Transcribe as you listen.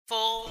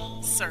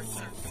Full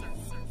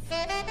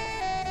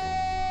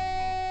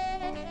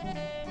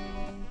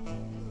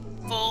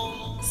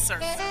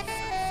circle.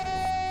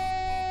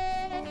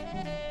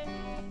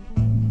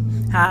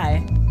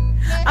 Hi,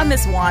 I'm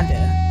Miss Wanda,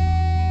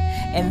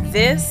 and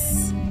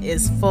this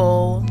is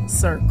Full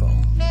Circle.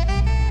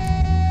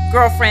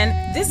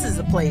 Girlfriend, this is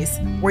a place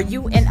where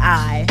you and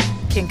I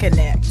can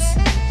connect.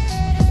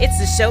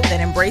 It's a show that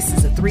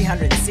embraces a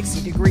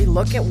 360-degree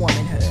look at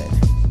womanhood.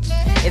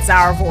 It's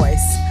our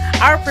voice,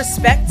 our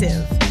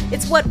perspective.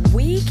 It's what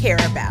we care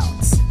about,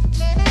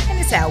 and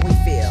it's how we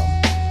feel.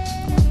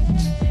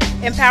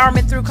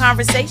 Empowerment through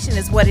conversation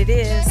is what it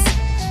is.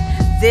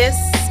 This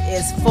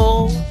is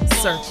Full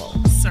Circle.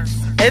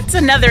 It's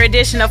another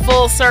edition of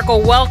Full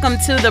Circle. Welcome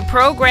to the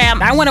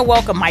program. I want to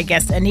welcome my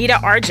guest, Anita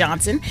R.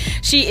 Johnson.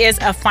 She is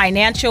a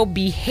financial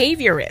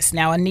behaviorist.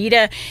 Now,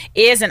 Anita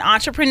is an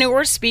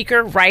entrepreneur,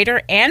 speaker,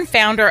 writer, and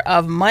founder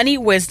of Money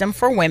Wisdom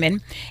for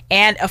Women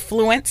and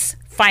Affluence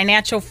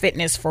Financial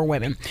Fitness for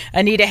Women.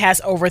 Anita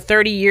has over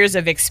 30 years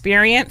of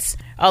experience,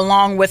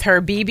 along with her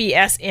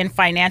BBS in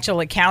financial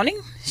accounting.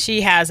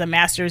 She has a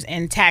master's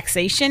in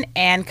taxation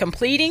and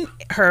completing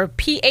her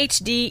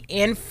PhD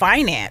in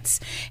finance,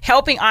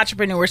 helping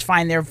entrepreneurs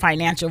find their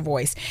financial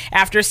voice.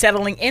 After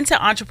settling into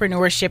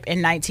entrepreneurship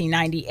in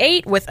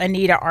 1998 with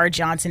Anita R.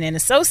 Johnson and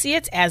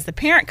Associates as the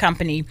parent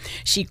company,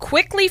 she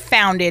quickly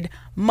founded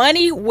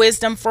Money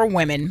Wisdom for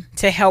Women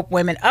to help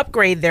women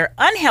upgrade their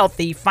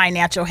unhealthy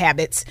financial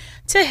habits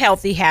to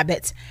healthy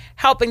habits,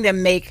 helping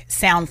them make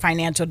sound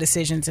financial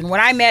decisions. And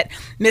when I met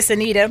Miss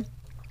Anita,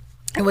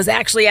 it was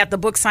actually at the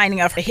book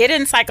signing of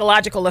Hidden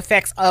Psychological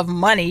Effects of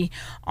Money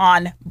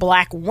on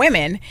Black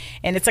Women.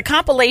 And it's a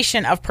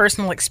compilation of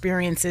personal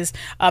experiences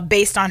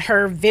based on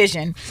her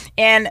vision.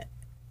 And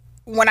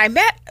when I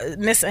met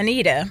Miss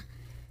Anita,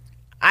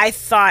 I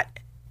thought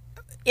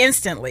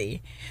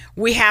instantly,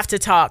 we have to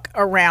talk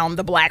around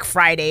the Black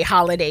Friday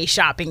holiday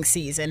shopping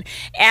season.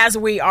 As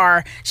we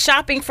are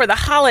shopping for the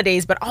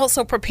holidays, but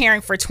also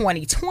preparing for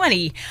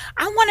 2020,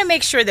 I want to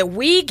make sure that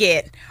we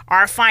get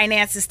our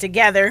finances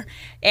together.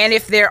 And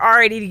if they're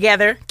already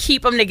together,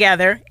 keep them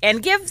together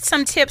and give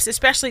some tips,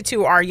 especially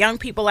to our young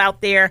people out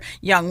there,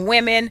 young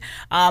women,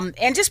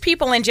 and just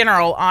people in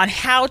general on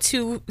how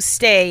to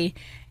stay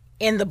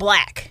in the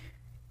black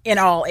in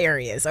all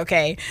areas.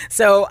 Okay.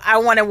 So I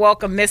want to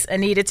welcome Miss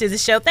Anita to the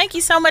show. Thank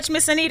you so much,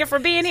 Miss Anita, for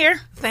being here.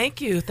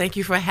 Thank you. Thank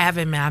you for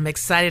having me. I'm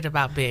excited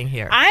about being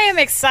here. I am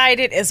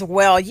excited as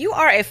well. You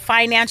are a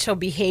financial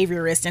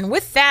behaviorist. And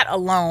with that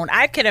alone,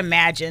 I could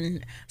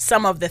imagine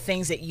some of the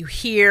things that you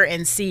hear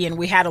and see. And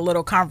we had a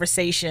little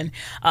conversation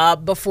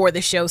before the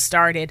show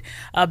started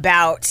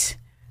about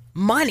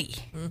money.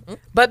 Mm-hmm.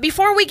 But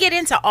before we get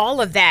into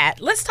all of that,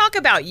 let's talk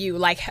about you.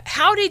 Like,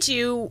 how did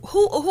you,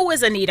 who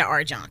is Anita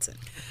R. Johnson?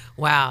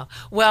 Wow.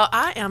 Well,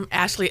 I am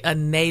actually a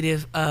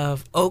native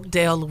of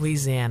Oakdale,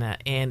 Louisiana.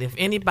 And if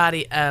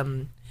anybody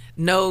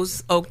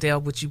knows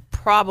Oakdale, which you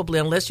probably,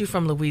 unless you're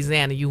from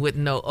Louisiana, you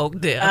wouldn't know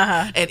Oakdale.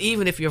 Uh-huh. And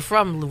even if you're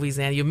from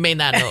Louisiana, you may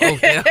not know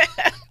Oakdale.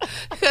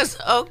 Because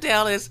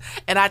Oakdale is,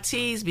 and I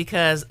tease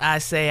because I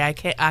say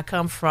I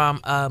come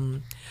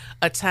from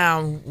a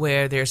town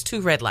where there's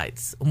two red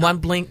lights. One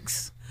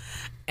blinks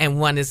and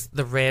one is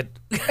the red.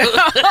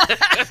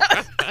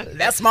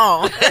 That's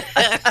small.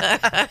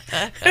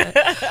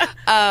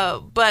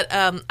 But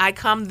I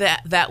come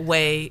that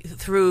way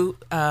through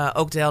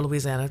Oakdale,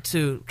 Louisiana,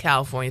 to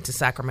California, to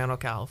Sacramento,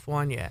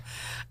 California.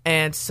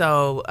 And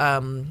so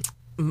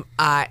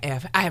I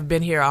have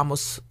been here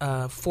almost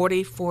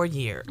 44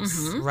 years,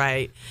 mm-hmm.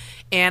 right?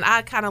 And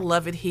I kind of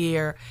love it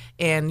here.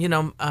 And, you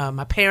know,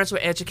 my parents were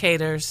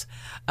educators.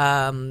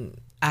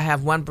 I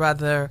have one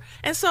brother.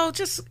 And so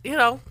just, you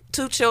know,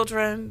 two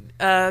children,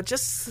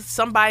 just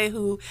somebody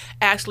who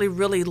actually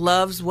really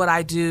loves what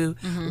I do,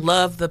 mm-hmm.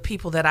 love the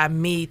people that I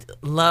meet,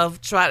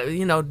 try to,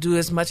 you know, do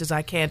as much as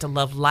I can to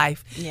love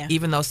life, yeah.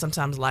 even though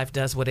sometimes life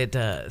does what it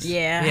does.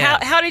 Yeah.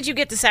 Yeah. How did you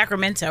get to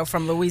Sacramento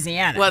from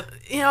Louisiana? Well,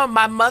 you know,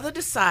 my mother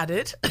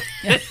decided,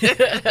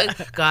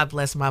 God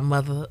bless my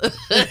mother,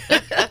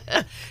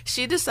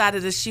 she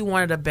decided that she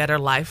wanted a better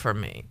life for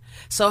me.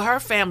 So her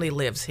family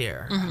lives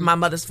here. Mm-hmm. My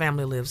mother's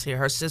family lives here.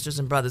 Her sisters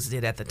and brothers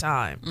did at the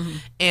time. Mm-hmm.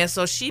 And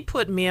so she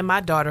put me and my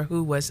daughter,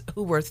 who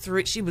were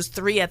three, she was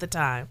 3 at the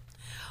time,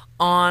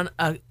 on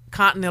a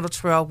Continental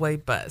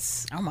Trailway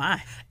bus. Oh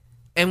my.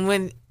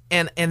 And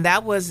and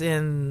that was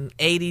in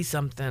 80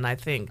 something, I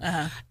think.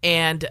 Uh-huh.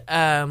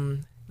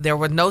 And there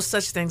were no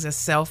such things as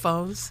cell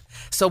phones.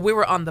 So we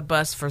were on the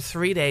bus for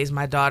 3 days,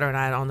 my daughter and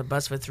I on the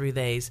bus for 3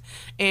 days.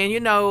 And,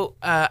 you know,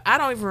 I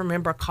don't even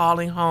remember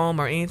calling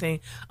home or anything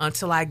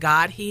until I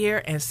got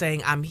here and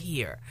saying, I'm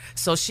here.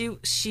 So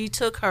she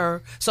took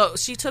her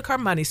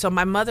money. So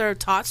my mother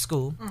taught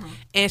school, mm-hmm.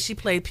 and she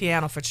played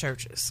piano for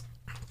churches.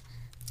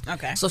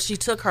 Okay. So she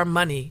took her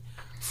money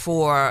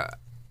for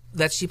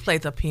that she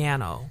played the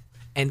piano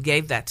and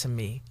gave that to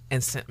me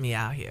and sent me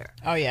out here.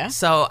 Oh, yeah?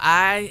 So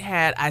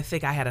I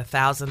think I had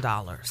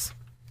 $1,000.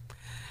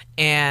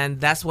 And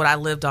that's what I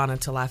lived on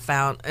until I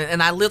found,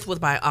 and I lived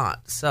with my aunt.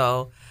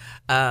 So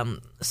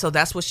So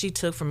that's what she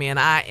took from me, and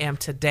I am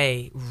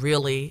today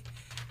really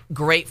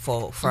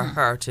grateful for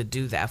her to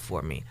do that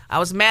for me. I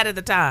was mad at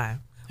the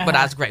time, but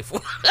I was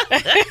grateful.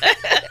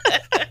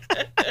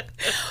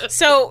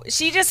 So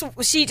she just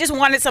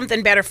wanted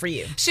something better for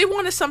you. She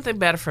wanted something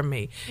better for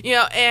me,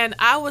 and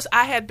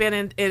I had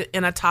been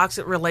in a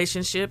toxic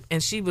relationship,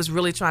 and she was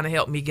really trying to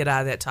help me get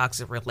out of that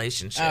toxic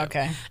relationship.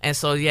 Okay. And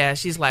so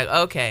she's like,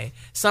 okay,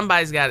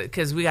 somebody's got it,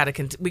 because we got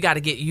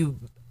to get you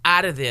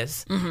out of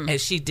this,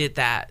 and she did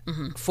that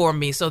for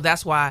me. So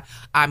that's why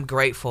I'm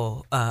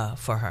grateful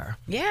for her.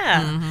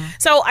 Yeah.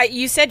 So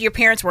you said your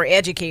parents were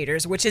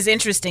educators, which is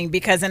interesting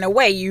because in a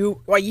way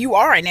you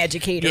are an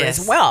educator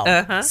as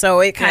well. So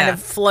it kind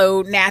of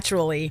flowed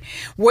naturally.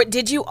 What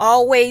did you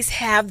always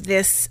have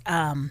this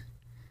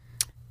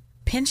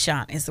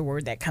penchant is the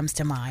word that comes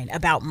to mind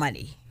about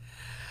money?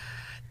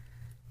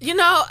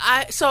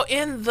 I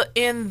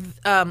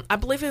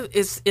believe it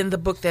is in the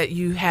book that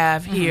you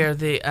have here,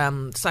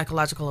 the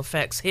psychological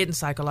effects, hidden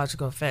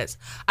psychological effects.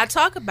 I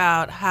talk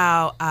about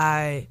how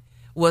I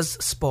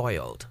was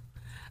spoiled.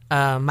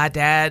 My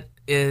dad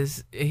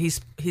he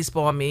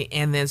spoiled me,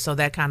 and then so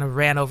that kind of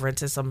ran over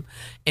into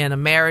in a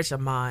marriage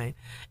of mine,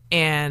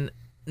 and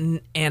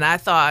I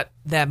thought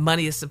that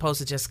money is supposed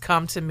to just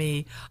come to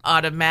me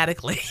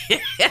automatically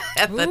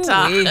at the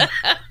time.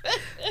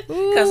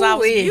 Because I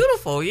was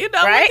beautiful, right?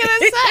 What can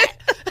I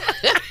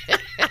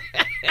say?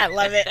 I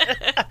love it.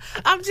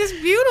 I'm just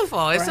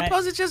beautiful. It's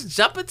supposed to just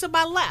jump into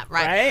my lap,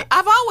 right?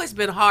 I've always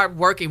been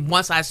hardworking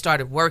once I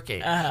started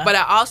working. But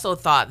I also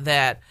thought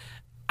that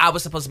I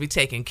was supposed to be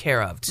taken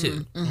care of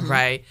too,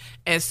 right?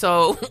 And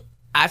so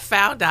I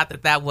found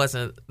out that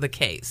wasn't the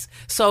case.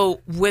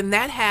 So when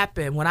that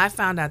happened, when I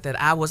found out that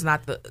I was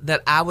not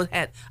I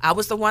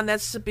was the one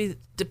that's to be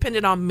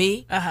dependent on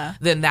me,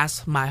 then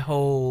that's my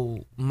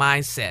whole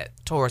mindset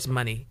towards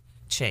money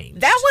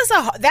changed. That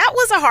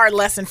was a hard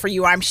lesson for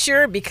you, I'm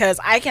sure, because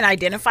I can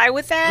identify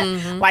with that.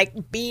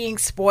 Like being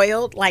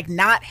spoiled, like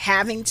not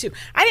having to.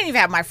 I didn't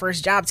even have my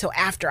first job till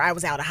after I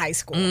was out of high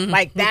school.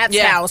 Like that's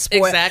how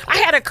spoiled. Exactly. I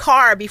had a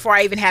car before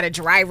I even had a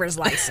driver's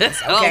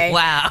license. Okay, oh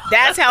wow,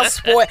 that's how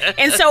spoiled.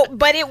 And so,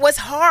 but it was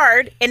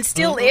hard, and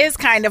still is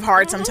kind of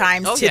hard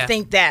sometimes to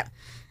think that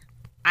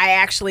I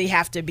actually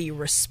have to be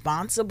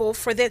responsible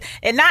for this,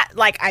 and not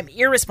like I'm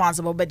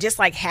irresponsible, but just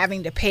like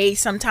having to pay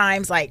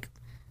sometimes, like.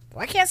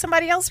 Why can't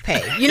somebody else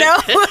pay?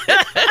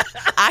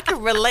 I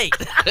can relate.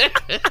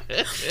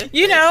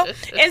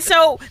 And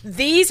so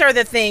these are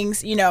the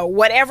things,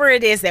 whatever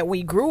it is that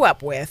we grew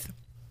up with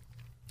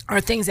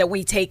are things that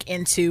we take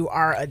into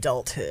our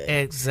adulthood.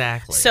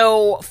 Exactly.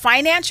 So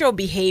financial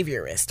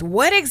behaviorist,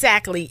 what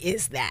exactly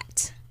is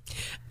that?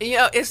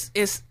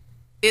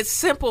 It's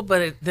simple,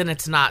 but then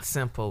it's not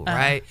simple,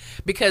 right?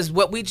 Because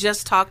what we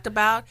just talked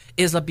about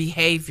is a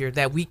behavior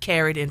that we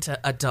carried into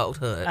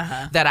adulthood,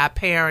 that our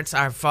parents,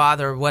 our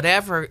father,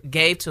 whatever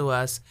gave to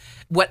us,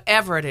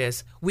 whatever it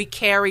is, we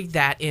carry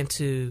that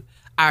into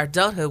our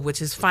adulthood,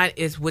 which is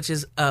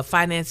a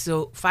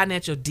financial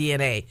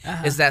DNA.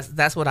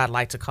 That's what I'd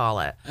like to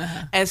call it.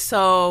 And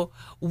so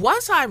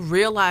once I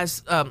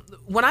realized,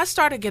 when I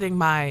started getting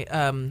my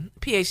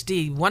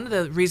PhD, one of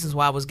the reasons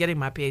why I was getting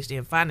my PhD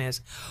in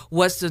finance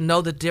was to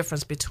have the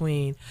difference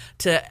between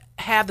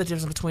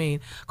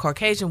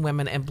Caucasian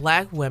women and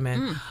Black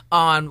women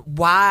on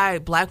why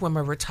Black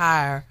women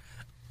retire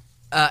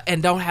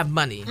and don't have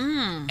money,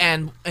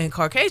 and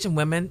Caucasian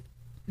women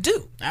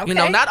do. Okay.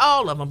 Not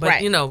all of them,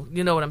 but you know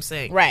what I'm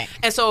saying. Right.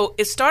 And so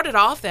it started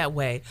off that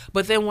way.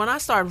 But then when I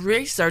started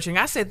researching,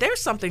 I said,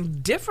 there's something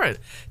different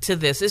to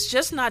this. It's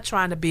just not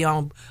trying to be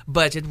on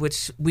budget,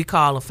 which we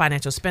call a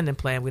financial spending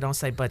plan. We don't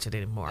say budget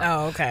anymore.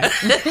 Oh, okay.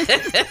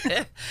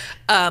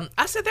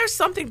 I said, there's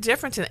something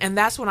different. And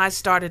that's when I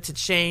started to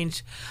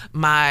change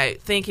my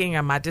thinking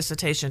and my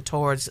dissertation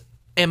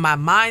in my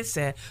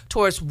mindset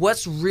towards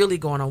what's really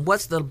going on,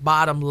 what's the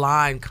bottom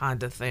line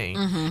kind of thing.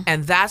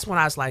 And that's when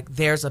I was like,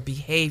 there's a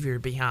behavior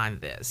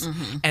behind this.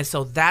 And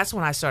so that's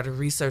when I started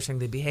researching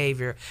the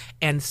behavior.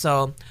 And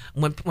so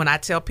when I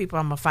tell people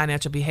I'm a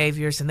financial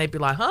behaviorist, and they'd be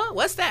like,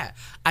 what's that?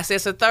 I say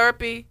it's a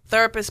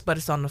therapist, but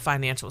it's on the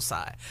financial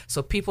side.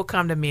 So people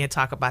come to me and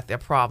talk about their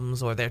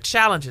problems or their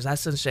challenges. I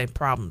shouldn't say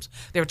problems.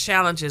 Their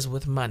challenges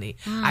with money.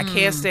 I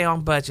can't stay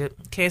on budget,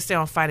 can't stay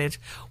on finance.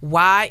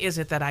 Why is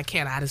it that I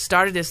can't? I had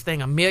started this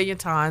thing a million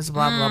times,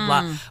 blah, blah,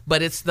 blah.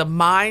 But it's the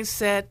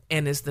mindset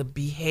and it's the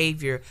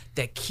behavior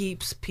that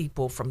keeps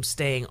people from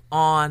staying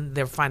on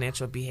their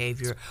financial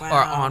behavior or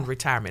on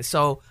retirement.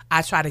 So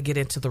I try to get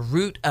into the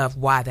root of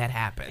why that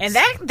happens. And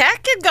that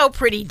could go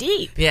pretty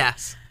deep.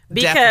 Yes.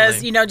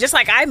 Because, definitely. Just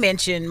like I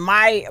mentioned,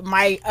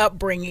 my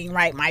upbringing,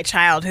 right, my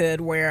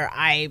childhood where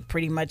I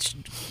pretty much,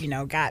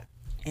 got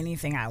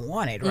anything I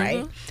wanted,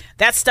 right?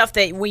 That's stuff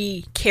that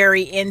we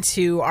carry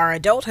into our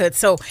adulthood.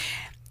 So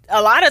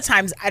a lot of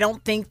times I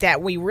don't think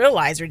that we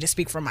realize, or just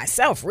speak for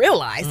myself,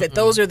 realize that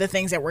those are the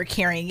things that we're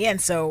carrying in.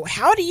 So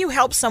how do you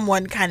help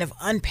someone kind of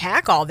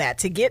unpack all that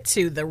to get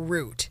to the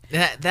root?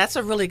 That's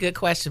a really good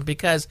question,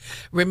 because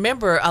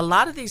remember, a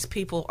lot of these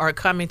people are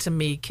coming to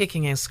me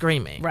kicking and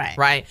screaming,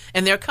 right?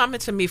 And they're coming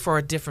to me for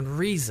a different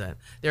reason.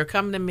 They're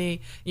coming to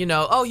me,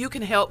 oh, you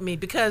can help me,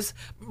 because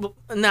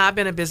now I've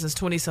been in business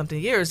 20-something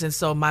years, and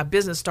so my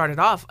business started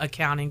off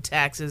accounting,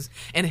 taxes,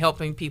 and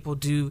helping people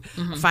do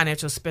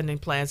financial spending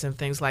plans and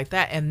things like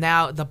that. And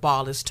now the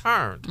ball is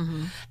turned,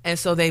 and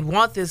so they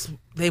want this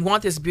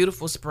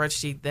beautiful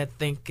spreadsheet that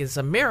think is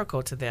a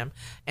miracle to them,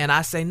 and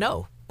I say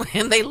no.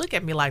 And they look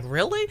at me like,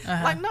 really?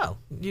 Like, no,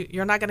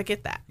 you're not going to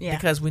get that,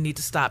 because we need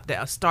to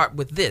start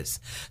with this.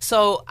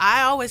 So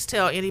I always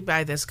tell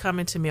anybody that's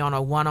coming to me on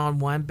a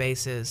one-on-one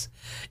basis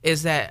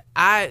is that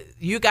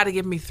you got to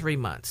give me 3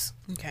 months,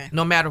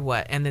 no matter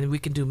what, and then we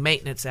can do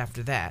maintenance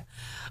after that.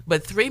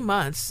 But 3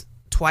 months,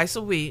 twice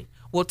a week,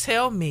 will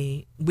tell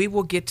me we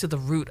will get to the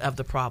root of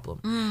the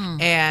problem.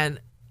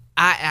 And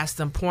I ask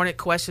them pointed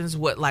questions.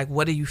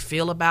 What do you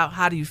feel about?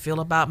 How do you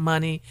feel about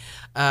money?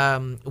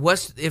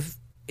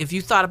 If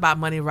you thought about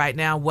money right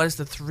now, what is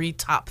the 3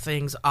 top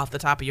things off the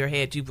top of your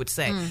head you would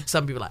say?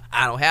 Some people are like,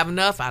 I don't have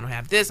enough, I don't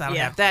have this, I don't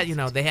have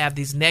that. They have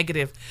these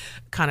negative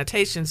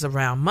connotations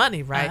around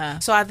money,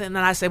 right? So then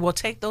I say, well,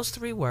 take those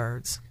 3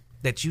 words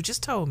that you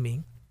just told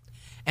me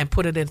and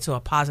put it into a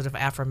positive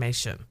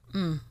affirmation.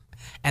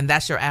 And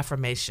that's your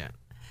affirmation.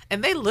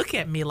 And they look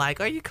at me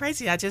like, are you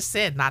crazy? I just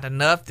said not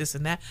enough, this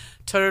and that.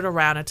 Turn it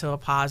around into a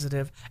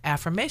positive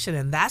affirmation.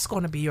 And that's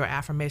going to be your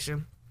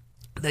affirmation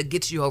that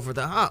gets you over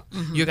the hump.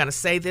 You're going to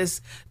say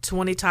this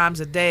 20 times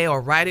a day,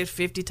 or write it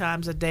 50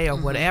 times a day, or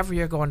whatever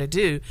you're going to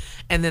do.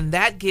 And then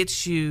that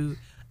gets you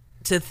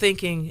to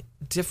thinking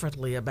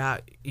differently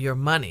about your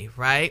money,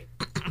 right?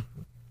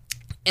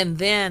 And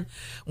then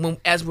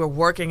as we're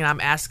working and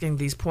I'm asking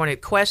these pointed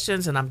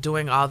questions and I'm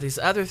doing all these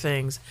other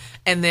things,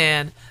 and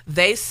then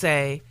they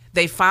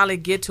finally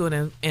get to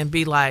it and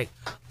be like,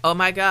 oh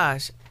my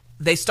gosh,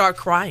 they start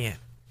crying.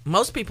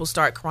 Most people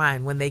start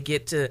crying when they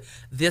get to,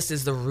 this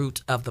is the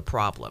root of the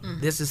problem.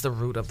 This is the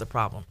root of the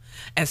problem.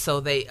 And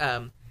so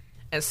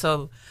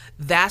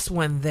that's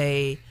when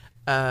they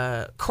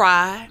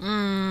cry.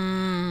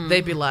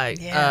 They'd be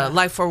like,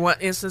 like for one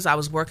instance, I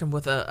was working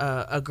with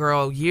a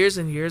girl years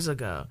and years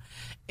ago.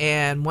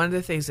 And one of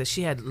the things that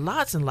she had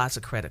lots and lots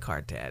of credit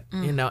card debt,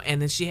 and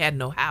then she had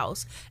no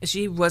house, and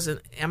she had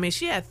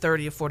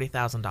 $30,000 or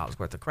 $40,000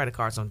 worth of credit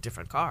cards on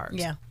different cards.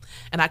 Yeah.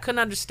 And I couldn't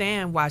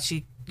understand why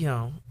she,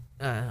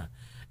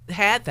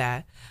 had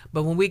that.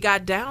 But when we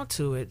got down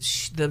to it,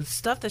 the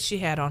stuff that she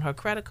had on her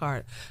credit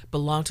card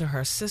belonged to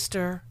her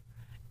sister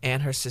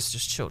and her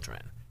sister's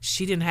children.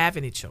 She didn't have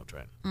any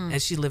children, and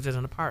she lived in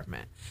an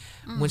apartment.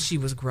 When she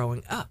was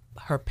growing up,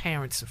 her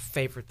parents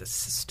favored the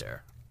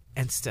sister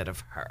instead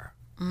of her.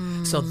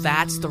 So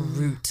that's the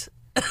root.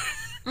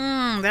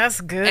 That's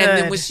good. And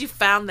then when she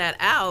found that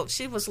out,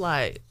 she was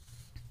like,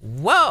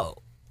 whoa.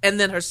 And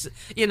then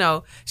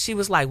she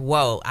was like,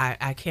 whoa,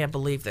 I can't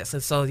believe this.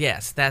 And so,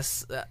 yes,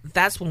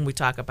 that's when we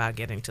talk about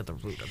getting to the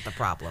root of the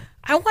problem.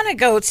 I want to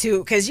go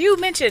to, because you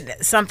mentioned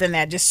something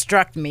that just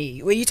struck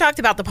me. Well, you talked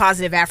about the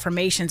positive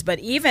affirmations, but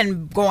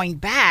even going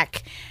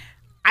back,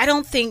 I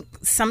don't think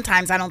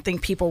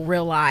people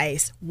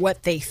realize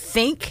what they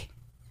think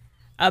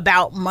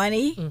about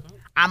money.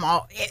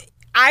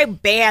 I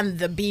ban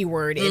the B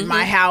word in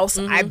my house.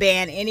 I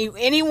ban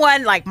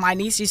anyone, like my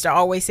niece used to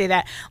always say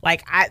that,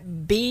 like,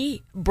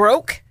 be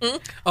broke.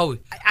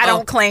 I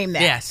don't claim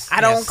that. Yes.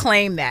 I don't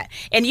claim that.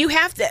 And you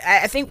have to,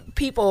 I think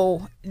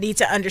people need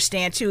to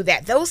understand too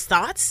that those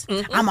thoughts,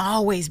 I'm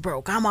always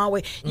broke. You're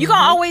going to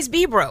always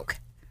be broke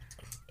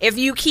if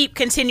you keep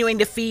continuing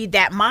to feed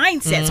that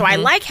mindset. So I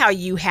like how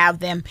you have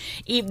them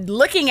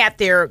looking at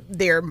their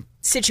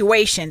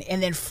situation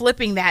and then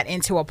flipping that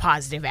into a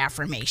positive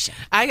affirmation.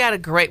 I got a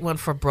great one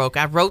for broke.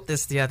 I wrote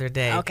this the other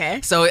day. Okay.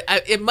 So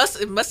it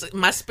must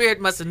my spirit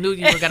must have knew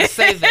you were going to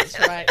say this,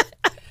 right?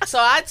 So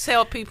I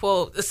tell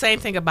people the same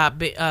thing about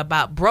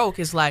broke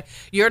is like,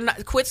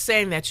 quit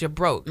saying that you're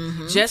broke.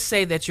 Just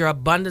say that your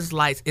abundance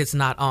light is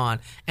not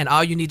on, and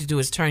all you need to do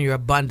is turn your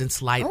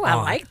abundance light on. I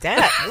like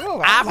that.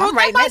 I'm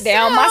writing that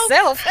down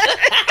myself.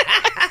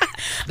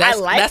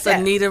 That's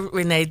Anita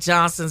Renee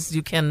Johnson's.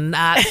 You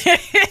cannot.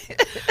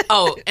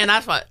 And I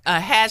thought a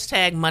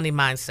hashtag money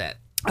mindset.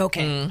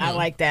 Okay, I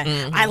like that.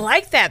 I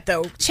like that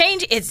though.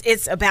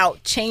 It's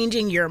about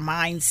changing your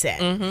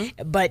mindset,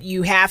 but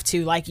you have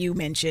to, like you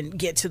mentioned,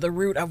 get to the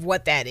root of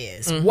what that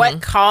is.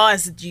 What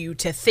caused you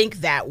to think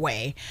that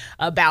way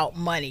about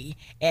money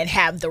and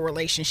have the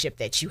relationship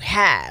that you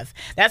have?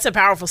 That's a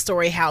powerful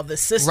story. How the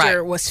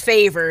sister was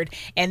favored,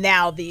 and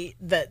now the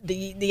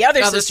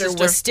other sister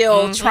was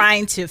still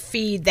trying to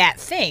feed that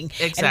thing.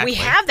 Exactly. And we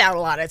have that a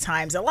lot of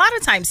times. A lot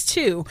of times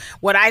too.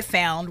 What I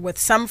found with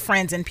some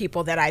friends and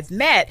people that I've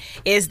met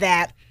is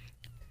that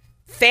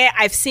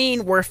I've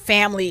seen where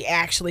family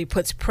actually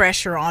puts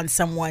pressure on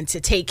someone to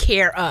take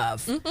care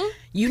of.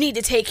 You need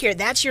to take care.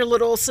 That's your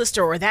little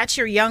sister, or that's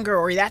your younger,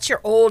 or that's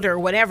your older,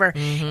 whatever.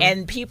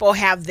 And people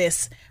have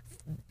this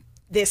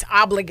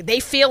they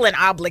feel an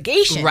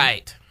obligation,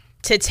 right,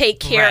 to take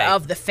care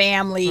of the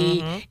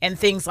family and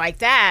things like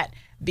that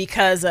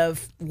because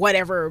of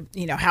whatever,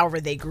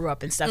 however they grew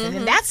up and stuff. And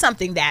then that's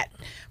something that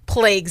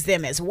plagues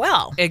them as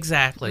well.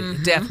 Exactly.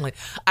 Definitely.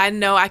 I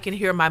know I can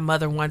hear my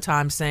mother one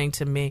time saying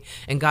to me,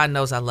 and God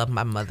knows I love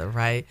my mother,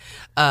 right?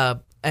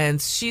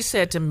 And she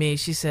said to me,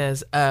 she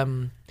says,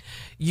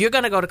 you're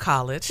going to go to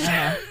college,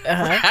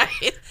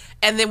 right?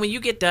 And then when you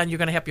get done, you're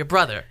going to help your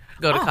brother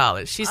go to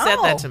college. She said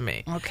that to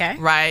me. Okay.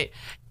 Right?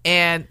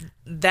 And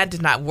that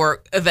did not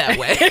work that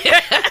way.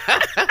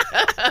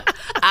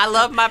 I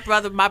love my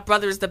brother. My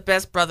brother is the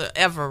best brother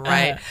ever,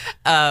 right?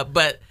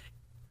 But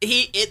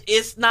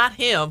it's not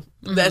him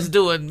that's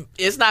doing,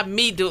 it's not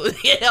me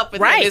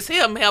helping him, it's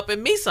him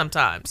helping me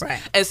sometimes. Right.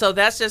 And so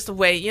that's just the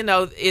way,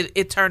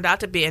 it turned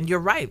out to be. And you're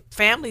right.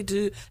 Family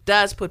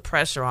does put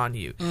pressure on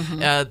you.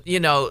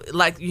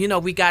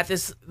 We got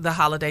the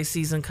holiday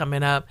season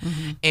coming up,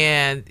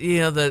 and,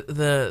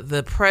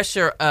 the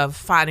pressure of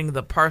finding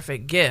the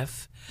perfect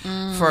gift.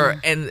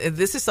 And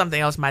this is something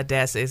else my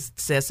dad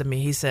says to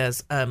me. He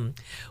says,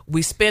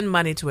 we spend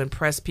money to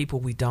impress people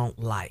we don't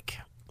like.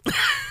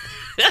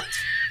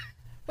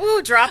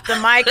 Ooh, drop the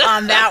mic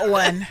on that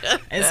one.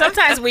 And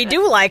sometimes we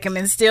do like them,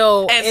 and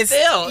still,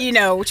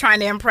 trying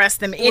to impress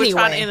them anyway. We're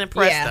trying to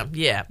impress them.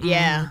 Yeah.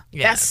 Yeah.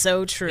 That's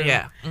so true.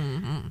 Yeah.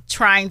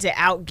 Trying to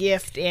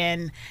outgift,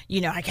 and,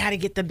 I got to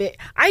get the bit.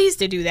 I used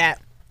to do that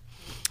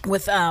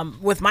with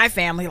my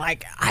family.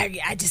 Like,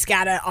 I just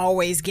gotta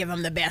always give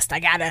them the best. I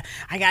gotta,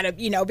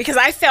 because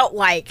I felt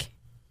like,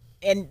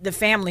 and the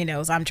family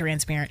knows I'm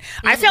transparent.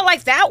 I felt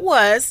like that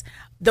was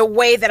the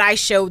way that I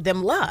showed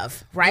them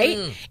love, right?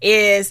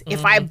 Is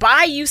if I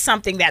buy you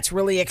something that's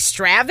really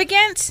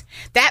extravagant,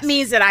 that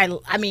means that I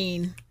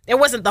mean, it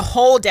wasn't the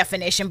whole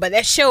definition, but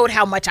that showed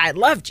how much I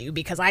loved you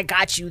because I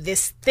got you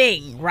this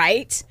thing,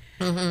 right?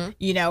 And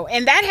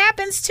that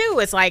happens too.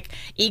 It's like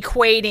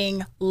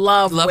equating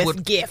love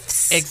with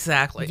gifts.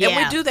 Exactly. Yeah.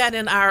 And we do that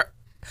in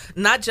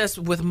not just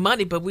with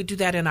money, but we do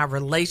that in our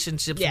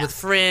relationships with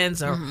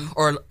friends or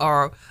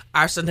our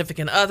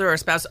significant other or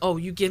spouse. Oh,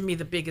 you give me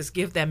the biggest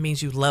gift, that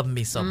means you love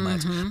me so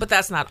much. But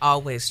that's not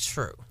always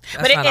true.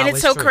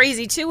 It's so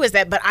crazy too, is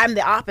that, but I'm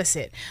the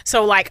opposite.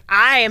 So like,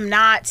 I am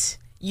not,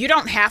 you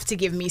don't have to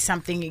give me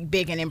something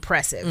big and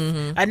impressive.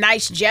 A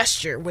nice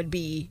gesture would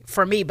be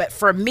for me, but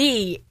for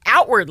me,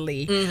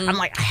 outwardly, I'm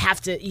like, I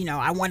have to,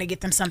 I want to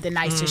get them something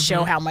nice to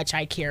show how much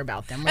I care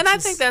about them. And I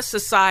think that's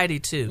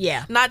society too.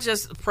 Yeah. Not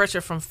just pressure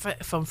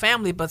from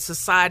family, but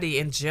society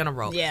in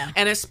general. Yeah.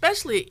 And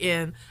especially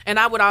and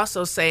I would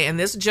also say, and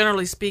this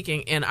generally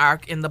speaking in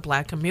the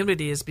Black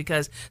community, is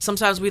because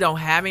sometimes we don't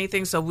have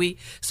anything. So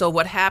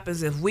what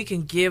happens if we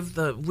can give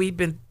we've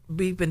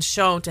been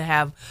shown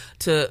by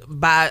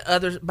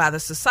the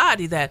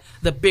society that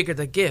the bigger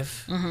the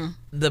gift,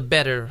 the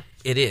better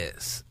it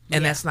is.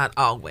 And that's not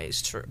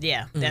always true.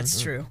 Yeah,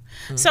 that's true.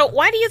 So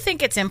why do you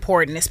think it's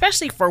important,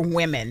 especially for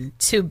women,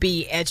 to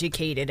be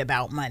educated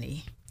about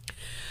money?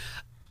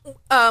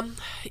 And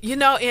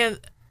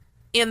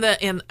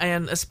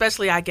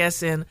especially I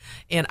guess in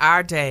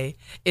our day,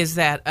 is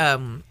that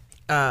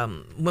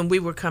when we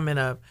were coming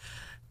up,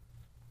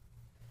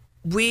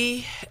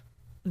 we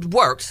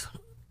worked.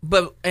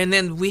 And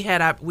then we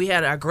had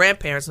our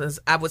grandparents,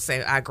 I would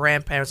say our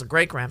grandparents or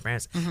great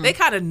grandparents. They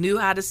kind of knew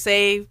how to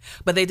save,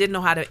 but they didn't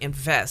know how to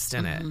invest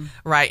in it,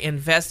 right?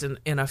 Invest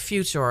in a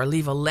future or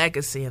leave a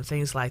legacy and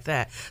things like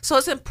that. So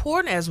it's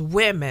important as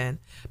women,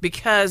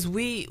 because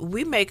we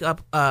make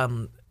up a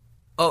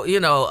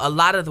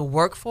lot of the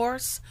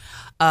workforce,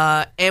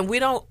 and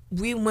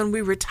when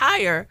we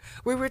retire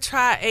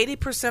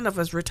 80% of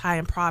us retire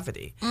in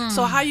poverty.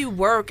 So how you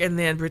work and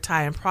then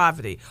retire in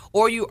poverty,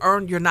 or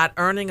you're not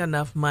earning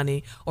enough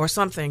money or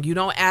something, you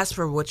don't ask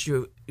for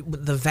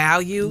the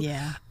value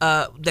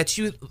that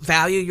you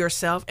value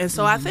yourself. And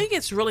so I think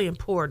it's really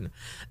important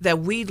that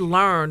we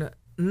learn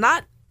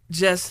not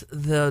just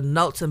the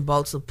nuts and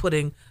bolts of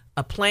putting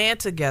a plan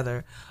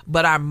together,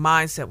 but our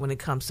mindset when it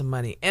comes to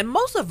money. And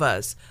most of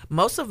us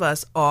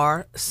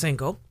are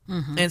single,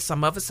 and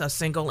some of us are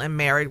single and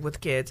married with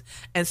kids.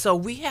 And so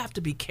we have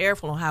to be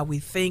careful on how we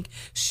think,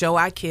 show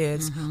our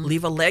kids,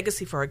 leave a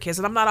legacy for our kids.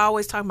 And I'm not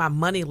always talking about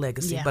money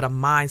legacy, but a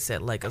mindset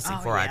legacy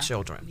for our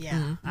children.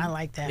 Yeah, I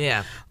like that.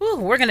 Yeah. Ooh,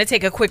 we're going to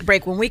take a quick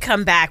break. When we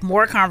come back,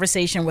 more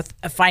conversation with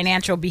a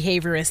financial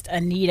behaviorist,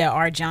 Anita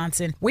R.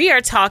 Johnson. We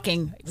are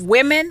talking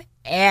women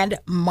and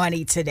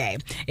money today.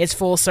 It's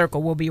Full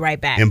Circle. We'll be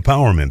right back.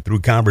 Empowerment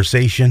through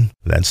conversation,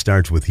 that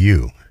starts with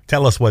you.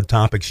 Tell us what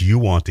topics you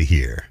want to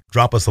hear.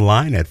 Drop us a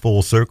line at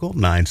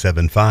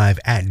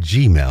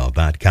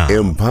fullcircle975@gmail.com.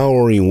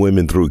 Empowering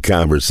women through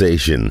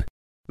conversation.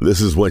 This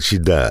is what she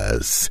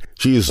does.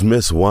 She is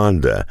Miss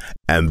Wanda,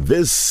 and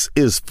this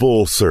is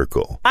Full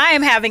Circle. I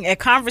am having a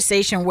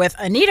conversation with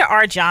Anita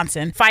R.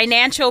 Johnson,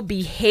 financial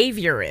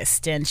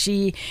behaviorist, and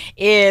she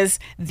is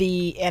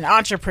an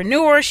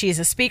entrepreneur. She's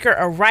a speaker,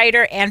 a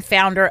writer, and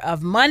founder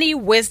of Money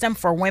Wisdom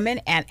for Women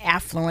and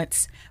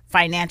Affluence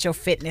Financial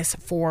Fitness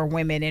for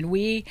Women. And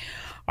we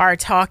are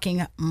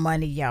talking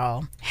money,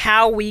 y'all.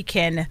 How we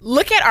can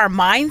look at our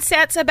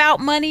mindsets about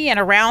money and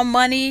around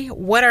money.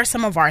 What are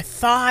some of our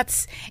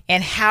thoughts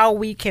and how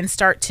we can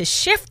start to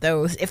shift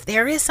those if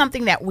there is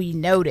something that we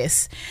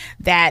notice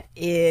that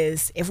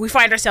is, if we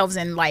find ourselves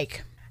in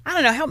like, I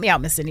don't know, help me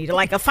out, Miss Anita,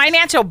 like a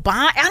financial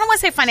bind. I don't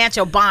want to say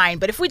financial bind,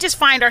 but if we just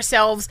find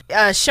ourselves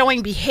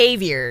showing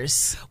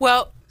behaviors.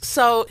 Well,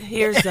 so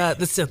here's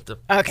the symptom.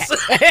 Okay.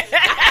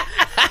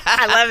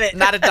 I love it.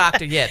 Not a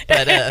doctor yet,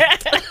 but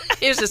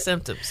here's the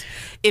symptoms.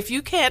 If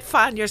you can't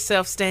find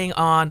yourself staying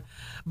on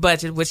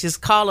budget, which is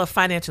called a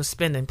financial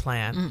spending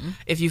plan,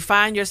 if you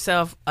find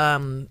yourself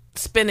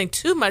spending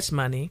too much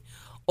money,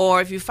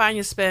 or if you find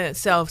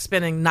yourself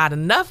spending not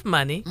enough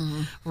money,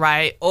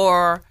 right,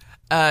 or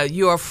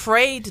you're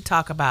afraid to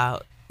talk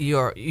about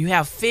you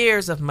have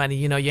fears of money,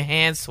 you know, your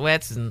hand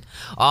sweats and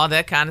all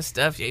that kind of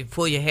stuff. You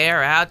pull your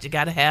hair out. You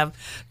got to have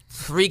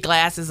 3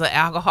 glasses of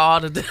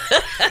alcohol to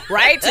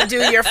right, to do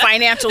your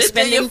financial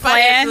spending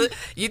plan.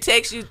 It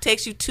takes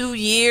you 2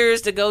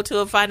 years to go to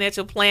a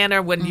financial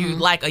planner when you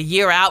like a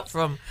year out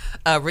from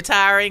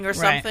retiring or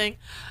something.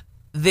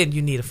 Then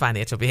you need a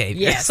financial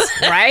behavior. Yes,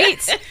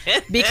 right?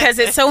 Because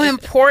it's so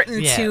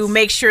important to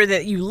make sure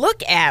that you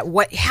look at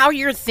how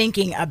you're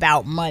thinking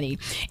about money.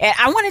 And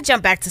I want to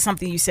jump back to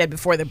something you said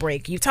before the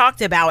break. You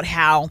talked about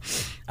how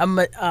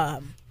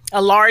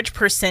a large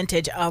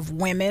percentage of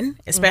women,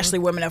 especially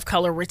women of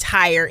color,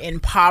 retire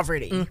in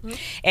poverty.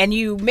 And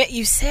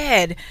you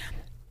said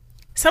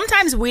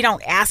sometimes we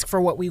don't ask for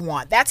what we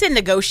want. That's in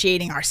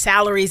negotiating our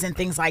salaries and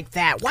things like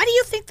that. Why do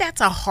you think that's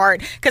a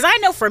hard? Because I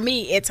know for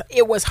me,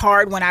 it was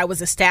hard when I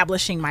was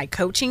establishing my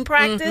coaching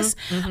practice.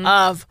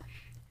 Of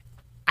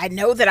I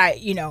know that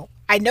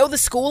I know the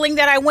schooling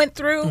that I went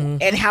through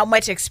and how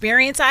much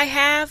experience I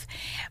have,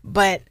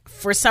 but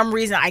for some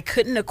reason I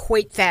couldn't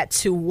equate that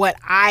to what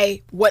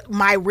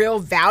my real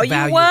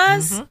value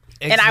was.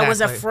 And I was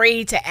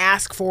afraid to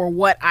ask for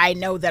what I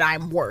know that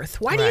I'm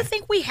worth. Why do you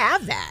think we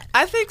have that?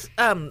 I think,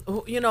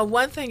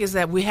 one thing is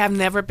that we have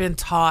never been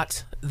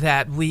taught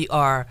that we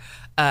are,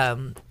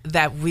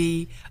 that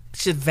we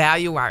should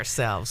value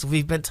ourselves.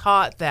 We've been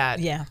taught that,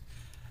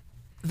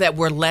 that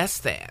we're less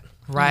than.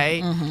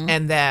 Right.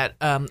 And that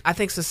I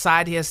think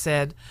society has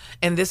said,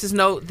 and this is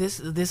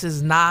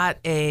not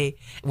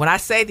when I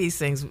say these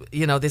things,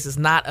 this is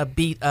not a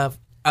beat of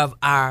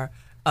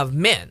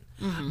men.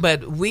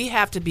 But we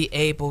have to be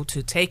able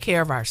to take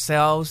care of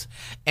ourselves.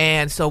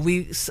 And so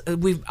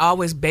we've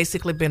always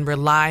basically been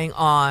relying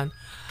on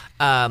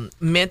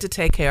men to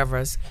take care of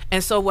us.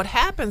 And so what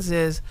happens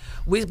is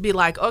we'd be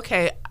like,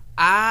 okay,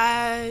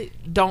 I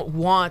don't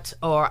want,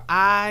 or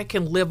I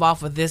can live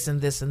off of this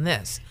and this and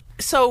this.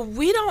 So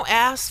we don't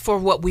ask for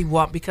what we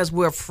want because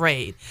we're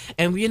afraid.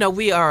 And,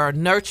 we are a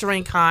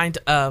nurturing kind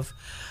of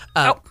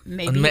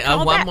maybe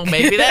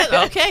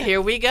that. Okay, here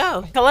we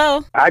go.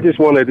 Hello. I just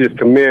want to just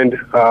commend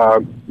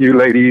you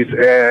ladies.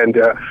 And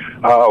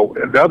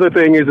the other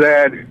thing is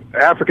that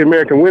African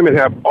American women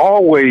have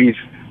always,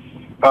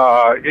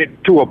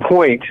 to a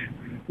point,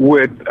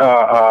 with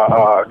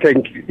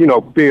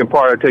being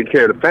part of taking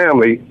care of the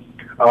family,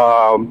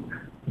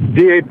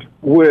 did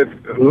with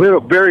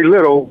very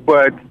little,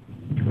 but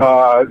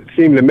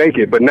seem to make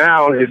it. But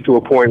now it's to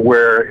a point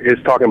where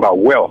it's talking about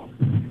wealth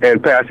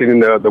and passing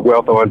the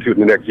wealth on to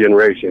the next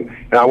generation.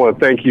 And I want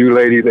to thank you,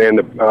 ladies, and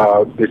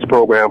this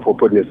program for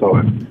putting this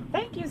on.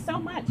 Thank you so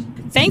much.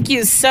 Thank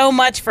you so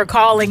much for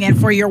calling and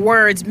for your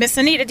words. Miss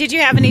Anita, did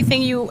you have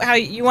anything you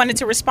wanted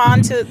to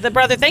respond to the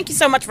brother? Thank you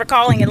so much for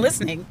calling and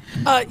listening.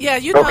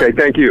 Okay,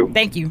 thank you.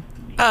 Thank you.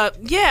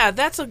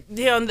 That's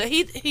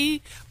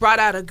he brought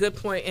out a good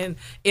point, and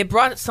it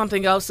brought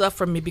something else up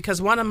for me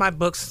because one of my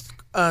books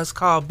is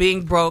called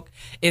Being Broke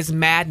is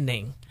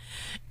Maddening.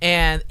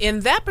 And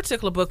in that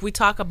particular book, we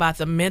talk about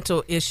the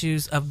mental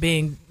issues of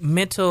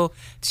mental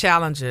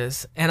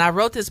challenges. And I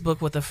wrote this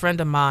book with a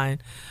friend of mine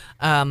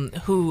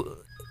who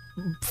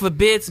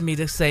forbids me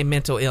to say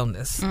mental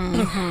illness.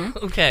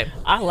 Okay.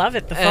 I love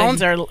it. The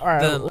phones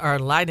are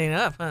lighting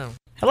up. Huh?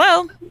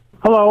 Hello.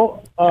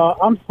 Hello.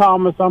 I'm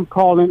Thomas. I'm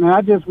calling, and I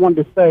just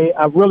wanted to say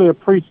I really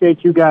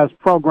appreciate you guys'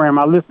 program.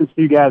 I listen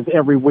to you guys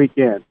every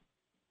weekend.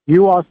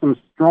 You are some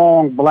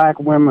strong black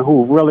women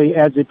who really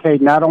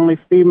educate not only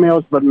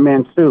females but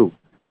men too.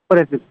 But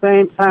at the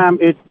same time,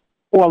 it's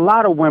for a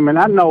lot of women.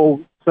 I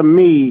know to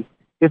me,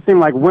 it seemed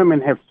like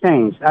women have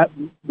changed.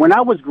 When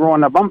I was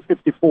growing up, I'm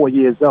 54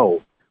 years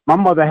old. My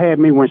mother had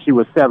me when she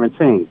was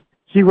 17.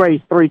 She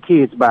raised 3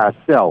 kids by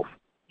herself.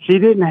 She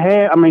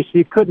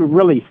she couldn't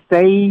really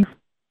save,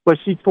 but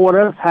she taught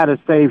us how to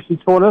save. She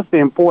taught us the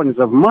importance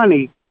of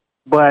money.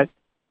 But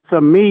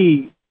to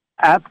me,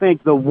 I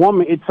think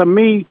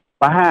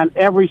behind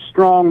every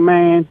strong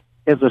man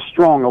is a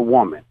stronger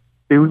woman.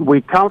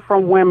 We come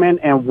from women,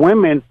 and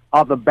women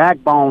are the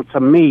backbone, to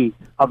me,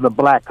 of the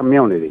black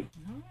community.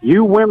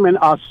 You women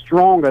are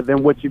stronger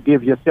than what you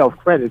give yourself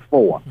credit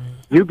for.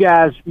 You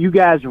guys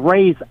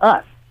raise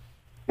us.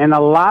 And a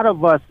lot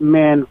of us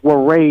men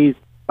were raised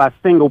by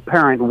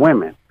single-parent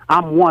women.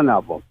 I'm one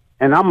of them.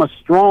 And I'm a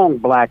strong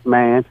black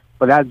man,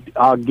 but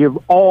I'll give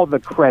all the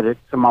credit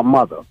to my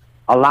mother.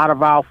 A lot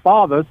of our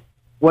fathers,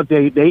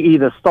 they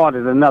either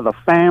started another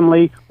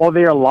family, or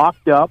they're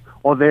locked up,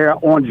 or they're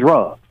on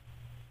drugs,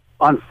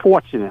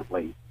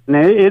 unfortunately.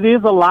 Now, it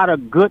is a lot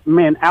of good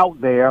men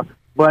out there,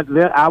 but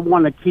I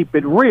want to keep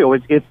it real.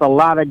 It's a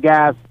lot of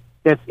guys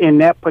that's in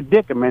that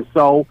predicament.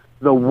 So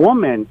the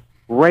woman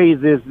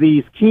raises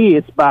these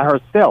kids by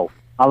herself.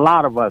 A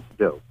lot of us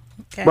do.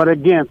 Okay. But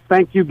again,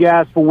 thank you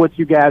guys for what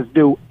you guys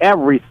do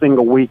every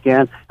single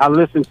weekend. I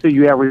listen to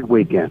you every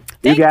weekend.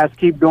 You guys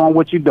keep doing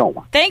what you're doing.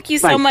 Thank you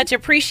so much.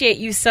 Appreciate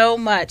you so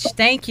much.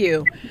 Thank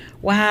you.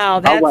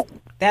 Wow,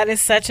 that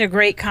is such a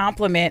great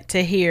compliment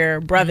to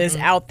hear brothers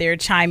out there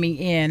chiming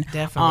in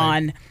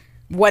on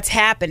what's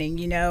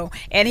happening,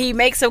 And he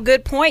makes a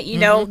good point.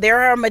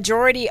 There are a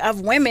majority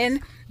of women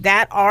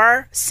that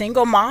are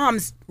single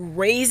moms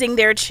raising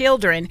their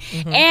children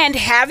and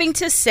having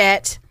to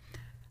set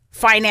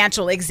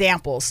financial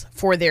examples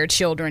for their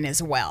children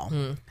as well.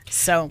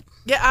 So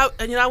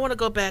I want to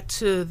go back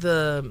to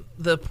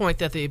the point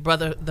that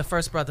the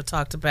first brother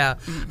talked about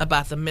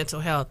the mental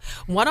health.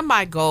 One of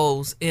my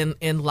goals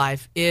in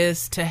life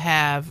is to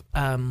have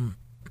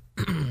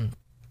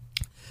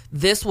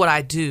this what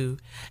I do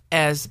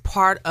as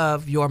part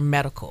of your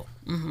medical.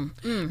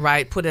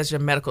 Right, put as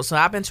your medical. So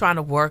I've been trying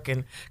to work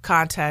and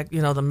contact,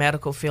 the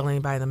medical field,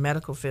 anybody in the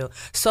medical field,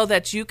 so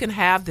that you can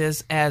have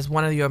this as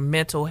one of your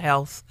mental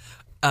health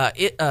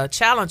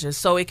challenges,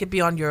 so it could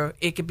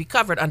be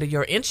covered under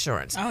your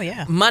insurance. Oh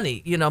yeah,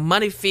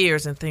 money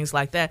fears and things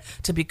like that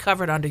to be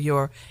covered under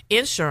your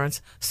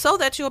insurance, so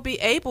that you'll be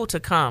able to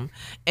come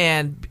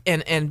and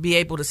be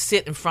able to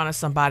sit in front of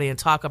somebody and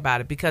talk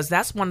about it. Because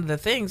that's one of the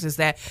things is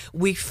that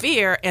we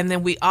fear, and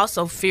then we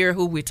also fear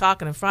who we're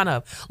talking in front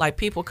of. Like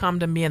people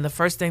come to me and the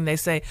first thing they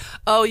say,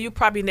 "Oh, you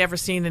probably never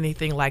seen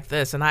anything like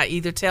this," and I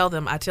tell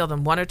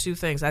them one or two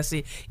things. I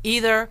see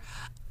either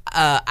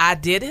I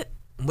did it,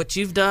 what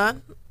you've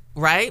done,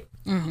 right?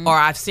 Or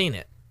I've seen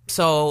it.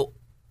 So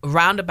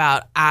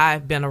roundabout,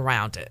 I've been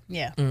around it.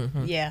 Yeah.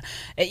 Yeah.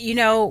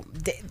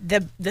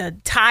 The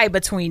tie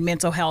between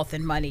mental health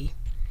and money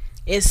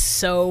is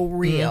so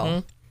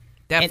real.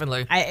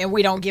 Definitely. And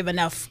we don't give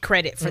enough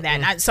credit for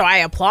that. So I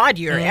applaud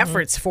your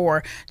efforts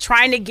for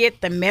trying to get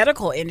the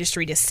medical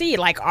industry to see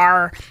like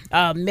our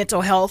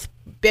mental health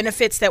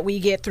benefits that we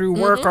get through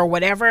work or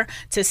whatever,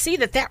 to see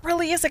that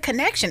really is a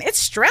connection. It's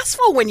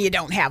stressful when you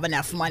don't have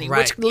enough money,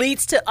 which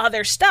leads to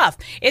other stuff.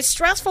 It's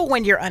stressful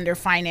when you're under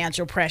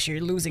financial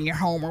pressure, losing your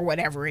home or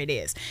whatever it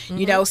is.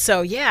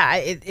 So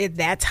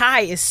that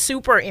tie is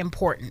super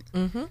important.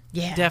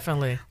 Yeah,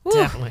 definitely.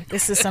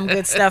 This is some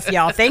good stuff,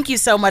 y'all. Thank you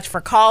so much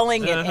for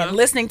calling and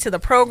listening to the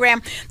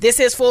program. This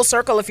is Full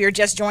Circle. If you're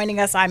just joining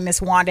us, I'm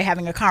Miss Wanda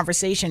having a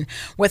conversation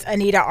with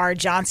Anita R.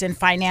 Johnson,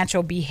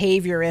 financial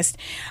behaviorist.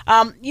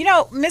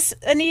 Miss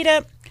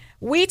Anita,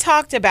 we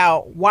talked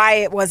about why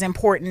it was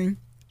important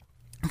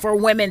for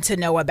women to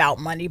know about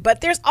money,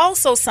 but there's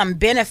also some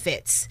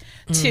benefits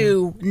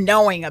to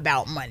knowing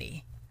about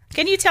money.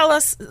 Can you tell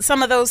us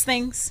some of those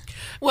things?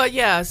 Well,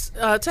 yes.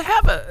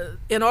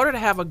 In order to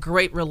have a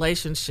great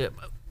relationship,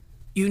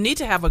 you need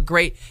to have a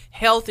great,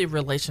 healthy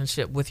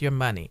relationship with your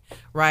money,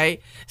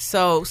 right?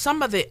 So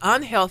some of the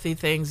unhealthy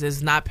things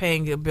is not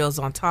paying your bills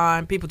on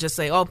time. People just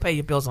say, oh, pay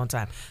your bills on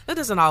time. That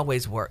doesn't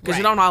always work because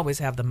you don't always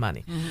have the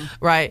money,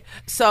 right?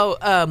 So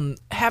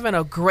having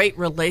a great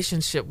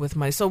relationship with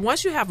money. So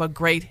once you have a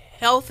great,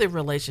 healthy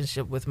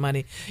relationship with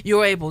money,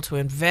 you're able to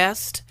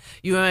invest.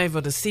 You're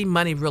able to see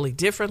money really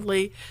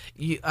differently.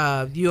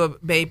 You're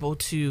able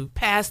to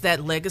pass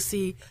that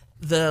legacy,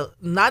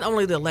 not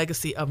only the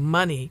legacy of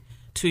money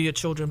to your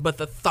children, but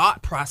the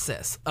thought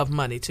process of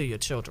money to your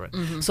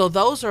children. So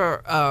those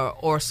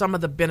are some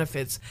of the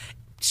benefits.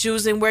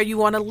 Choosing where you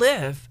want to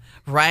live,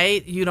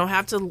 right? You don't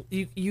have to.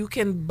 You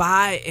can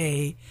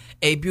buy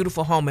a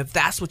beautiful home if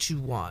that's what you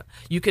want.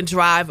 You can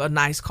drive a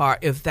nice car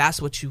if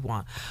that's what you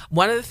want.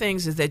 One of the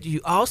things is that you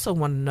also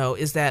want to know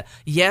is that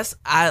yes,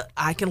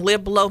 I can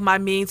live below my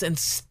means and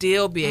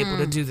still be able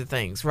to do the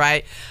things,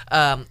 right?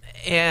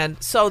 And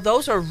so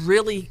those are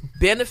really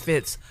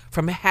benefits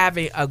from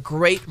having a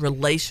great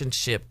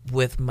relationship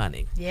with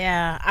money.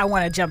 Yeah, I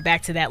want to jump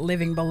back to that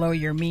living below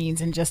your means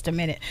in just a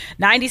minute.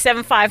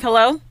 97.5,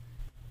 hello?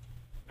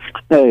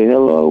 Hey,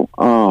 hello.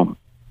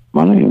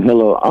 My name is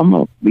Hello. I'm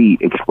going to be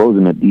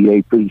exposing a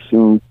DA pretty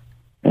soon,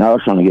 and I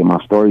was trying to get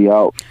my story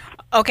out.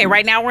 Okay,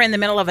 right now we're in the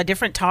middle of a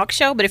different talk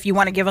show, but if you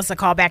want to give us a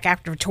call back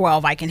after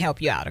 12, I can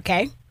help you out,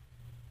 okay?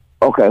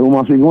 Okay, who am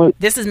I speaking with?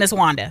 This is Miss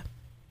Wanda.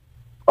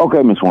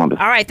 Okay, Miss Wanda.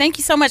 All right, thank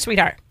you so much,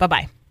 sweetheart.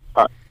 Bye-bye.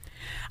 All right.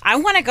 I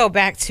want to go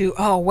back to,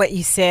 what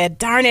you said.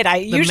 Darn it, I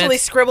usually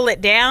scribble it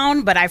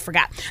down, but I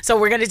forgot. So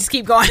we're going to just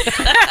keep going.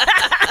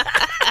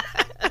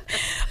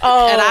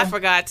 Oh, and I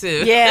forgot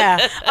too.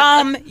 Yeah.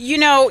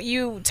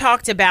 You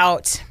talked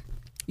about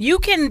you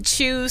can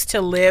choose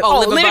to live.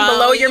 Living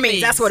below your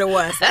means. That's what it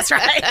was. That's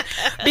right.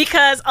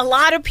 Because a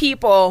lot of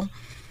people,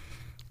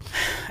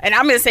 and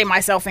I'm going to say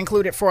myself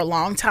included for a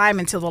long time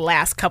until the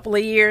last couple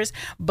of years,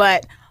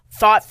 but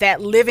thought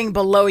that living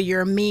below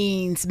your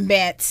means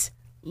meant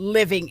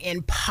living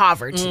in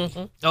poverty.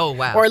 Mm-hmm. Oh,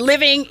 wow. Or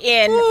living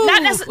in,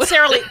 not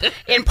necessarily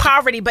in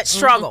poverty, but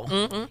struggle.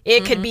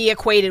 It could be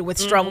equated with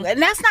struggle.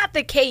 And that's not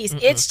the case.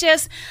 It's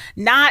just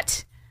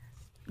not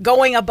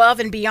going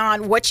above and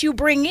beyond what you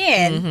bring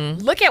in.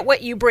 Look at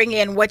what you bring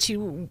in, what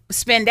you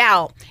spend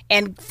out,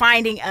 and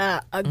finding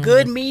a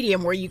good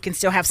medium where you can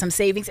still have some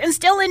savings and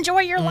still enjoy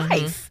your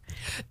life.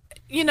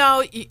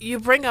 You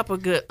bring up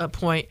a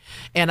point,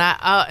 and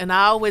I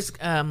always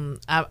I'm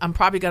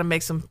probably going to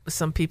make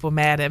some people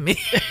mad at me.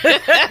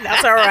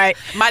 That's all right.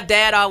 My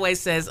dad always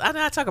says,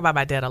 I talk about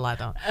my dad a lot,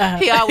 don't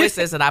he? Always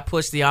says that I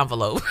push the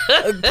envelope.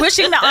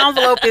 Pushing the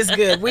envelope is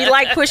good. We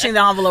like pushing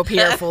the envelope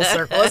here at Full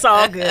Circle. It's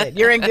all good.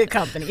 You're in good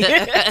company.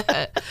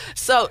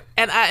 So,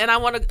 and I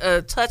want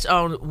to touch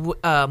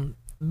on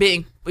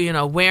being,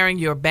 wearing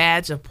your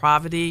badge of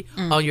poverty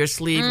on your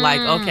sleeve. Like,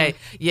 okay,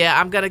 yeah,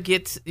 I'm going to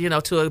get,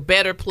 to a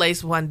better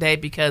place one day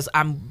because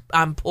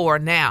I'm poor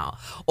now,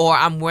 or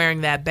I'm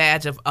wearing that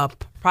badge of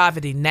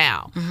poverty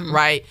now.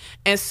 Right.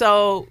 And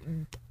so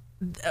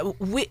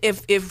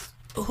if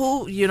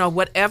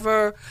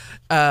whatever,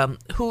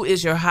 who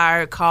is your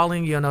higher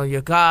calling,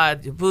 your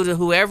God, your Buddha,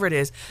 whoever it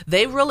is,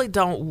 they really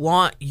don't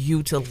want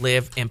you to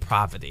live in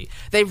poverty.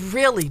 They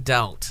really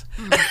don't.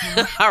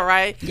 All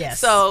right. Yes.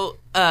 So,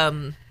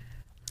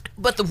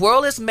 but the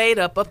world is made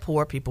up of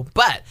poor people,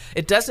 but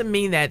it doesn't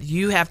mean that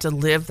you have to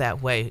live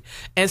that way.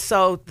 And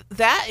so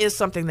that is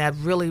something that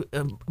really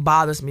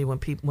bothers me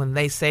when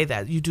they say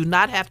that. You do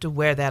not have to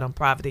wear that on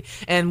poverty.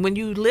 And when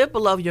you live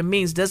below your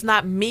means does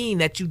not mean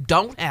that you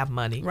don't have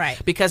money.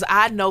 Right. Because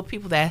I know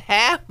people that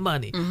have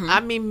money. I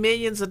mean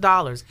millions of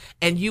dollars,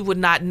 and you would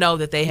not know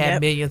that they had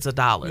millions of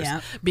dollars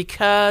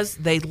because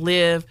they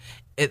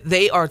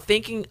are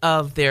thinking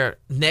of their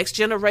next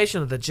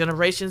generation or the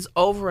generations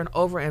over and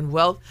over, and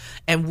wealth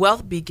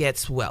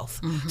begets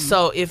wealth.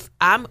 So if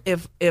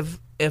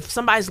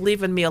somebody's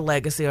leaving me a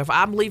legacy, or if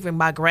I'm leaving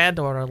my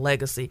granddaughter a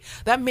legacy,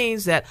 that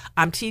means that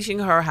I'm teaching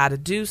her how to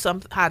do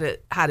how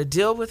to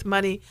deal with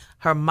money,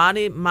 her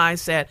money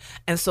mindset,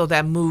 and so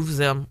that moves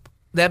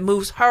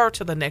her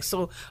to the next.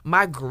 So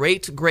my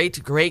great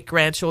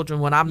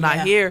grandchildren, when I'm not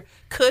here,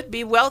 could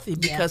be wealthy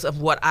because of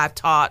what I've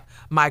taught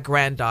my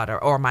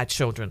granddaughter or my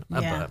children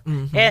about.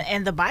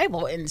 And the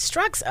Bible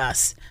instructs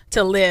us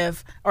to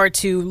live or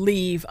to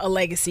leave a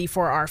legacy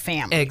for our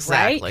family.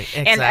 Exactly.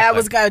 Right? And I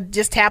was going to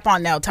just tap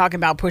on now, talking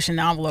about pushing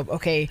the envelope.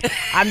 Okay,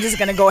 I'm just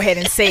going to go ahead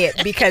and say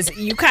it because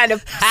you kind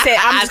of said,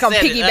 I'm just going to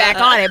piggyback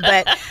on it.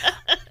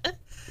 But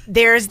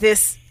there's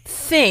this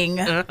thing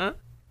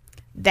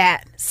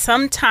that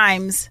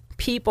sometimes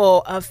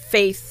people of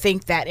faith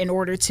think that in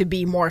order to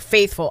be more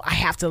faithful, I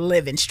have to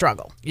live in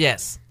struggle.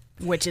 Yes.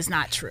 Which is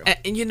not true.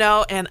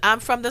 And I'm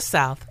from the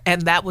South,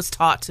 and that was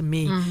taught to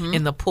me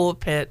in the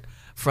pulpit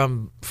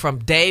from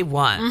day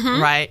one,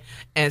 right?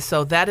 And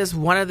so that is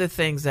one of the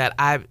things that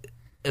I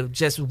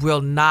just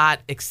will not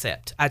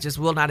accept. I just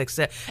will not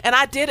accept. And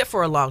I did it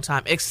for a long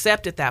time,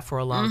 accepted that for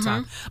a long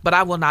time, but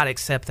I will not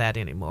accept that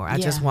anymore. I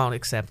just won't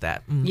accept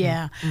that.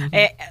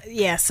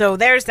 So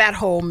there's that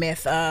whole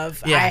myth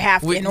of I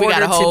have to, in order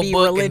got a whole to be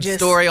book religious, and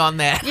story on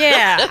that.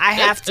 I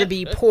have to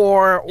be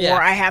poor,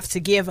 or I have to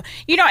give.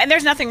 And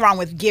there's nothing wrong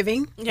with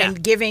giving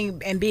and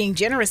giving and being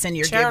generous in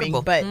your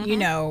charitable giving,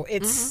 but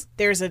it's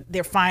there's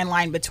a fine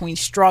line between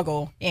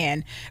struggle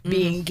and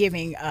being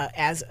giving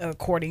as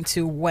according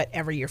to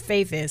whatever your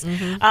faith is.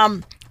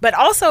 But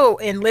also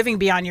in living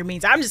beyond your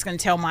means, I'm just going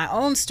to tell my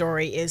own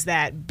story, is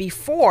that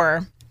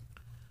before,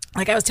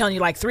 like I was telling you,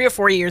 like 3 or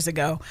 4 years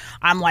ago,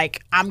 I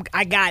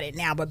got it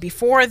now. But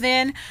before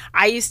then,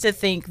 I used to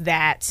think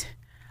that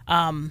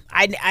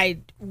I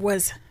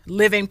was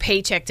living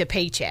paycheck to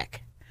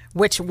paycheck,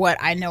 which what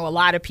I know a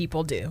lot of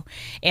people do.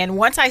 And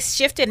once I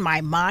shifted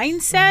my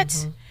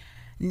mindset,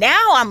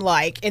 now I'm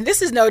like, and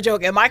this is no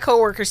joke, and my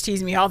coworkers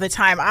tease me all the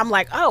time, I'm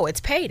like, oh,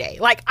 it's payday.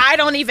 Like, I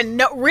don't even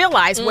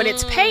realize when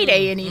it's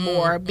payday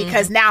anymore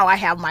because now I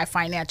have my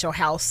financial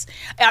house.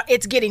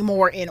 It's getting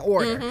more in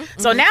order.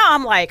 So now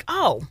I'm like,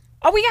 oh,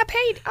 we got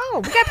paid.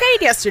 Oh, we got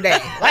paid yesterday.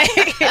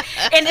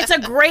 And it's a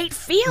great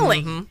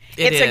feeling.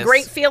 It's a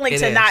great feeling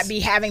to not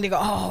be having to go,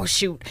 oh,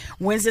 shoot,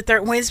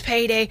 when's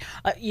payday?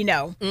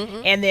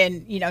 And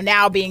then,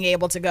 now being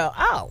able to go,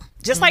 oh,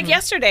 just like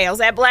yesterday, I was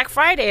at Black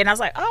Friday and I was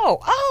like,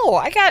 oh,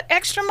 I got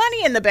extra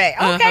money in the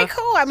bank. Okay,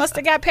 cool. I must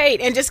have got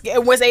paid, and just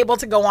was able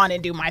to go on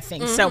and do my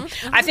thing. So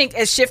I think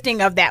a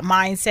shifting of that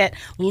mindset,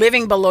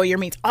 living below your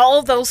means, all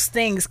of those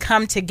things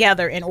come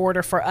together in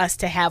order for us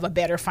to have a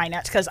better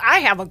finance. Because I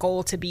have a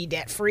goal to be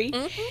debt free.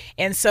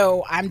 And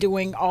so I'm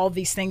doing all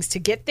these things to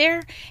get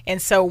there. And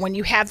so when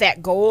you have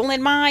that goal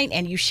in mind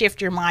and you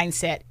shift your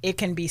mindset, it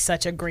can be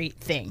such a great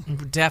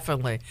thing.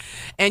 Definitely.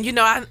 And,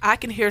 I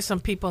can hear some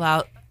people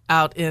out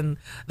out in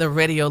the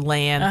radio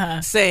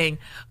land saying,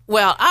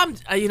 well,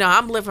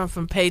 I'm living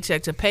from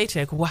paycheck to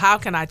paycheck. Well, how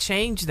can I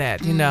change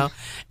that? You know,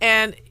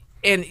 and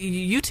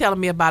you telling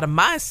me about a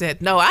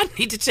mindset? No, I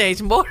need to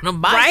change more than a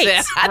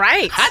mindset.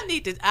 Right.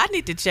 I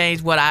need to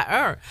change what I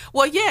earn.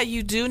 Well, yeah,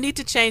 you do need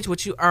to change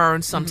what you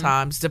earn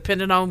sometimes,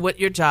 depending on what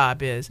your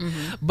job is.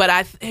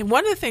 But and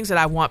one of the things that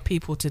I want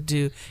people to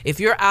do, if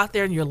you're out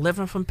there and you're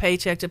living from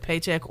paycheck to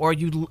paycheck, or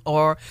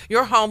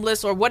you're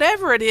homeless or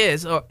whatever it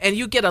is, and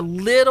you get a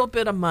little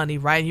bit of money,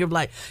 right? And you're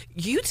like,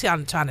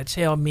 trying to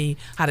tell me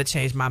how to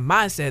change my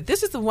mindset.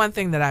 This is the one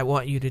thing that I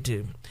want you to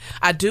do.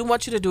 I do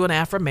want you to do an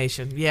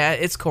affirmation. Yeah,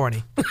 it's corny.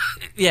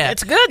 Yeah,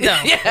 it's good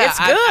though. Yeah, it's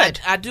good.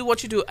 I do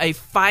want you to do a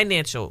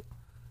financial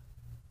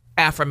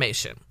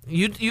affirmation.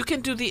 You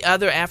can do the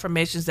other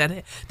affirmations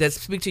that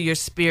speak to your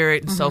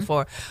spirit and so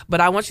forth,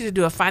 but I want you to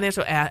do a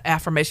financial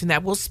affirmation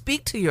that will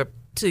speak to your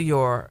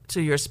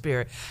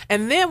spirit.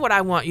 And then what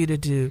I want you to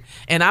do,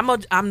 and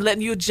I'm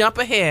letting you jump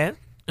ahead.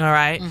 All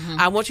right,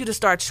 I want you to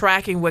start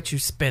tracking what you're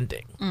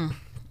spending.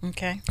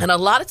 Okay. And a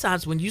lot of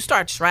times when you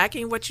start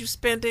tracking what you're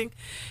spending,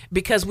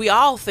 because we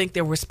all think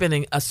that we're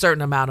spending a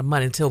certain amount of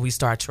money until we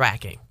start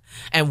tracking.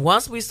 And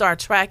once we start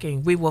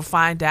tracking, we will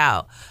find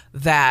out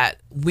that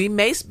we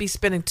may be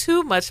spending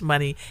too much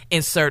money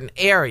in certain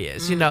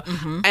areas, you know.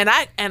 And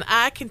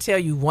I can tell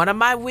you one of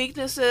my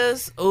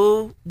weaknesses,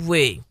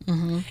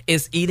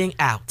 is eating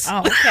out. Oh,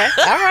 okay.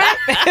 All right.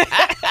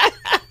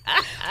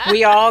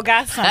 We all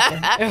got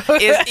something.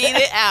 Is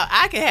eating out.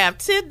 I can have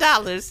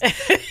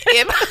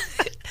 $10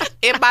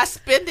 in my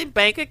spending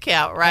bank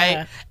account,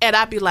 right? And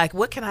I'd be like,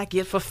 what can I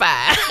get for $5?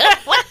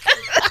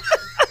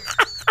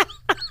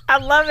 I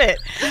love it.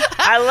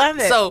 I love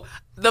it. So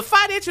the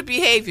financial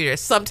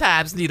behaviors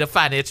sometimes need a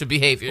financial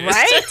behavior.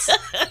 Right?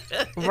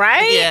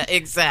 Right? Yeah,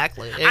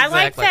 exactly. I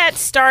like that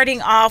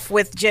starting off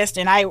with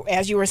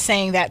as you were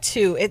saying that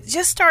too, it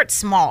just starts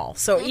small.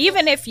 So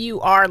even if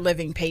you are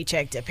living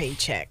paycheck to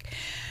paycheck,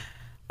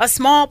 a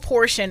small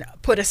portion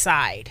put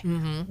aside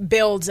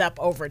builds up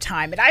over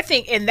time. And I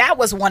think, and that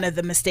was one of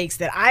the mistakes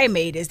that I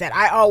made, is that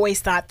I always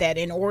thought that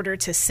in order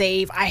to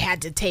save, I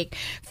had to take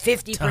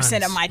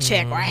 50% of my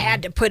check, or I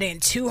had to put in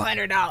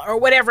 $200 or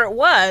whatever it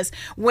was,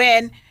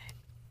 when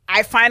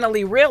I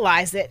finally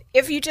realized that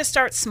if you just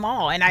start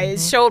small, and I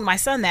showed my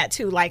son that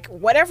too, like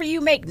whatever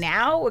you make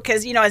now,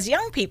 because, you know, as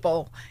young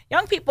people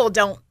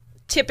don't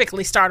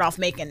typically start off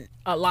making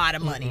a lot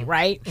of money,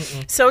 right?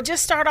 So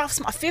just start off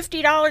small,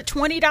 $50,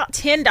 $20,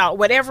 $10,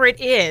 whatever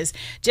it is.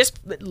 Just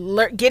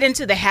get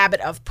into the habit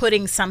of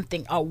putting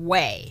something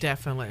away.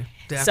 Definitely.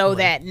 So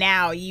that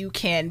now you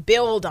can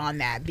build on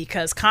that,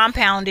 because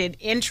compounded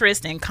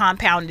interest and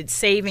compounded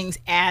savings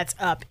adds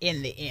up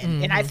in the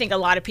end. And I think a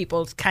lot of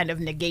people kind of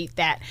negate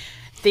that,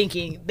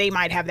 thinking they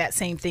might have that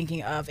same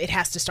thinking of it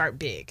has to start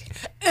big.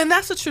 And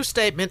that's a true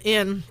statement.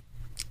 In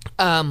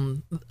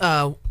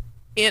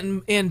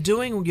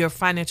doing your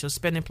financial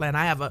spending plan,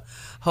 I have a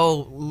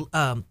whole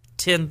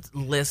 10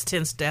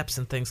 steps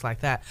and things like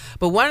that.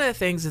 But one of the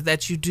things is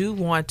that you do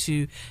want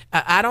to,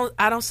 I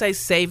don't say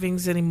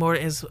savings anymore,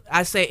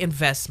 I say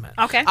investment.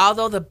 Okay.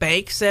 Although the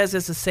bank says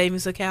it's a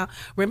savings account,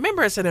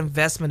 remember it's an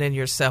investment in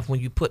yourself when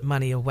you put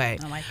money away.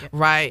 I like it.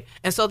 Right?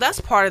 And so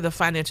that's part of the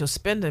financial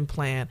spending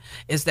plan,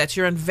 is that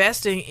you're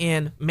investing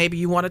in, maybe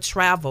you want to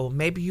travel,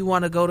 maybe you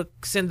want to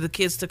send the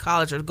kids to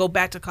college or go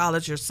back to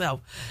college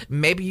yourself.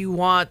 Maybe you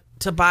want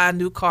to buy a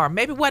new car,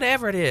 maybe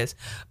whatever it is.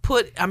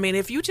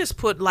 If you just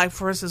put, like,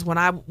 for instance, when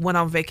I went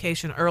on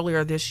vacation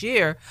earlier this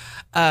year,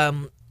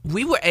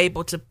 we were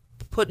able to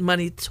put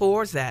money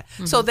towards that.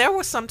 So there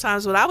were some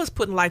times when I was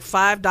putting like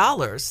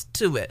 $5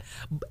 to it,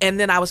 and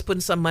then I was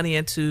putting some money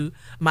into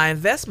my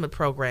investment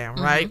program,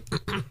 right?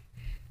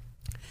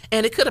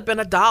 And it could have been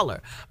 $1,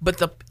 but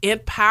the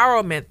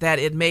empowerment that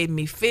it made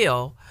me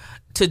feel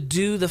to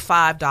do the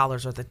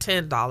 $5 or the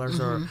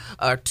 $10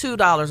 or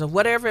 $2 or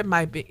whatever it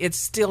might be, it's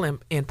still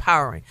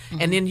empowering.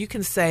 And then you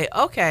can say,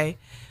 okay,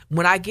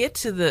 when I get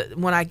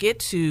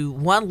to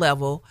one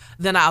level,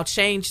 then I'll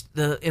change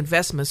the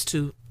investments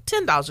to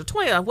 $10 or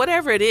 $20,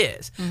 whatever it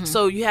is.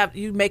 So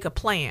you make a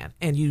plan,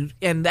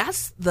 and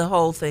that's the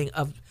whole thing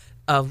of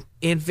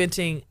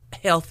inventing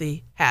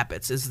healthy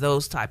habits, is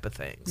those type of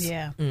things.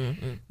 Yeah.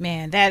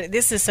 Man,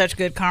 this is such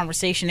good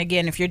conversation.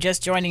 Again, if you're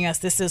just joining us,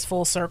 this is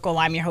Full Circle.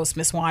 I'm your host,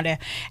 Miss Wanda,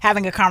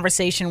 having a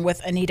conversation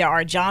with Anita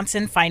R.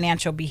 Johnson,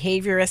 financial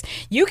behaviorist.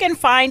 You can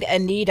find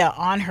Anita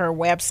on her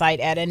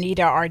website at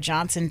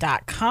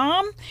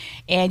AnitaRJohnson.com,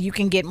 and you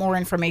can get more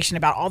information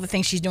about all the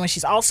things she's doing.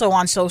 She's also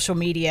on social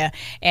media.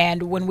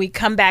 And when we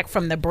come back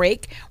from the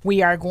break,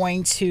 we are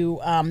going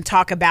to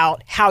talk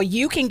about how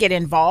you can get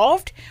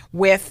involved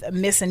with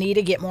Miss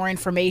Anita, get more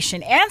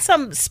information, and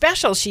some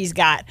specials she's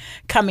got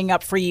coming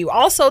up for you.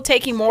 Also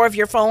taking more of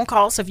your phone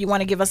calls. So if you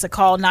want to give us a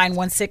call,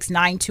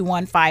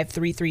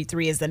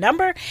 916-921-5333 is the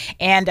number.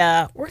 And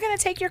we're going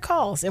to take your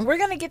calls, and we're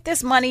going to get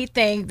this money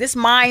thing, this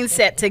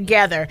mindset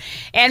together.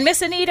 And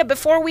Miss Anita,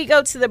 before we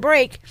go to the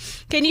break,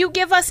 can you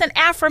give us an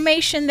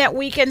affirmation that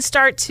we can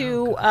start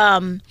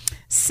to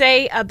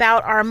say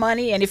about our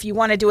money? And if you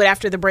want to do it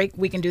after the break,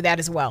 we can do that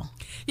as well.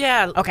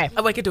 Yeah. Okay.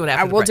 Oh, we can do it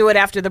after the We'll break. do it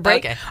after the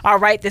break. Okay. All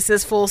right. This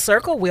is Full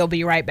Circle. We'll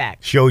be right back.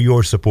 Show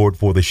your support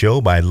for the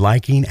show by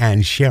liking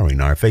and sharing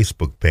our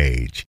Facebook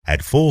page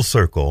at Full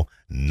Circle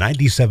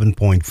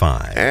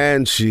 97.5.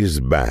 And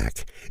she's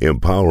back,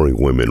 empowering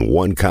women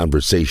one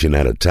conversation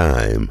at a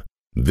time.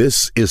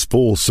 This is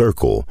Full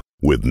Circle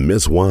with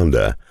Miss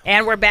Wanda.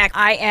 And we're back.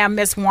 I am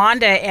Miss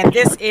Wanda, and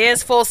this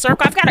is Full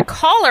Circle. I've got a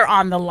caller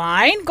on the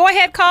line. Go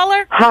ahead,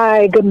 caller.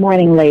 Hi, good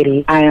morning,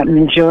 lady. I am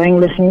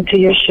enjoying listening to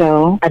your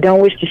show. I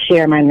don't wish to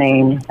share my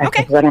name.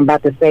 Okay. What I'm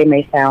about to say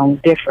may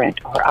sound different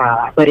or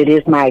odd, but it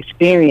is my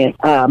experience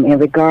in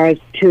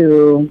regards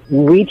to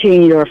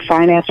reaching your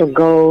financial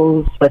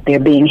goals, but they're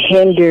being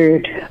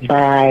hindered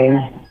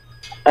by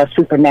a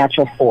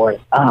supernatural force.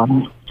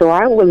 So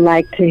I would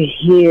like to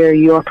hear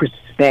your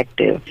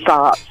perspective,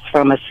 thoughts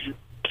from a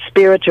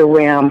spiritual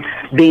realm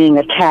being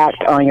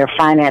attacked on your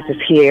finances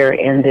here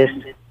in this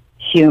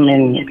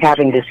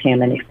having this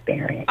human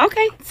experience.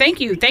 Okay. Thank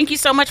you. Thank you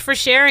so much for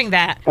sharing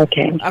that.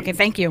 Okay. Okay.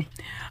 Thank you.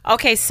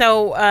 Okay.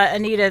 So,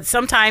 Anita,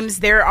 sometimes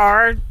there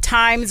are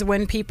times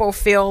when people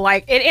feel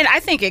like, and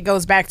I think it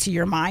goes back to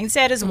your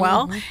mindset as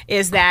well,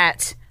 is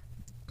that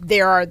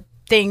there are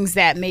things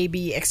that may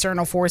be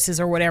external forces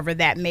or whatever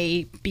that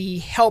may be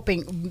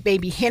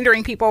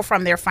hindering people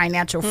from their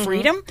financial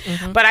freedom.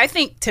 But I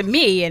think, to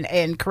me,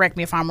 and correct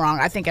me if I'm wrong,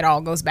 I think it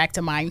all goes back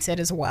to mindset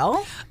as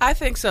well. I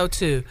think so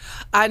too.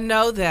 I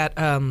know that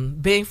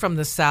being from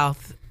the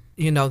South,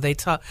 they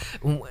talk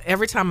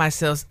every time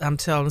I'm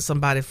telling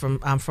somebody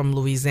I'm from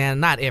Louisiana.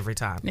 Not every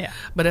time, yeah.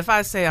 But if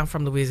I say I'm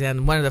from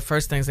Louisiana, one of the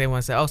first things they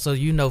want to say, "Oh, so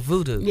you know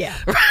voodoo?" Yeah,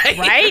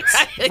 right.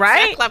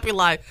 Right. I'll be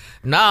like,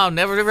 "No,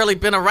 never really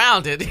been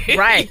around it."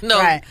 Right,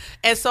 right.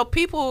 And so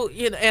people,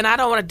 and I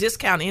don't want to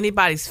discount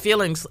anybody's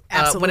feelings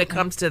when it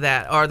comes to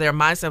that, or their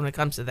mindset when it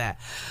comes to that.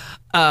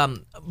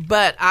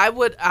 But I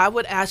would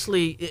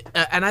actually,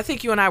 and I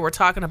think you and I were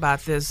talking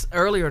about this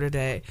earlier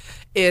today,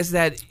 is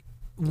that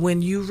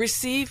when you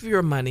receive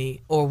your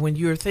money, or when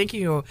you're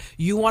thinking,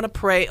 you want to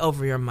pray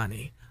over your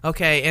money.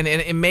 Okay, and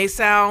it may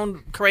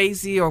sound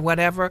crazy or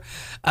whatever.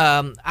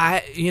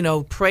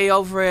 Pray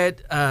over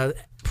it.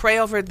 Pray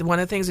over it. One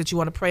of the things that you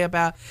want to pray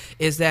about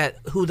is that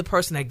who the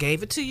person that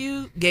gave it to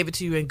you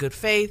in good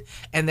faith,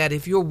 and that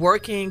if you're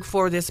working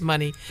for this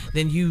money,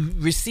 then you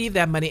receive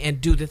that money and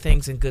do the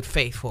things in good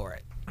faith for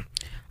it.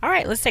 All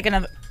right, let's take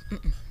another.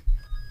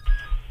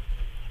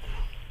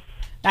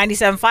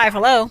 97.5.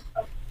 Hello.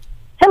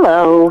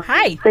 Hello.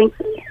 Hi. Thanks.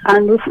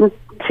 I'm listening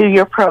to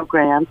your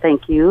program.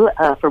 Thank you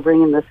for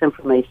bringing this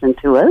information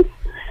to us.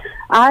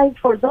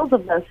 For those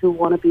of us who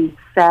want to be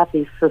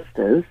savvy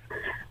sisters,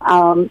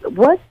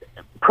 what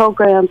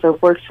programs or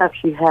workshops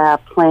you have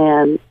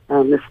planned,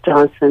 Ms.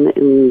 Johnson,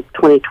 in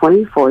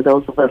 2020 for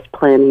those of us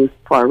planning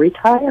for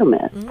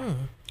retirement?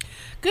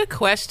 Good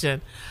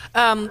question.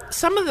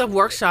 Some of the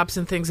workshops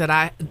and things that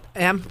I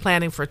am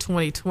planning for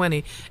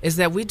 2020 is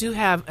that we do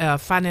have a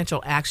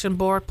financial action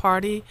board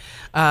party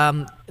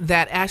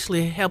that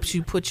actually helps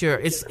you put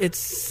it's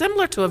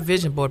similar to a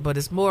vision board, but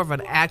it's more of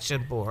an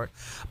action board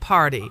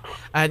party.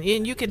 And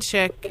you can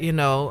check,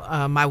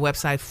 my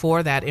website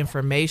for that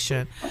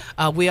information.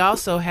 We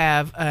also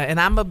have, and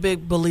I'm a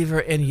big believer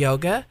in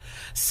yoga,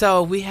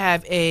 so we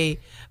have a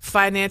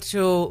find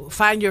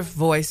your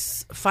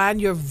voice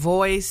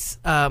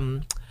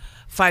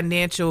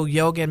financial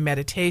yoga and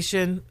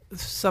meditation,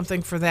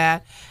 something for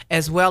that,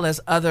 as well as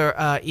other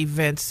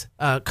events,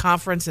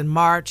 conference in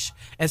March,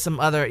 and some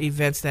other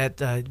events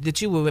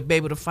that you will be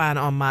able to find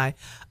on my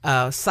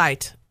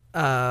site,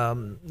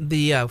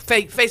 the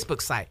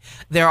Facebook site.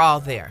 They're all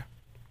there.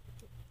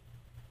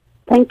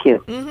 Thank you.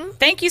 Mm-hmm.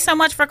 Thank you so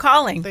much for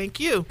calling.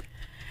 Thank you.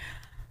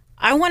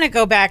 I want to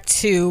go back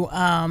to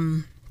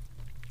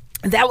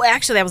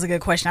that was a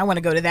good question. I want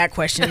to go to that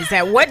question. Is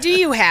that what do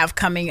you have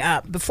coming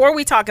up? Before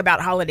we talk about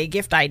holiday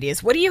gift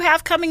ideas, what do you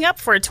have coming up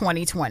for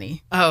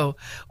 2020? Oh,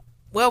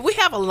 well, we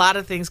have a lot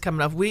of things coming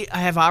up. We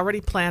have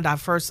already planned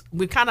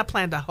we kind of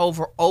planned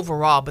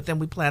overall, but then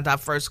we planned our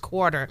first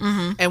quarter.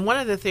 Mm-hmm. And one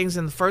of the things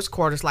in the first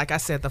quarter is, like I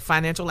said, the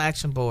financial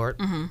action board.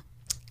 Mm-hmm.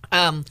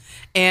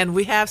 And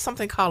we have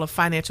something called a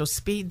financial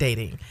speed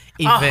dating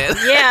event.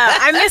 Oh, yeah,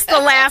 I missed the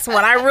last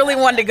one. I really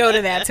wanted to go to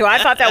that too.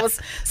 I thought that was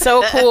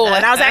so cool,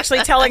 and I was actually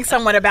telling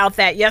someone about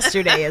that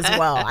yesterday as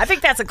well. I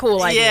think that's a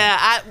cool idea.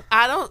 Yeah,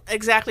 I don't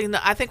exactly know.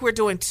 I think we're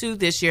doing 2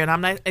 this year, and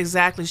I'm not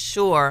exactly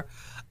sure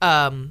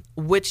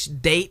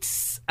which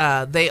dates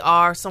they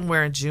are,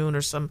 somewhere in June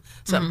or some.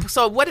 Mm-hmm.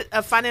 So what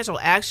a financial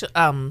action,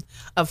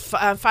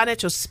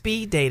 financial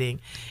speed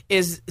dating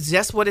is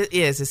just what it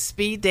is. It's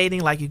speed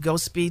dating, like you go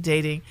speed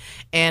dating,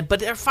 but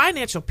they're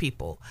financial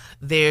people.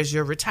 There's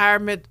your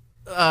retirement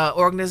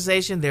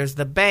organization, there's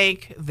the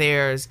bank,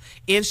 there's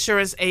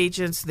insurance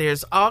agents,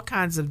 there's all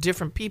kinds of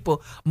different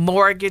people,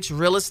 mortgage,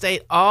 real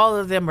estate, all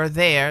of them are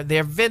there.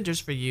 They're vendors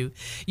for you.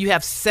 You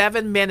have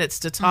 7 minutes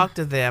to talk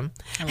to them,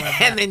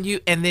 and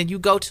then you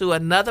go to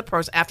another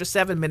person. After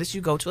 7 minutes,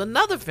 you go to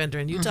another vendor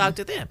and you talk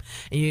to them.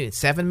 And you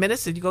 7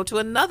 minutes and you go to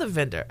another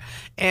vendor.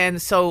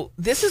 And so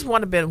this has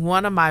been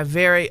one of my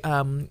very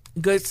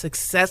good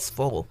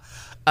successful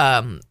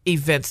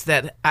events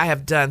that I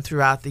have done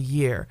throughout the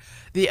year.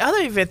 The other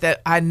event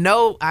that I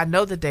know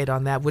the date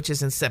on that, which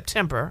is in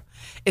September,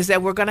 is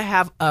that we're going to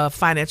have a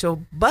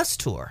financial bus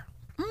tour.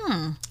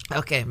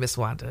 Okay, Miss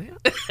Wanda.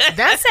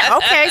 That's it.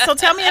 Okay, so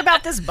tell me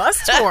about this bus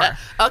tour.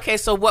 Okay,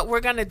 so what we're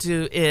going to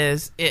do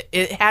is,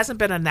 it hasn't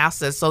been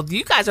announced yet, so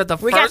you guys are the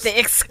first. We got the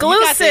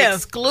exclusive.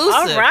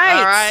 All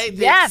right. The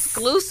yes.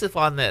 exclusive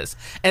on this.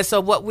 And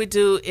so what we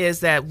do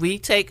is that we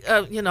take,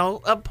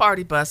 a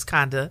party bus,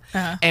 kind of,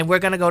 and we're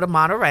going to go to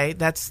Monterey.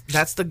 That's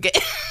the game.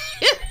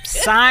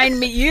 Sign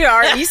me.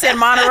 You said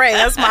Monterey.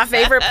 That's my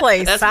favorite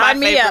place. That's Sign my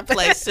me favorite up.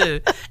 place too.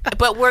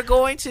 But we're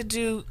going to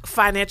do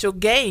financial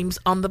games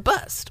on the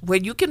bus where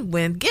you can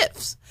win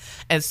gifts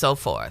and so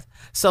forth.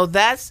 So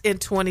that's in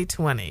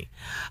 2020.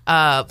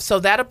 So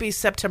that'll be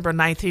September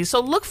 19th. So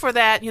look for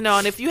that,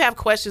 and if you have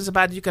questions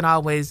about it, you can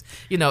always,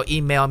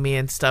 email me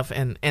and stuff,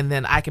 and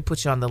then I can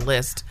put you on the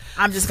list.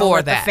 I'm just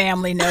going to let the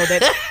family know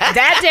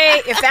that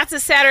day, if that's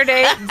a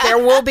Saturday, there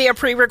will be a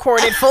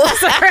pre-recorded full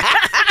service.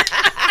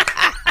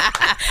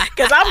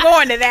 Because I'm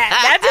going to that.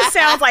 That just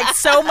sounds like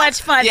so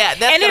much fun. Yeah,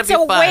 that's and it's a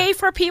fun. way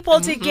for people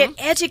to get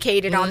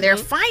educated on their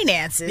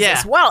finances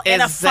as well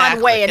in a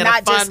fun way, and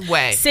not just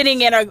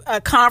sitting in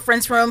a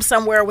conference room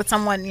somewhere with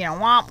someone,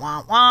 womp,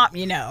 womp,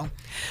 womp,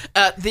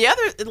 The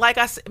other, like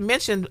I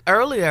mentioned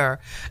earlier,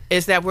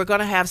 is that we're going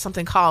to have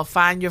something called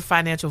Find Your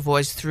Financial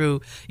Voice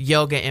through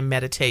yoga and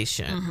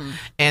meditation.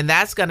 And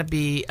that's going to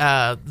be,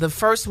 the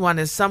first one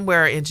is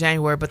somewhere in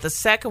January, but the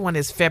second one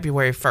is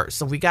February 1st.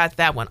 So we got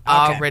that one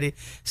already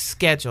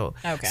scheduled.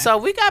 Okay. So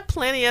we got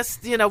plenty of,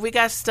 we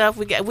got stuff.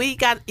 We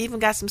even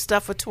got some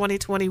stuff for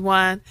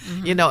 2021,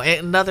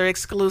 another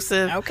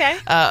exclusive. Okay.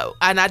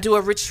 And I do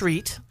a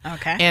retreat.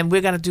 Okay. And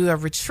we're going to do a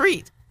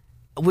retreat.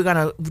 We're going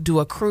to do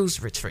a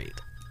cruise retreat,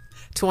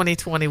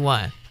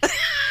 2021.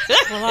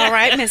 Well, all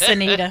right, Miss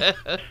Anita.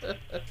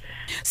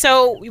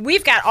 So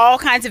we've got all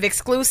kinds of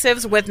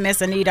exclusives with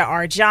Miss Anita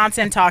R.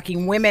 Johnson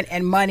talking women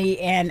and money.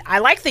 And I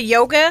like the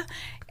yoga,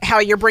 how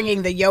you're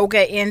bringing the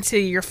yoga into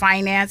your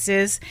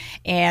finances,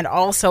 and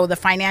also the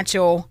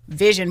financial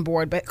vision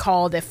board, but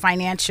called the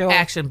financial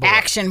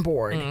action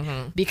board.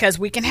 Because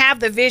we can have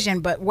the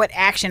vision, but what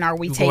action are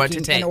we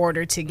taking in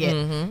order to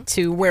get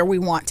to where we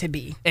want to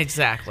be?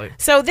 Exactly.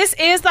 So this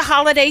is the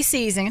holiday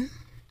season,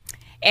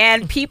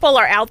 and people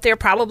are out there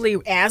probably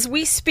as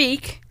we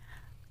speak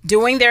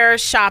doing their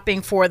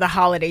shopping for the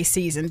holiday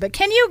season. But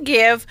can you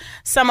give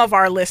some of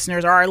our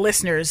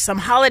listeners some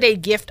holiday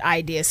gift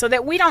ideas so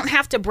that we don't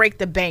have to break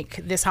the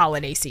bank this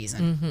holiday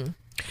season?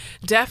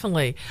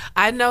 Definitely.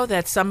 I know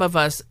that some of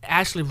us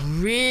actually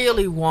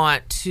really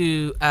want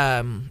to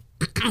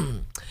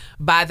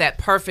buy that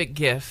perfect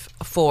gift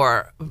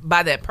for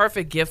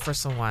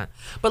someone.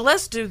 But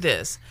let's do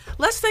this.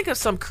 Let's think of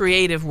some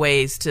creative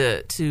ways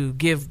to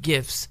give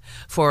gifts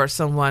for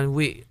someone.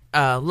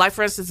 Like,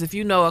 for instance, if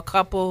you know a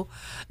couple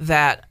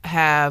that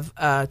have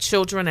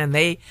children and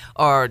they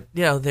are,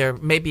 they're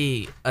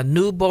maybe a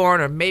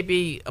newborn or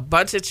maybe a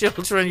bunch of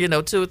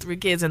children, 2 or 3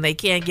 kids, and they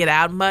can't get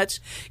out much,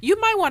 you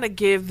might want to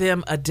give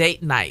them a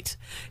date night.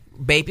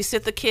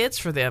 Babysit the kids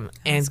for them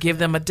and give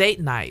them a date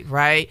night,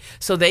 right?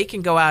 So they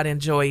can go out and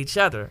enjoy each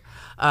other.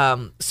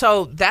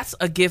 So that's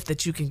a gift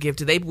that you can give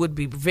to. They would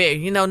be very,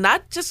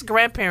 not just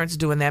grandparents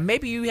doing that.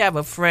 Maybe you have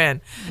a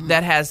friend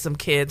that has some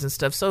kids and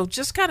stuff. So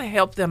just kind of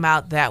help them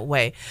out that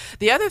way.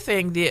 The other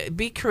thing,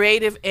 be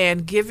creative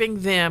and giving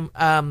them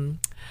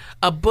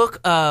a book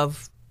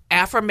of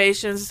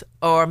affirmations,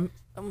 or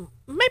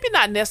maybe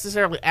not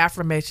necessarily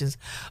affirmations,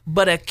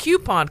 but a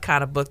coupon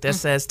kind of book that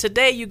says,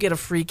 today you get a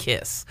free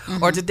kiss,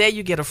 or today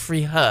you get a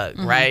free hug,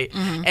 right?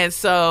 And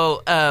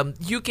so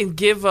you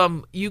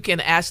can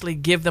actually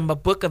give them a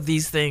book of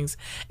these things,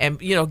 and,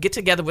 get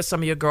together with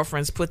some of your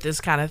girlfriends, put this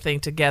kind of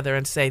thing together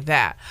and say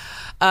that.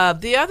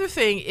 The other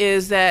thing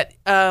is that,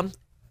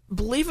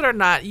 believe it or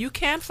not, you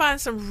can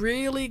find some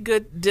really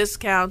good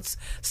discounts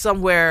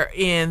somewhere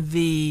in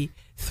the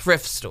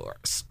thrift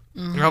stores.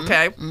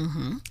 Okay.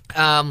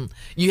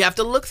 You have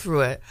to look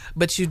through it,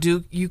 but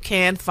you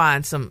can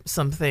find some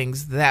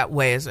things that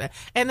way as well.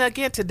 And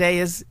again, today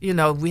is,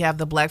 we have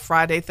the Black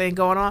Friday thing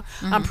going on.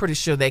 I'm pretty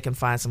sure they can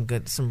find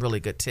some really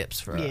good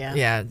tips for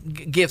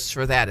gifts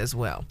for that as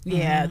well.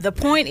 Yeah. The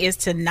point is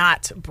to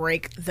not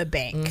break the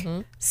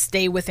bank.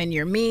 Stay within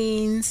your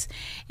means.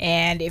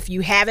 And if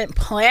you haven't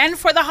planned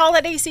for the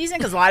holiday season,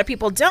 because a lot of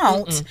people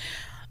don't,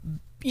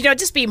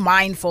 just be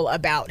mindful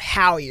about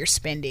how you're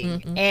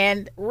spending.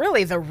 And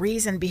really the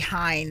reason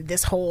behind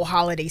this whole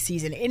holiday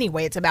season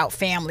anyway, it's about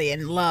family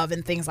and love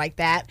and things like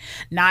that.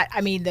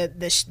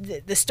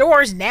 The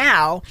stores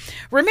now,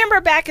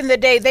 remember back in the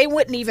day, they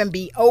wouldn't even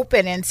be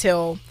open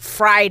until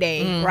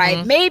Friday,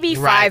 right? Maybe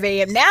 5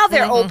 a.m. Now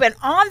they're open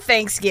on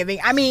Thanksgiving.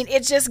 I mean,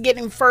 it's just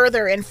getting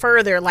further and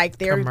further, like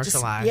they're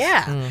commercialized.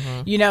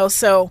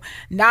 So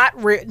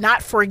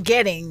not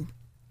forgetting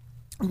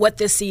what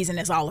this season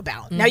is all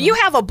about. Now, you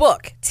have a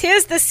book,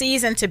 'Tis the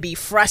Season to Be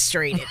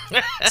Frustrated.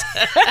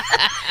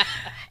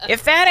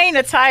 If that ain't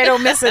a title,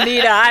 Miss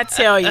Anita, I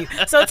tell you.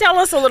 So tell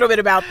us a little bit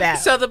about that.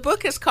 So the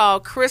book is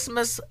called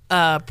Christmas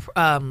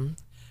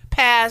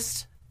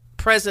past,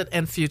 present,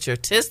 and future.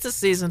 'Tis the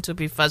season to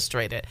be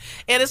frustrated.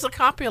 And it's a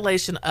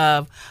compilation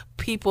of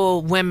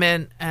people,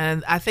 women,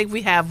 and I think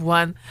we have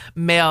one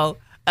male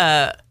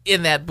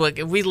in that book,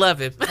 and we love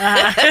him.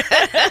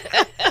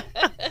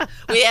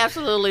 We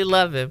absolutely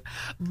love him.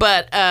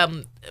 But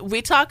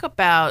we talk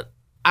about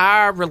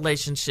our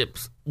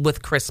relationships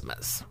with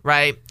Christmas,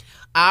 right?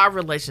 Our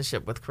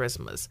relationship with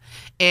Christmas.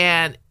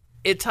 And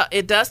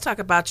it does talk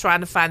about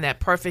trying to find that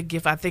perfect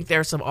gift. I think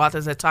there are some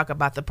authors that talk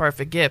about the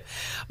perfect gift.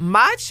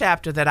 My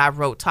chapter that I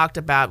wrote talked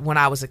about when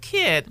I was a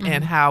kid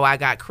and how I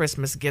got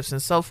Christmas gifts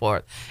and so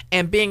forth.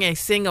 And being a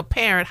single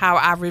parent, how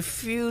I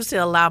refused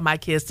to allow my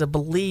kids to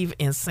believe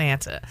in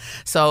Santa.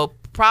 So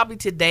probably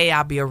today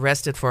I'll be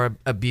arrested for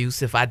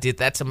abuse if I did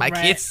that to my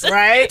kids.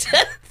 Right.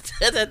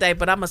 Today,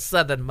 but I'm a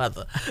Southern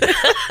mother.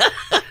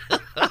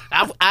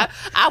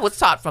 I was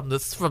taught from the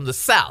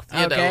South,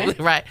 you know,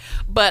 right?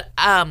 But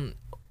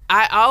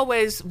I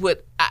always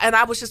would, and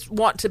I was just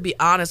want to be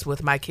honest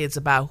with my kids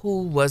about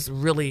who was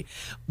really,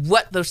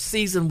 what the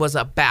season was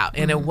about.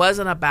 And it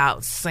wasn't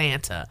about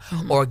Santa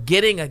or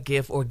getting a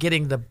gift or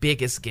getting the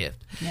biggest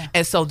gift. Yeah.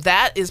 And so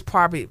that is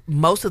probably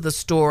most of the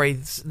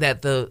stories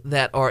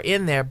that are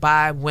in there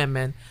by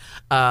women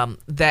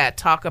that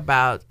talk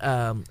about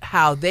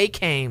how they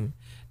came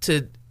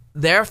to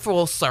their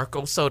full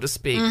circle, so to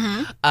speak,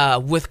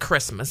 with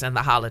Christmas and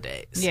the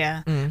holidays.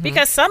 Yeah.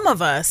 Because some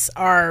of us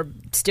are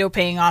still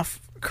paying off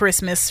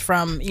Christmas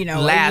from,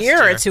 Last a year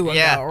year. or two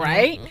ago,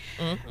 right?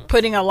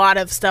 Putting a lot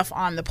of stuff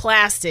on the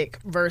plastic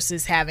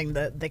versus having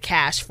the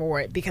cash for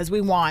it, because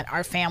we want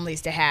our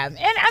families to have. And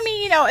I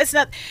mean, it's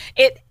not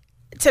it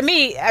to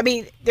me. I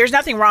mean, there's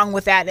nothing wrong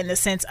with that in the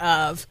sense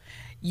of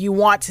you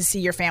want to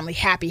see your family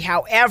happy.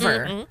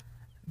 However,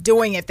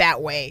 doing it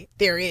that way,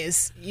 there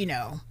is,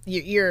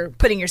 you're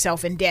putting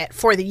yourself in debt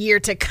for the year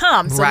to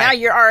come. So now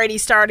you're already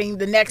starting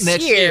the next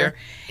year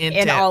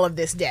in all of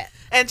this debt.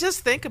 And just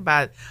think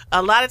about it.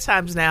 A lot of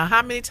times now,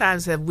 how many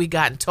times have we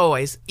gotten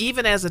toys,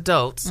 even as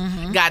adults,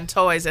 gotten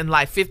toys, and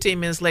like 15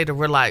 minutes later,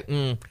 we're like,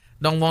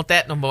 don't want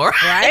that no more.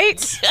 Right?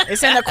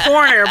 It's in the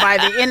corner by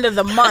the end of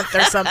the month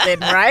or something,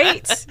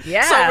 right?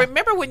 Yeah. So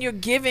remember when you're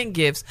giving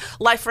gifts,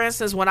 like for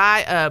instance, when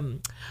I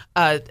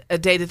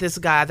dated this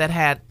guy that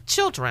had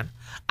children,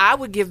 I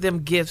would give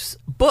them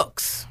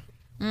books.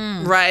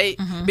 Right?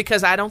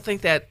 Because I don't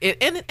think that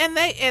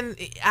and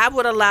I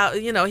would allow,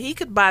 he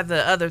could buy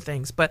the other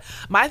things, but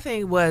my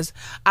thing was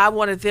I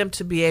wanted them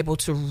to be able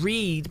to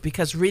read,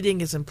 because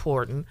reading is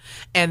important,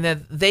 and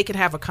that they could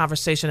have a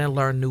conversation and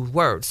learn new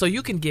words. So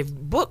you can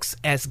give books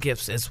as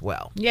gifts as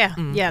well. Yeah.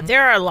 Yeah.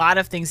 There are a lot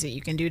of things that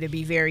you can do to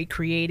be very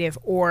creative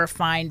or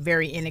find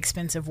very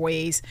inexpensive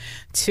ways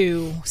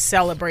to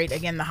celebrate,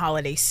 again, the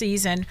holiday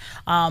season.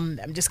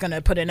 I'm just going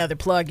to put another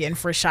plug in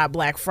for Shop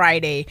Black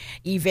Friday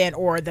event,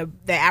 or the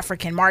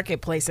African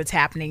marketplace that's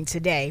happening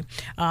today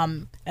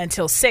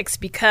until 6,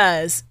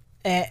 because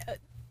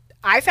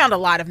I found a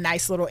lot of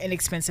nice little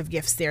inexpensive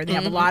gifts there. They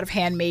have a lot of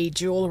handmade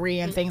jewelry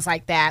and things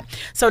like that.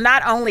 So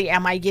not only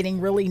am I getting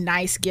really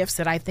nice gifts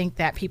that I think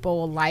that people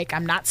will like,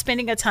 I'm not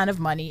spending a ton of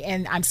money,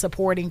 and I'm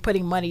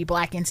putting money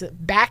back into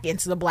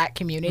the Black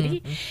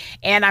community,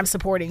 and I'm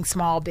supporting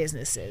small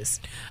businesses.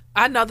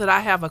 I know that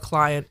I have a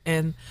client,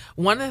 and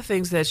one of the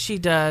things that she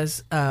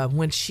does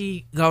when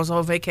she goes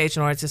on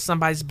vacation, or it's just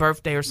somebody's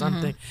birthday or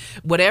something,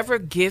 whatever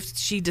gift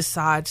she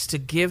decides to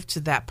give to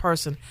that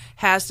person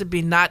has to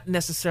be not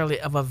necessarily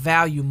of a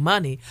value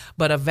money,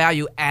 but a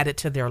value added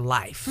to their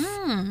life.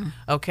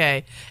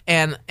 Okay?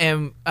 And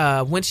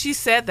when she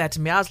said that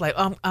to me, I was like,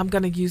 I'm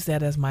going to use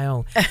that as my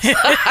own.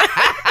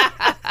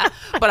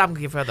 But I'm going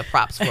to give her the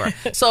props for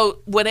it. So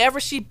whenever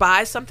she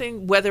buys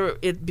something, whether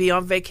it be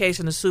on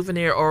vacation, a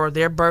souvenir, or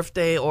their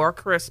birthday or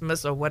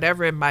Christmas or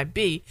whatever it might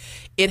be,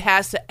 it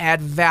has to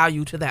add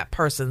value to that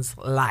person's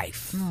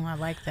life. I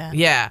like that.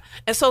 Yeah.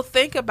 And so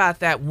think about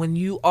that when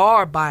you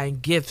are buying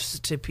gifts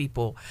to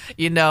people.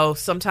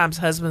 Sometimes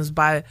husbands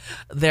buy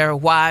their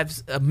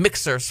wives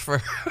mixers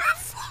for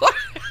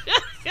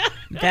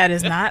That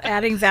is not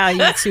adding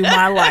value to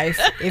my life.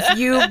 If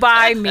you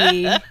buy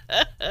me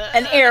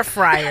an air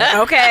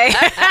fryer, okay?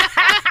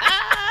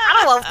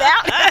 I don't love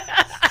that.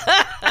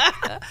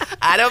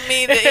 I don't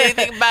mean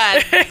anything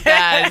bad,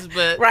 guys,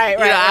 but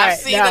I've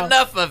seen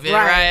enough of it,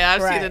 right?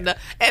 I've seen enough.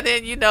 And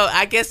then,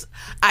 I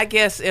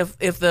guess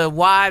if the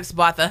wives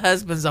bought the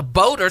husbands a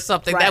boat or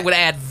something, that would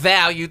add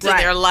value to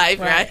their life,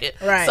 right?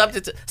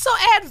 So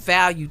add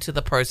value to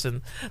the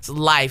person's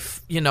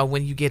life,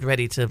 when you get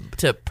ready to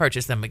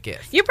purchase them a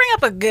gift. You bring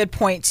up a good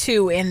point,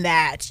 too, in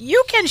that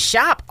you can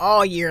shop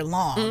all year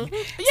long.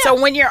 Yeah.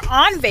 So when you're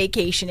on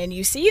vacation and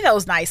you see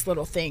those nice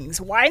little things,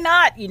 why not,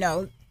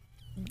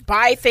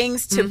 buy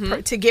things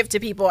to give to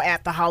people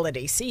at the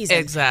holiday season?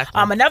 Exactly.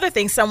 Another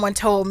thing someone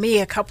told me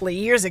a couple of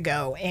years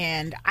ago,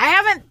 and I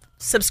haven't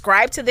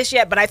subscribed to this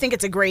yet, but I think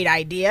it's a great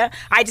idea.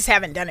 I just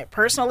haven't done it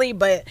personally,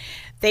 but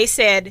they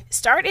said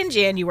start in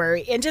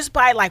January and just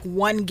buy like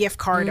one gift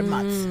card a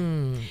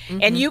month.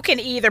 And you can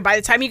either, by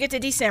the time you get to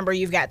December,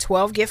 you've got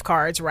 12 gift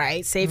cards,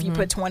 right? Say if you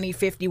put 20,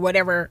 50,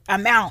 whatever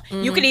amount,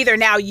 you can either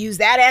now use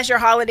that as your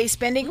holiday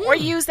spending or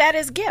use that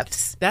as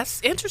gifts.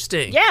 That's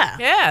interesting. Yeah.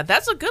 Yeah,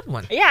 that's a good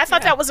one. Yeah, I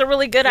thought that was a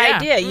really good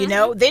idea, you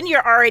know? Then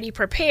you're already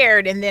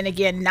prepared, and then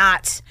again,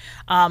 not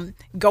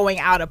going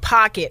out of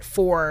pocket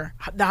for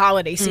the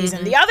holiday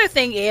season. The other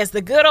thing is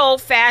the good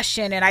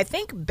old-fashioned, and I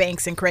think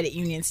banks and credit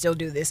unions still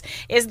do this,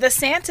 is the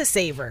Santa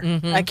Saver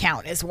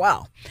account as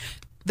well.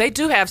 They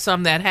do have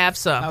some that have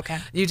some. Okay.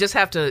 You just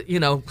have to,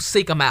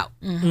 seek them out.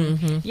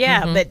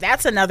 Yeah, but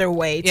that's another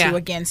way to,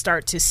 again,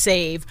 start to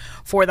save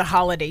for the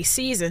holiday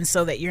season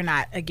so that you're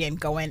not, again,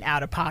 going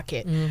out of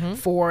pocket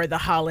for the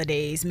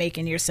holidays,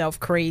 making yourself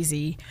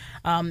crazy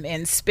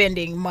and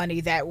spending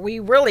money that we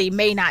really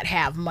may not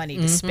have money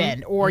to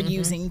spend or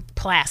using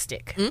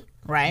plastic.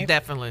 Right?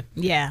 Definitely.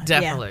 Yeah.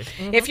 Definitely.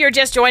 Yeah. If you're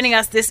just joining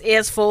us, this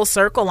is Full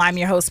Circle. I'm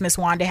your host, Miss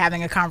Wanda,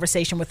 having a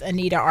conversation with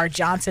Anita R.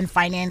 Johnson,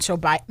 financial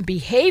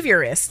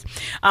behaviorist.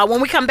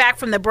 When we come back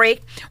from the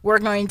break, we're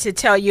going to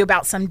tell you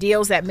about some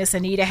deals that Miss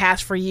Anita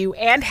has for you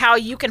and how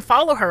you can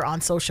follow her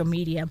on social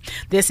media.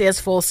 This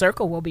is Full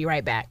Circle. We'll be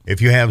right back.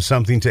 If you have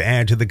something to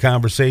add to the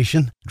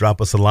conversation,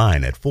 drop us a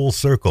line at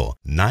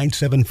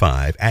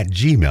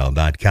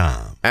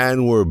fullcircle975@gmail.com.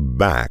 And we're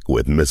back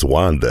with Miss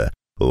Wanda,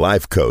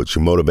 life coach,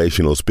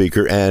 motivational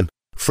speaker, and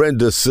friend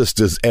to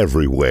sisters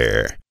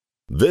everywhere.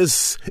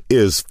 This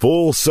is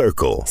Full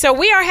Circle. So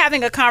we are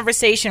having a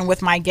conversation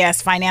with my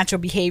guest, financial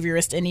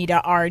behaviorist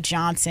Anita R.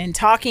 Johnson,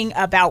 talking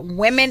about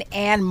women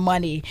and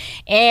money.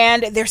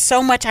 And there's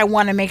so much I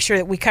want to make sure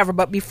that we cover.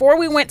 But before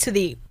we went to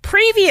the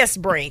previous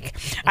break,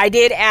 I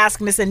did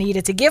ask Miss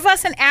Anita to give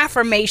us an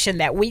affirmation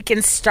that we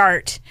can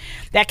start,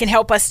 that can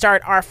help us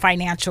start our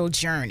financial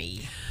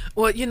journey.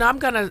 Well, I'm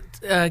going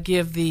to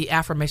give the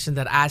affirmation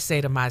that I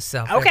say to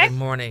myself every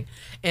morning.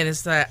 And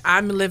it's that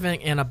I'm living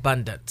in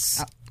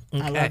abundance.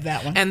 I love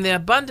that one. And the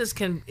abundance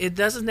it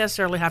doesn't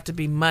necessarily have to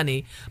be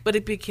money, but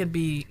it can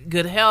be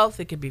good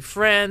health. It could be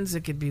friends.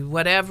 It could be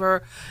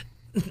whatever.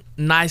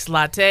 Nice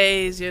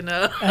lattes,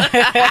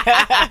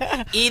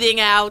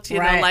 eating out,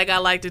 like I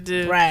like to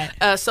do. Right.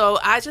 So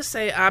I just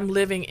say I'm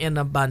living in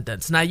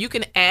abundance. Now, you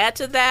can add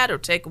to that or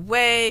take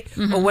away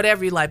or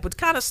whatever you like, but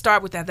kind of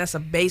start with that. That's a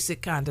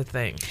basic kind of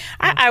thing.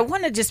 I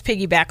want to just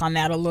piggyback on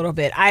that a little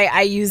bit.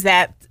 I use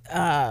that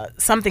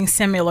something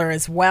similar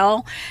as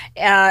well,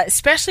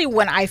 especially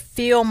when I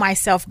feel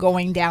myself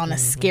going down a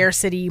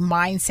scarcity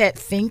mindset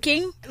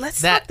thinking.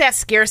 Let's talk that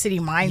scarcity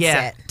mindset.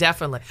 Yeah,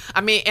 definitely.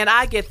 I mean, and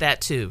I get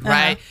that too,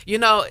 right?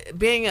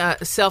 Being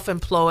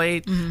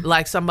self-employed,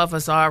 like some of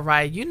us are,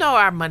 right?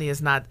 Our money is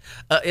not,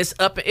 it's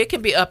up. It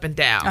can be up and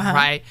down,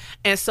 right?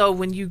 And so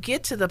when you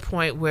get to the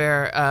point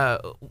where,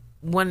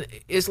 when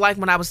it's like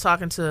when I was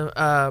talking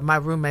to my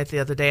roommate the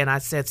other day and I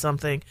said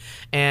something,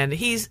 and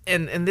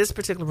and this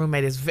particular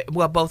roommate is,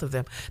 both of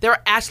them,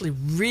 they're actually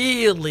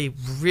really,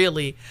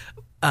 really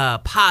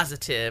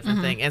positive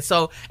and thing. And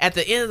so at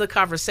the end of the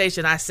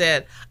conversation, I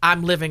said,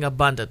 I'm living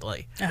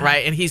abundantly,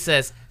 right? And he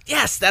says,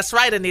 yes, that's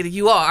right, Anita,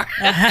 you are.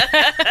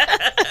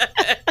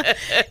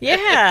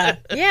 Yeah.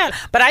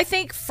 But I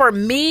think for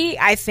me,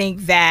 I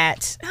think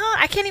that,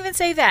 I can't even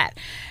say that.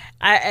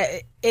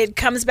 It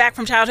comes back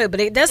from childhood, but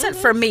it doesn't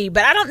for me.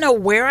 But I don't know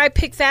where I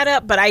picked that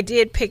up, but I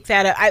did pick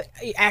that up.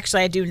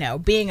 I do know,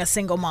 being a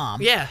single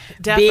mom. Yeah,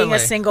 definitely. Being a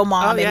single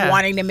mom and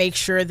wanting to make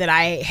sure that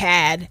I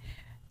had,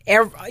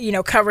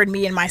 covered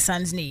me and my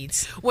son's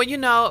needs. Well,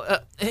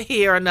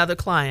 here, another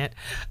client,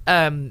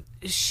 when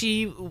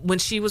she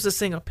was a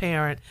single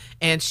parent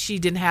and she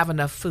didn't have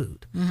enough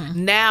food.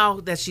 Now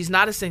that she's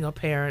not a single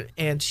parent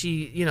and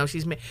she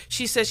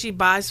says she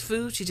buys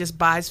food, she just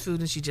buys food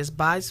and she just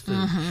buys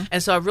food.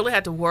 And so I really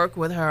had to work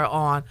with her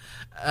on,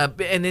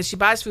 and then she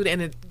buys food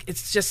and it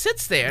just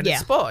sits there and it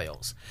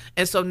spoils.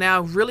 And so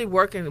now really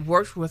worked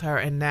with her,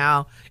 and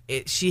now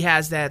she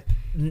has that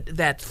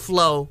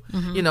flow,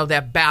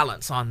 that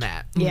balance on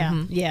that. Yeah.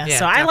 So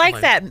definitely. I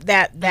like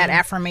that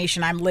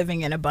affirmation. I'm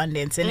living in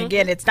abundance. And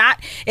again, it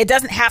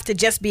doesn't have to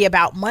just be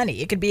about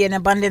money. It could be an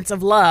abundance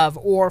of love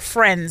or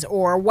friends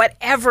or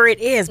whatever it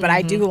is. But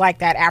I do like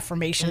that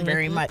affirmation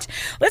very much.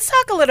 Let's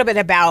talk a little bit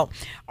about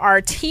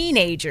our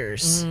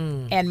teenagers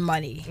and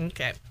money.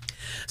 Okay.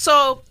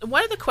 So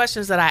one of the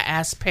questions that I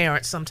ask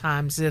parents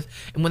sometimes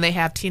when they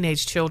have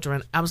teenage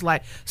children, I was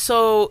like,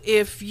 so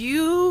if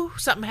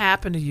something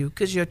happened to you,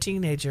 could your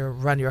teenager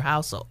run your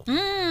household?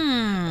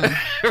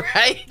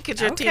 Right? Could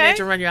your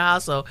teenager run your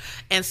household?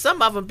 And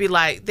some of them be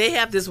like, they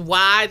have this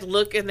wide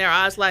look in their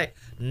eyes like,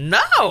 no,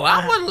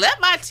 I wouldn't let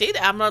my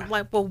teenager. I'm not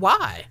like, well,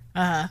 why?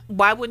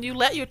 Why wouldn't you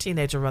let your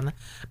teenager run?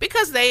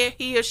 Because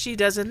he or she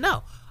doesn't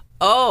know.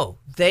 Oh,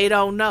 they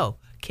don't know.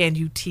 can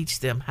you teach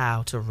them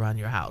how to run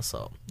your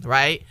household,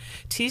 right?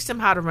 Teach them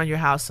how to run your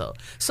household.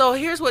 So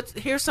here's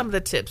some of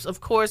the tips.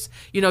 Of course,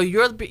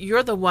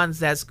 you're the ones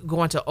that's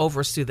going to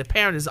oversee. The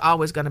parent is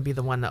always going to be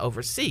the one to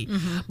oversee.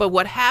 But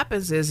what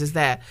happens is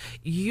that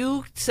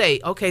you say,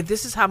 okay,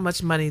 this is how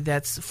much money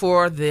that's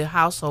for the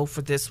household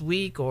for this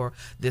week or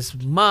this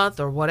month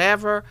or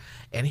whatever,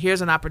 and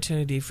here's an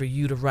opportunity for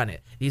you to run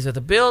it. These are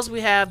the bills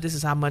we have. This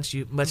is how much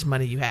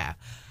money you have.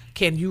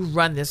 Can you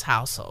run this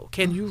household?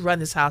 Can you run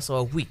this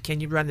household a week?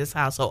 Can you run this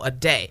household a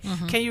day?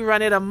 Can you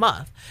run it a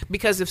month?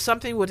 Because if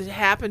something would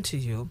happen to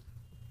you,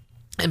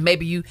 and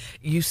maybe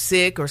you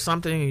sick or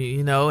something,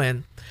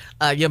 and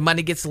your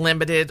money gets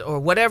limited or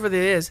whatever it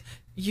is,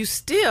 you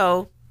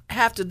still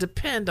have to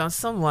depend on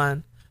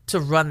someone to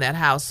run that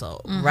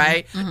household,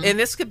 right? And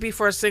this could be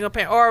for a single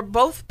parent or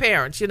both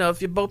parents. If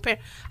you're both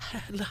parents,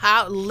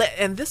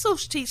 and this will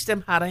teach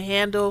them how to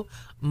handle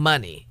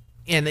money.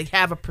 And they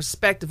have a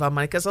perspective on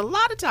money, because a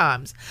lot of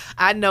times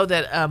I know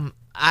that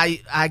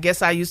I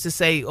guess I used to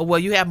say, oh, well,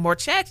 you have more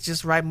checks,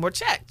 just write more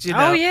checks.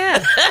 Oh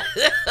yeah,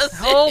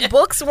 whole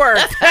book's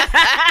worth.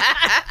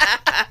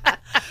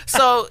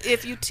 So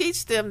if you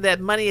teach them that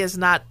money is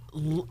not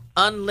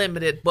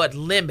unlimited but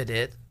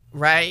limited,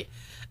 right?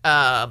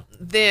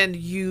 Then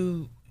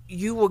you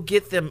will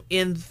get them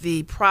in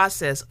the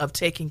process of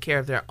taking care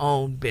of their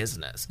own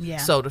business. Yeah.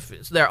 So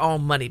their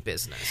own money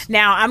business.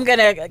 Now, I'm going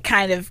to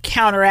kind of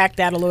counteract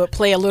that a little bit,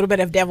 play a little bit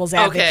of devil's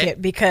advocate,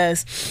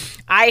 because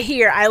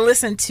I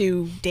listen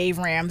to Dave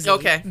Ramsey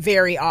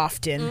very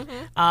often.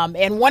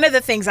 And one of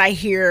the things I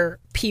hear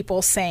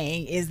people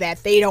saying is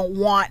that they don't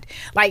want,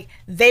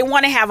 they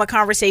want to have a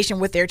conversation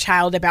with their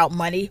child about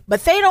money,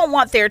 but they don't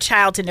want their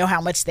child to know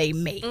how much they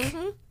make.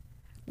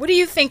 What do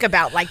you think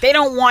about, they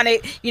don't want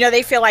it,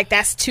 they feel like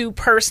that's too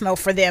personal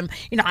for them.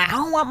 I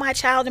don't want my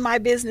child in my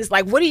business.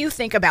 What do you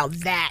think about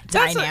that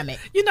dynamic?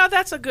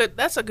 That's a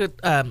good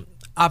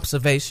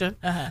observation,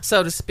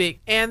 so to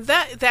speak. And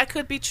that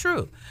could be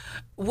true.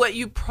 What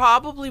you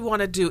probably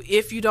want to do,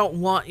 if you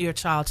don't want your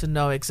child to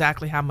know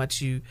exactly how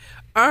much you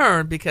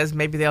earn, because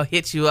maybe they'll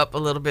hit you up a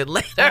little bit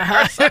later,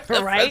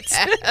 right?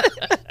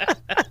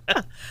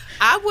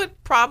 I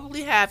would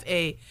probably have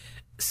a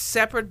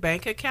separate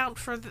bank account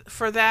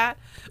for that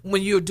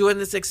when you're doing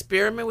this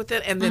experiment with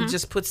it, and then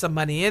just put some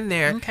money in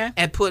there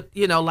and put,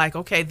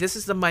 okay, this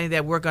is the money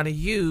that we're going to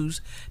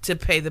use to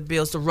pay the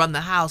bills to run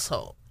the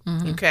household.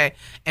 Okay.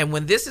 And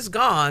when this is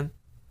gone,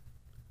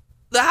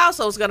 the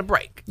household's going to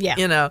break.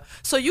 Yeah.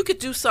 So you could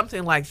do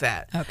something like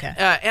that. Okay.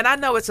 And I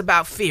know it's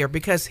about fear,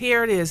 because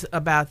here it is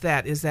about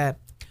that, is that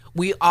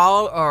we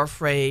all are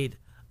afraid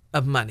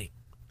of money.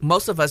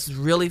 Most of us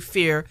really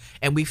fear,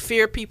 and we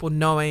fear people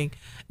knowing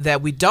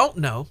that we don't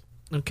know,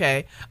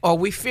 okay? Or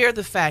we fear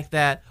the fact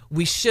that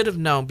we should have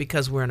known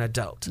because we're an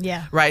adult.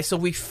 Yeah. Right? So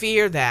we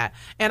fear that.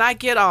 And I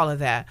get all of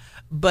that.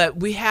 But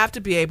we have to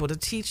be able to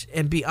teach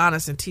and be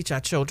honest and teach our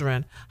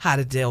children how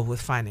to deal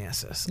with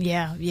finances.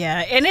 Yeah, yeah.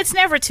 And it's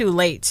never too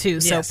late, too.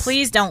 So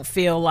please don't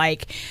feel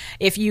like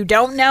if you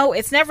don't know,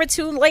 it's never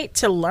too late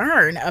to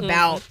learn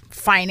about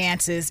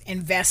finances,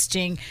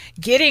 investing,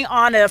 getting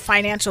on a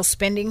financial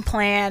spending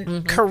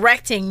plan,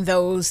 correcting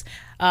those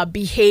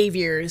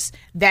behaviors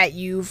that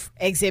you've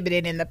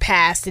exhibited in the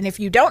past. And if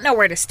you don't know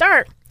where to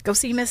start, go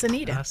see Miss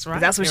Anita. That's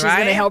right. That's what she's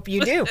going to help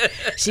you do.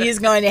 She is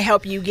going to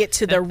help you get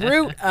to the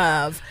root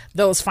of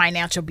those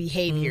financial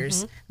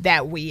behaviors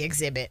that we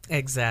exhibit.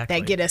 Exactly.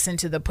 That get us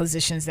into the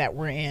positions that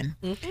we're in.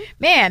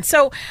 Man,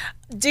 so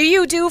do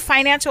you do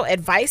financial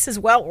advice as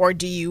well, or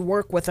do you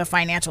work with a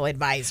financial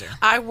advisor?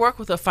 I work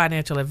with a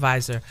financial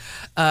advisor.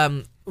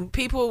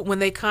 People, when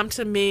they come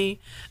to me,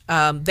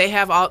 they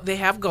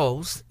have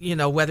goals,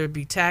 whether it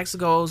be tax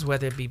goals,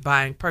 whether it be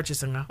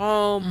purchasing a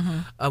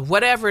home,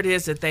 whatever it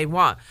is that they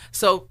want.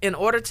 So in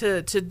order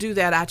to do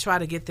that, I try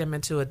to get them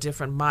into a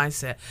different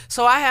mindset.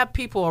 So I have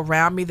people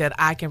around me that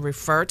I can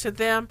refer to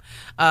them.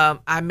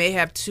 I may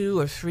have 2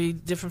 or 3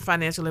 different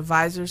financial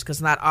advisors,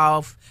 because not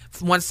all,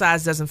 one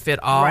size doesn't fit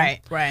all.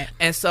 Right.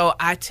 And so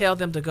I tell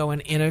them to go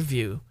and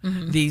interview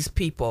these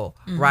people,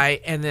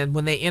 right? And then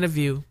when they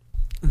interview,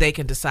 they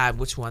can decide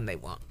which one they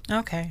want.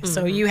 Okay.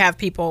 So you have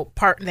people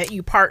that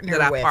you partner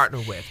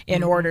with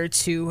in order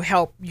to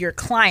help your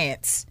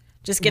clients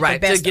just get the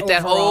best to get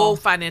that whole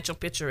financial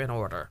picture in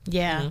order.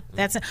 Yeah.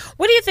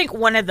 What do you think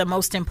one of the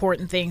most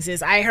important things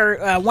is? I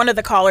heard one of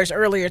the callers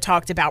earlier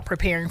talked about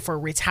preparing for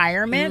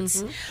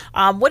retirement.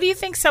 What do you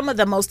think some of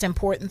the most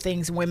important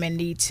things women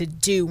need to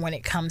do when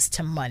it comes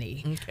to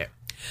money? Okay.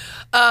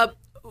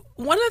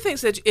 One of the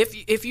things that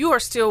if you are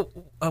still,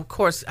 of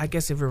course, I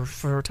guess if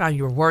for a time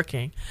you're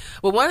working,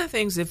 but one of the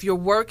things, if you're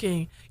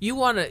working, you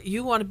want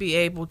to be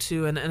able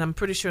to, and I'm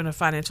pretty sure a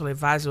financial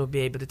advisor will be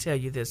able to tell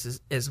you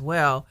this as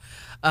well.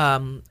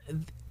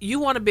 You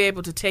want to be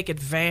able to take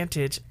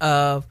advantage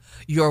of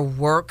your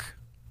work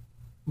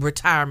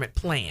retirement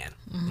plan.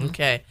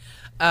 Okay.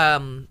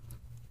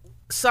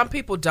 some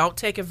people don't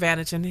take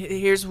advantage, and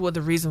here's what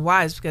the reason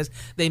why is because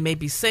they may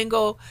be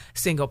single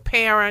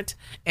parent,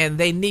 and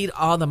they need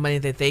all the money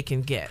that they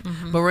can get.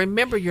 Mm-hmm. But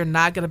remember, you're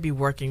not going to be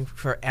working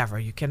forever.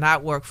 You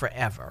cannot work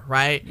forever,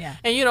 right? Yeah.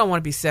 And you don't want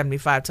to be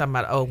 75 talking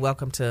about, oh,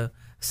 welcome to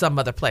some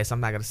other place. I'm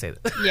not going to say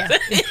that. Yeah.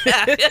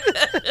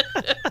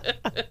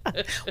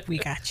 We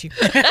got you.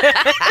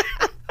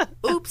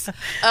 Oops.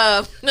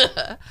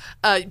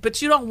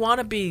 But you don't want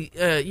to be,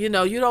 you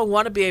don't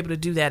want to be able to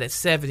do that at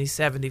 70,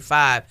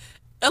 75,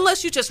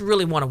 unless you just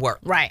really want to work.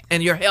 Right.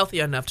 And you're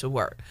healthy enough to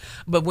work.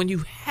 But when you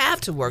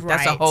have to work,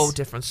 that's a whole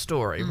different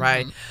story,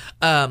 right?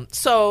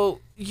 So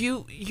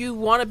you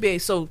want to be,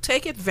 so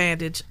take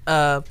advantage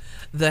of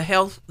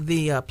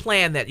the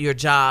plan that your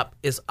job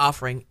is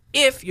offering,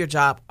 if your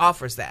job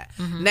offers that.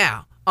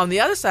 Now, on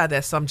the other side,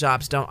 that some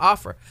jobs don't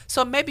offer.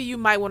 So maybe you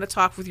might want to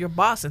talk with your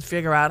boss and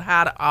figure out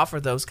how to offer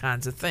those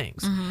kinds of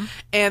things.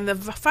 And the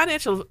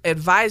financial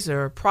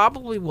advisor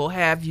probably will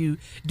have you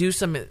do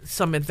some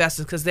investments,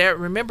 because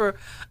remember,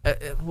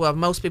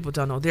 most people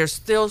don't know, there's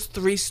still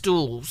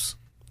legs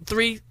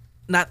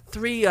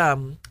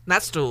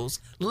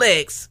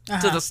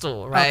to the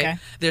stool, right? Okay.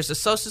 There's the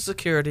Social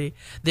Security,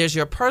 there's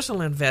your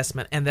personal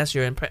investment, and that's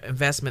your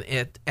investment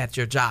at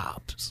your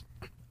jobs.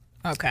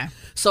 Okay.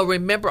 So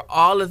remember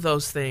all of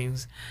those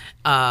things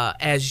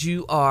as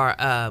you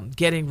are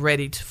getting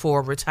ready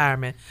for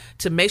retirement,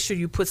 to make sure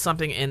you put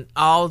something in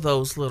all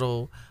those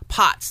little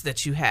pots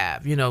that you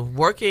have.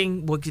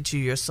 Working will get you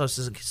your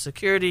Social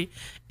Security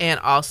and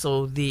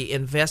also the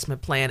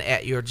investment plan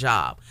at your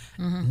job.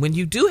 When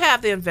you do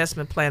have the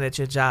investment plan at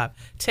your job,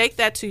 take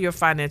that to your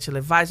financial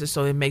advisor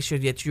so it makes sure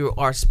that you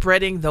are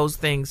spreading those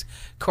things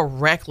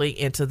correctly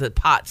into the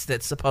pots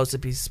that's supposed to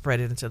be spread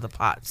into the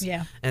pots.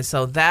 Yeah. And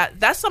so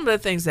that's some of the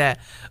things that,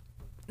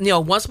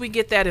 once we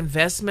get that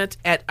investment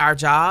at our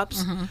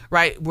jobs,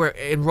 right, we're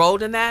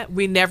enrolled in that,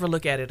 we never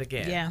look at it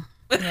again. Yeah.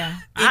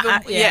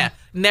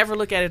 Never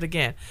look at it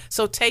again.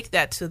 So take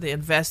that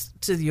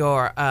to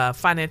your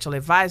financial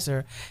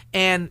advisor,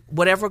 and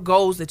whatever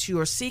goals that you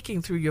are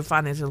seeking through your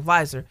financial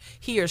advisor,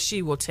 he or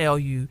she will tell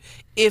you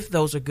if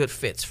those are good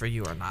fits for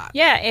you or not.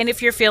 Yeah, and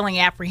if you're feeling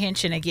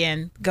apprehension,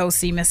 again, go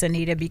see Miss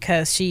Anita,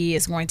 because she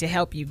is going to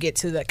help you get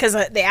to because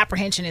the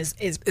apprehension is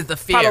the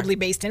fear. Probably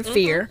based in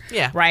fear,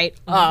 right,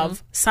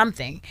 of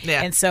something.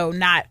 Yeah. And so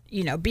not,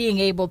 being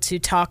able to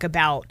talk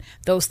about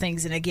those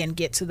things and, again,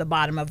 get to the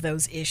bottom of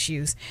those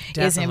issues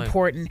is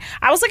important.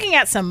 I was looking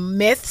at some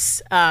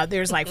myths.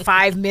 There's like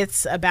 5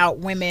 myths about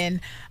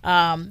women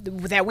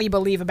that we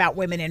believe about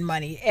women and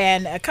money.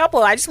 And I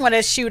just want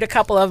to shoot a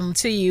couple of them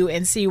to you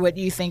and see what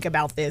you think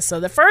about this. So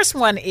the first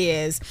one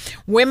is,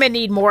 women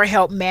need more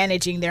help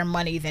managing their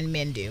money than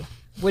men do.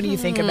 What do you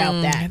think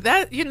about that?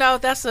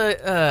 That's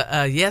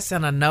a yes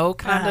and a no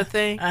kind of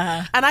thing.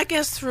 And I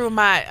guess through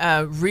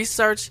my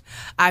research,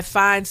 I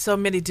find so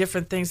many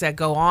different things that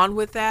go on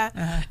with that.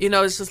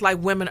 It's just like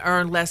women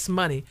earn less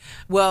money.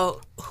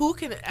 Well, who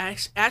can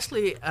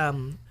actually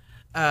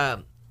a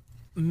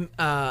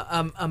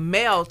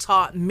male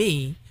taught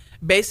me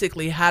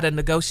basically how to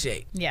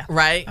negotiate. Yeah.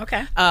 Right.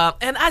 Okay.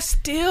 And I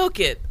still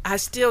get,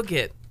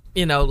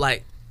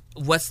 like,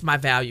 what's my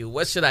value?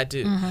 What should I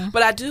do?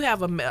 But I do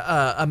have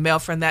a male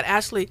friend that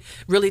actually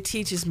really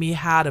teaches me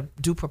how to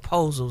do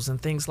proposals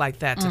and things like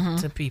that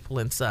to people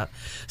and stuff.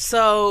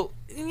 So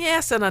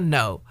yes and a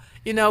no.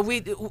 We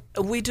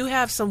do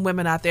have some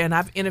women out there, and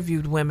I've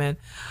interviewed women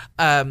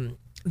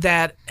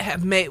that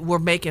were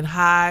making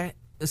high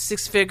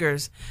 6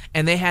 figures,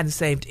 and they hadn't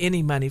saved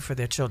any money for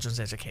their children's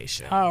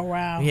education. Oh,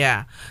 wow.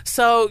 Yeah.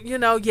 So,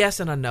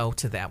 yes and a no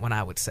to that one,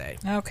 I would say.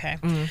 Okay.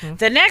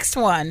 The next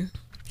one,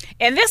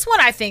 and this one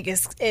I think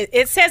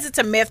it says it's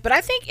a myth, but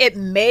I think it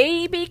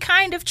may be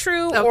kind of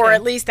true, or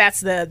at least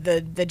that's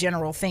the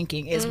general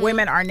thinking, is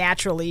women are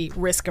naturally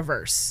risk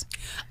averse.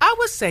 I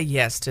would say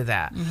yes to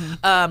that.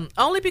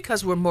 Only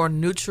because we're more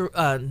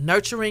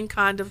nurturing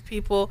kind of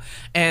people,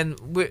 and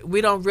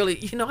we don't really,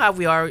 how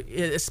we are,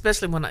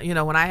 especially when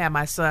I have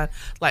my son,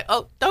 like,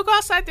 oh, don't go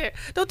outside there,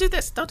 don't do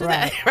this, don't do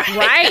that.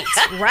 Right.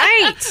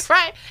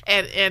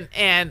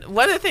 And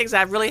one of the things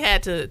I really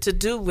had to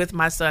do with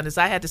my son is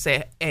I had to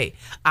say, hey,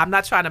 I'm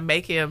not trying to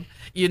make him,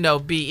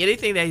 be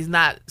anything that he's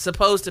not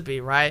supposed to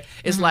be, right?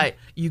 It's like,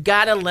 you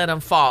got to let him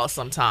fall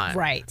sometime.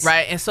 Right.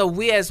 And so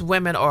we as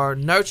women are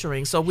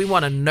nurturing. So we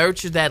want to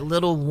nurture that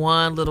little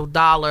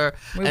 $1.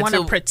 We want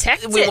to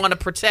protect it. We want to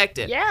protect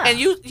it. Yeah. And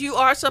you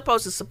are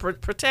supposed to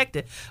protect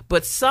it.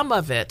 But some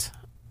of it,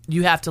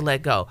 you have to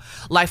let go.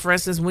 Like, for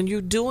instance, when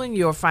you're doing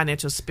your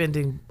financial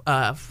spending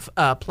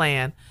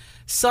plan,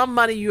 some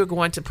money you're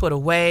going to put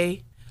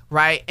away,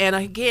 right? And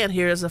again,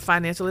 here is a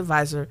financial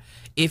advisor.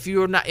 If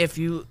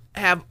you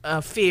have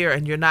a fear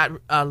and you're not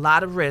a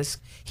lot of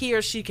risk, he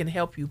or she can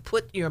help you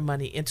put your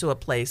money into a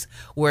place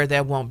where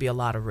there won't be a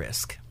lot of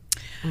risk.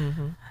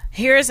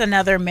 Here's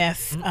another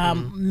myth.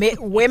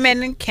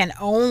 Women can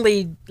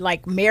only,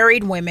 like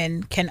married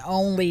women, can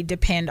only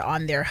depend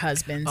on their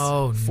husbands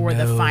for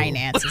the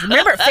finances.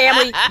 Remember,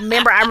 family,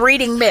 I'm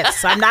reading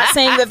myths. I'm not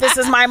saying that this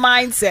is my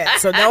mindset.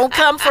 So don't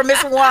come for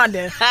Miss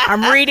Wanda.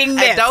 I'm reading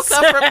myths. And don't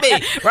come from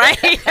me.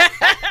 Right?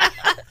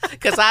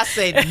 Because I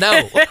say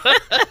no.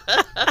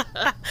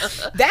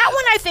 That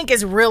one I think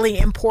is really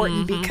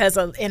important because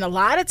in a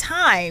lot of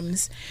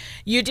times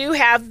you do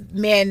have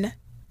men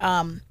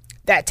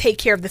that take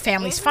care of the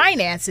family's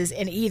finances,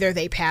 and either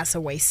they pass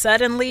away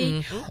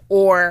suddenly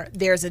or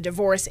there's a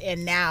divorce,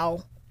 and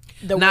now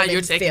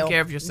you're taking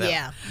care of yourself.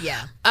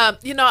 Yeah.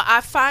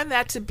 I find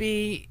that to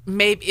be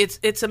maybe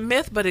it's a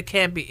myth, but it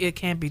can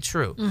be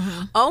true.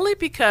 Only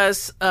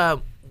because I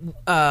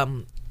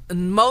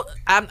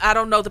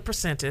don't know the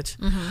percentage,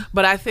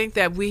 but I think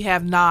that we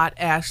have not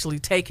actually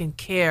taken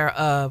care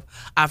of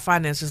our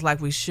finances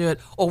like we should,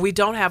 or we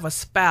don't have a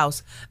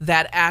spouse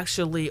that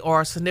actually,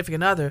 or a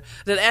significant other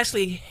that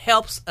actually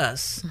helps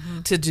us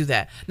to do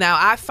that. Now,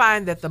 I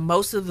find that the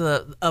most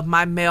of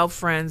my male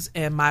friends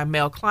and my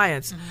male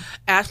clients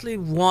actually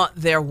want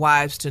their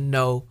wives to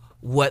know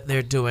what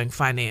they're doing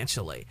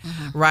financially,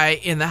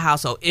 right, in the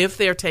household. If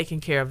they're taking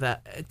care of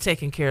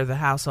the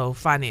household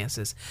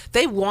finances,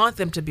 they want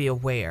them to be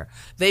aware.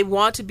 They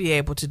want to be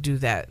able to do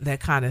that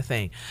kind of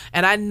thing.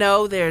 And I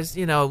know there's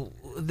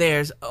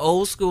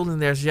old school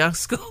and there's young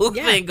school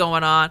thing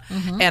going on,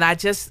 and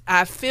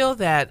I feel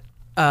that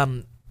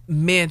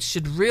men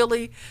should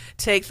really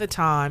take the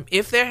time,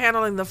 if they're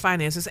handling the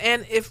finances,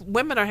 and if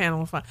women are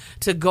handling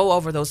to go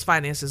over those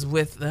finances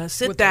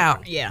sit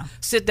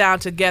down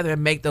together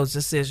and make those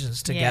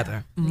decisions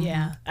together.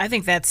 Yeah, I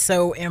think that's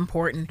so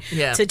important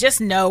to just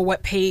know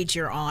what page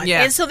you're on,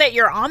 and so that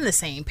you're on the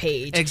same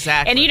page.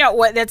 Exactly. And you know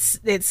what?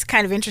 It's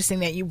kind of interesting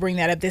that you bring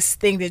that up. This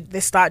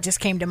thought just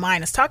came to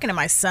mind. I was talking to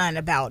my son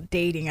about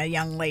dating a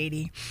young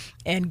lady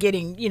and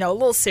getting a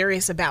little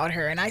serious about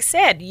her, and I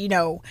said,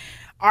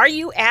 are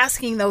you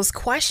asking those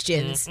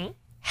questions?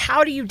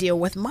 How do you deal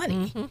with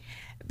money?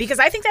 Because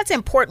I think that's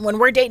important when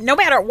we're dating, no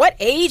matter what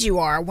age you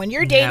are, when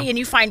you're dating and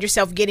you find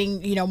yourself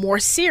getting, more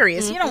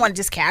serious, you don't want to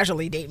just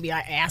casually date and be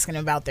asking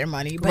them about their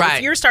money. But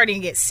if you're starting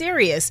to get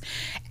serious,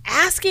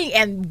 asking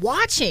and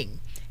watching,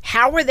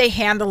 how are they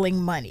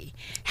handling money?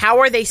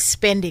 How are they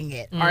spending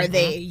it? Are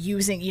they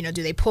using,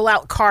 do they pull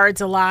out cards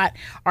a lot?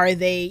 Are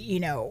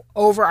they,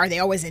 are they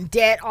always in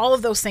debt? All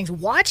of those things,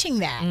 watching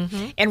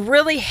that and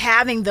really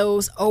having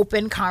those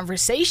open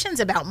conversations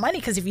about money.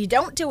 Because if you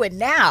don't do it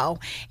now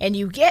and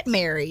you get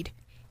married,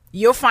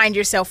 you'll find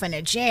yourself in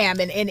a jam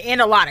and in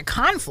a lot of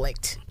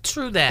conflict.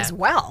 True that. As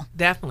well.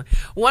 Definitely.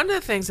 One of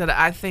the things that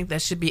I think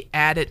that should be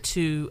added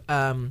to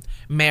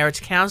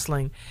marriage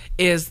counseling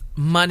is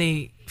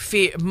money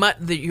fear,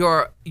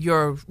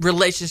 your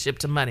relationship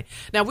to money.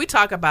 Now they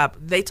talk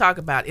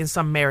about in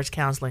some marriage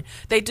counseling,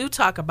 they do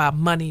talk about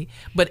money,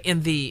 but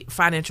in the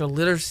financial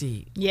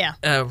literacy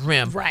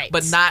rim, right?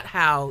 But not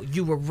how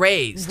you were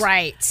raised,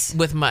 right,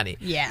 with money.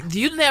 Yeah,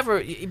 you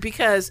never,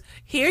 because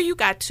here you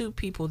got two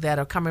people that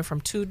are coming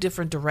from two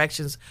different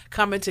directions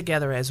coming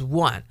together as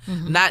one.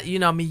 Not,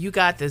 you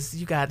got this,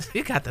 you got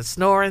the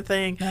snoring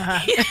thing.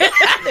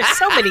 There's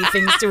so many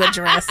things to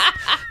address.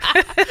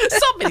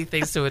 So many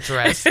things to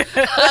address.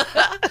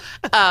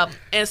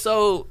 And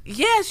so,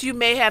 yes, you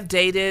may have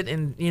dated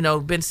and,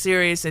 been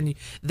serious, and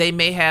they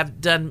may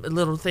have done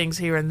little things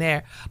here and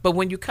there. But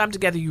when you come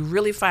together, you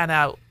really find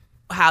out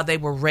how they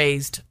were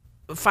raised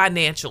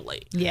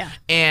financially. Yeah.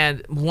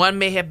 And one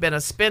may have been a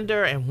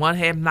spender and one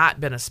have not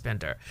been a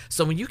spender.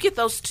 So when you get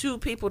those two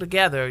people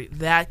together,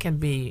 that can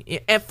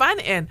be,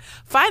 and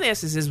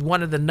finances is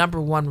one of the number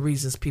one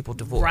reasons people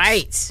divorce.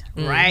 Right.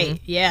 Right.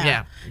 Yeah.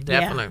 Yeah,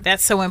 definitely. Yeah,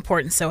 that's so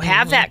important. So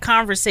have that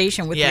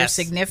conversation with your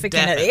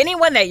significant other,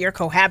 anyone that you're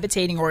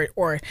cohabitating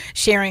or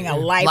sharing a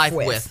life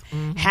with.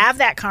 Have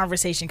that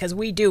conversation, because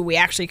we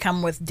actually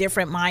come with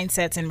different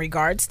mindsets in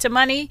regards to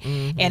money,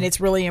 and it's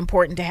really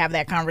important to have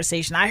that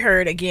conversation. I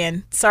heard, again,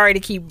 sorry to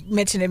keep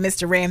mentioning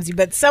Mr. Ramsey,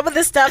 but some of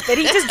the stuff that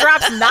he just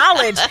drops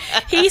knowledge.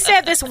 He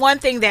said this one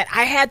thing that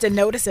I had to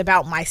notice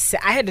about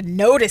myself. I had to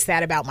notice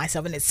that about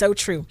myself, and it's so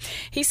true.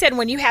 He said,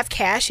 when you have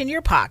cash in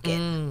your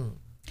pocket,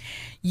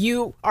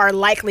 you are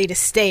likely to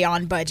stay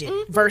on budget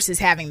versus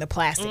having the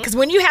plastic. Because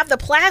when you have the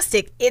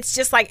plastic, it's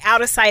just like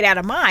out of sight, out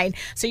of mind.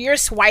 So you're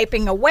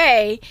swiping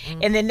away,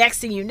 and the next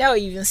thing you know,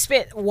 you can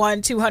spend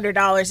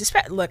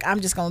 $100-$200. Look,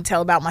 I'm just going to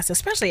tell about myself,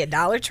 especially at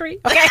Dollar Tree.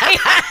 Okay.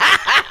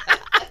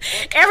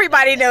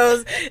 Everybody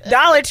knows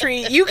Dollar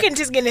Tree, you can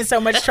just get in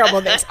so much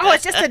trouble. It's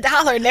just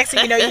 $1. Next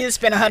thing you know, you just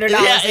spend $100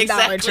 at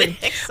Dollar Tree.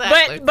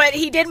 Exactly. But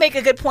he did make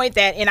a good point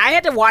that, and I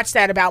had to watch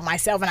that about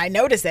myself, and I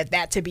noticed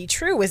that to be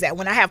true is that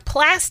when I have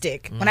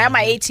plastic, when I have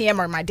my ATM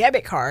or my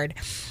debit card,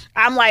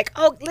 I'm like,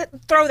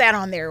 throw that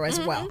on there as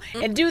well,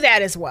 and do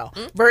that as well,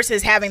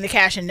 versus having the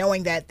cash and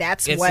knowing that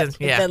that's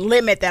the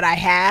limit that I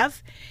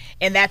have.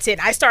 And that's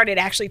it. I started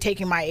actually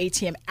taking my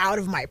ATM out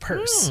of my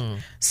purse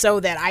so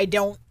that I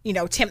don't,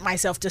 tempt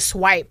myself to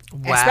swipe,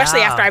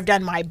 especially after I've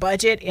done my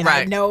budget and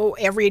I know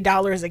every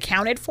dollar is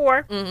accounted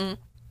for.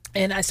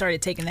 And I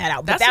started taking that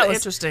out. But That's that was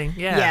interesting.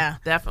 Yeah.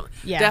 Definitely.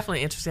 Yeah.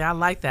 Definitely interesting. I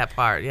like that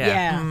part.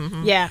 Yeah.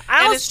 Mm-hmm. Yeah.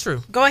 And it's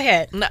true. Go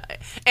ahead. No,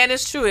 and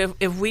it's true.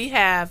 If we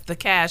have the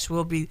cash,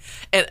 we'll be.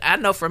 And I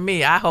know for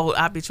me,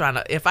 I'll be trying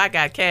to. If I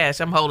got cash,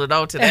 I'm holding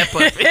on to that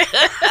puppy.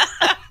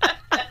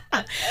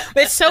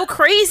 It's so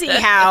crazy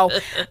how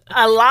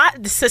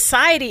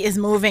society is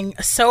moving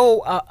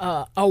so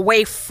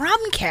away from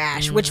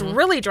cash, which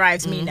really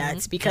drives me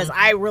nuts because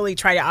I really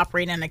try to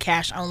operate on a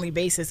cash only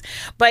basis.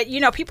 But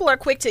people are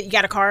quick to, you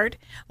got a card?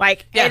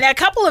 And a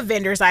couple of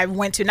vendors I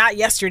went to, not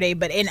yesterday,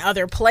 but in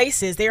other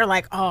places, they're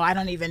like, oh, I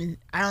don't even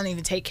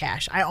take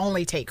cash. I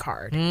only take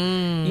card.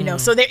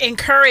 So they're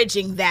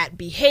encouraging that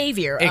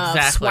behavior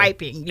of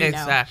swiping.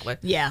 Exactly.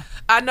 Yeah.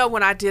 I know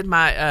when I did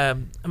my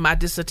my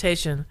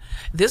dissertation,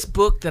 this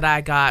book that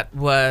I got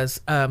was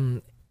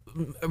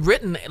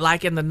written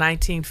like in the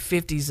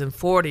 1950s and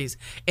 40s,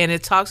 and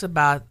it talks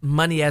about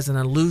money as an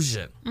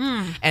illusion.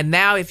 And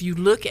now if you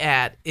look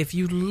at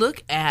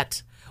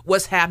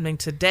what's happening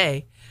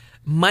today,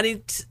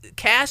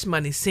 cash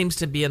money seems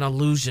to be an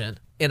illusion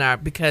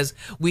because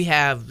we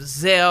have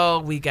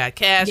Zelle, we got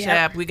Cash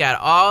App, we got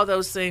all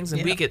those things,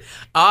 and we could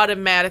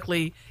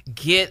automatically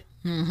get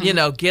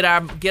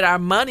get our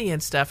money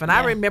and stuff. And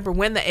I remember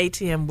when the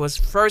ATM was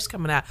first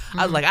coming out,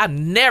 I was like,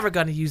 I'm never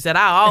going to use that.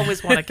 I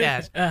always want a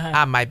cash.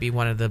 I might be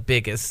one of the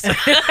biggest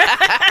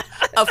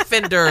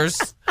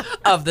offenders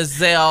of the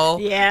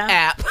Zelle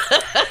app.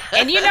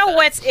 And you know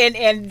what's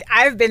and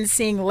I've been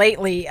seeing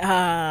lately,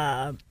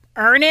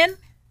 Earnin.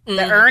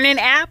 The Earnin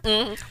app,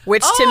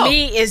 which to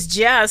me is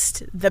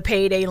just the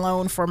payday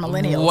loan for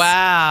millennials.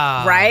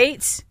 Wow.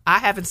 Right? I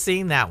haven't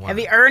seen that one. Have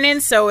you Earnin?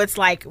 So it's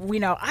like,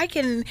 I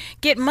can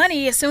get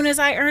money as soon as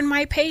I earn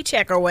my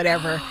paycheck or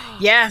whatever.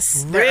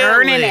 Yes. The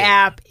Earnin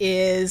app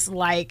is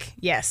like,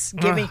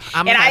 giving.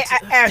 And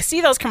I see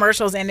those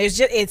commercials and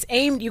it's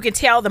aimed, you can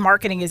tell the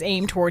marketing is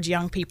aimed towards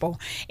young people.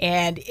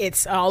 And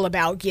it's all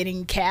about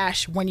getting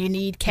cash when you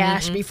need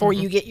cash before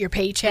you get your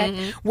paycheck,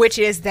 which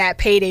is that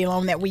payday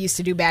loan that we used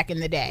to do back in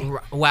the day.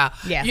 Wow.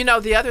 Yeah.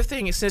 The other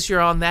thing is, since you're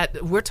on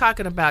that, we're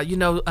talking about,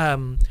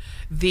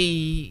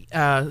 the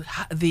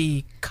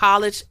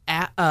college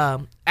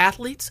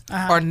athletes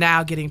are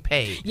now getting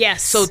paid.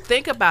 Yes. So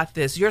think about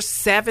this. You're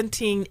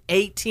 17,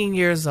 18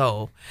 years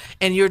old,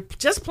 and you're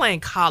just playing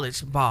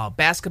college ball,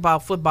 basketball,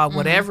 football,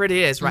 whatever it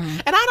is, right?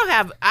 And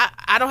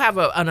I don't have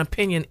an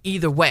opinion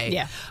either way.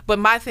 Yeah. But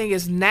my thing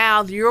is,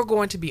 now you're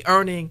going to be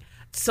earning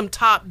some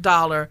top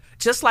dollar,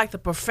 just like the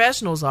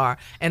professionals are.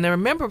 And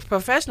remember,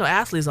 professional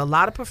athletes, a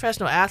lot of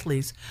professional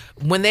athletes,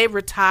 when they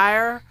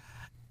retire,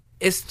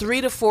 it's 3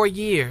 to 4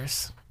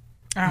 years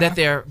that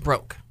they're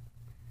broke.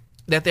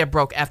 That they're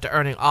broke after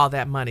earning all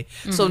that money.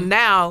 So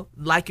now,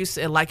 like you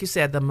said,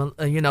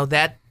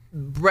 that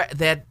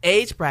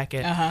age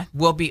bracket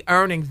will be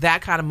earning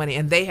that kind of money,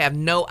 and they have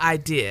no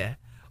idea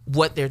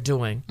what they're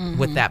doing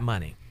with that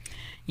money.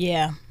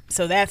 Yeah.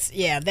 So that's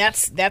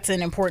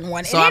an important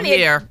one. So I'm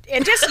here.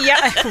 And just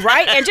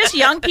right, and just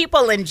young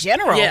people in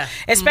general,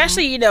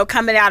 especially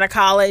coming out of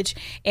college,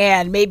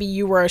 and maybe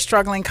you were a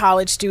struggling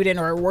college student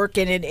or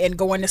working and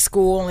going to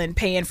school and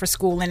paying for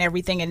school and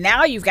everything, and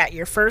now you've got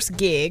your first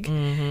gig,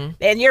 and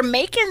you're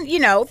making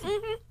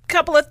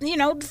couple of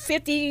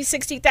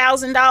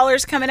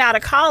 $50,000-$60,000 coming out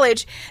of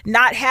college,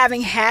 not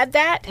having had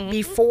that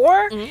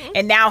before,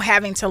 and now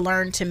having to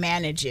learn to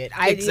manage it.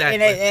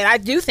 And I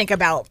do think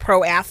about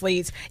pro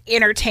athletes,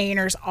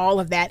 entertainers, all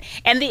of that,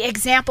 and the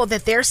example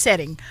that they're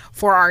setting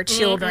for our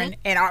children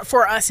and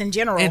for us in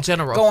general,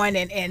 going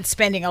and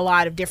spending a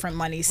lot of different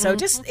money. So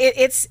just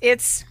there's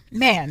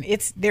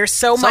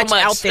so much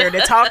out there to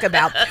talk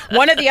about.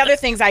 One of the other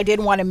things I did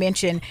want to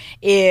mention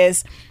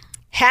is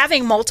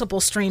having multiple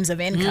streams of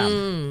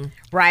income,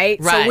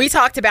 right? So we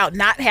talked about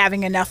not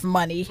having enough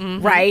money,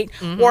 right?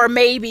 Or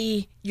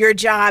maybe your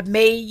job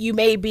you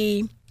may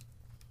be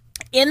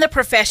in the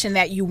profession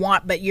that you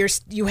want, but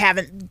you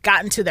haven't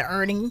gotten to the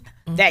earning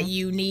that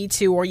you need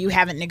to, or you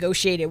haven't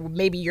negotiated.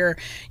 Maybe you're,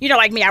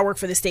 like me, I work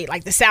for the state,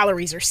 like the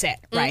salaries are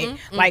set, right?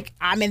 Like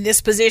I'm in this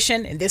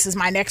position and this is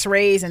my next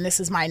raise and this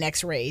is my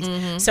next raise.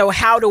 So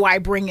how do I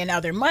bring in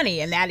other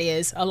money? And that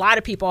is, a lot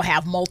of people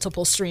have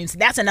multiple streams.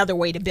 That's another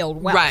way to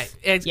build wealth.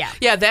 Right.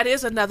 Yeah, that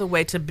is another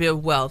way to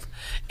build wealth.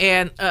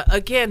 And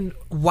again,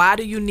 why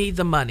do you need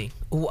the money?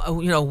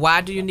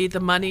 Why do you need the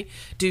money?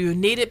 Do you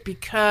need it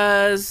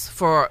because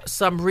for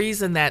some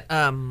reason that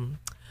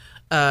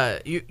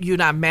you're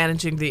not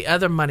managing the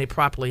other money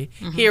properly?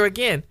 Here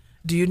again,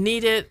 do you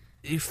need it?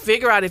 You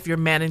figure out if you're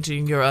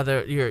managing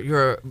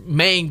your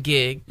main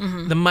gig,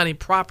 the money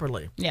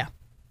properly. Yeah.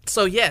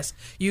 So yes,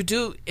 you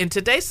do. In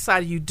today's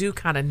society, you do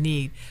kind of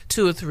need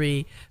 2 or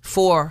 3,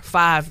 4,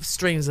 5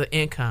 streams of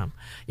income.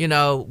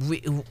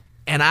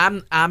 And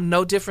I'm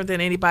no different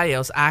than anybody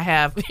else. I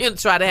have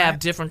try to have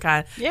different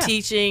kind of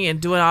teaching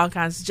and doing all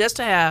kinds, just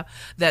to have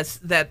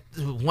that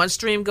one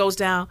stream goes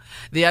down.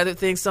 The other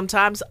thing,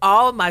 sometimes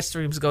all my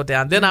streams go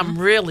down. Then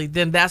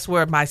then that's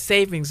where my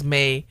savings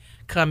may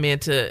come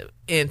into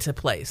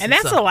place. And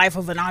that's the life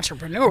of an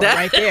entrepreneur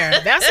right there.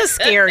 That's a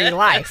scary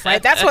life,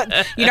 right? That's what,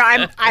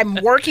 I'm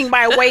working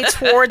my way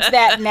towards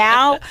that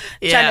now,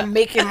 trying to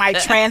make my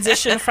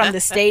transition from the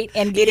state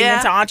and getting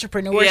into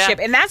entrepreneurship.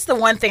 And that's the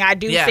one thing I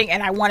do think,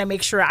 and I want to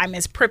make sure I'm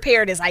as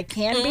prepared as I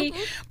can be,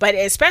 but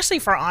especially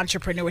for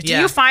entrepreneurs. Do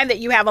you find that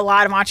you have a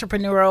lot of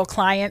entrepreneurial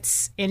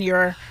clients in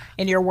your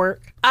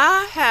work?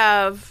 I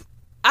have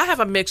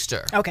a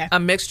mixture. Okay. A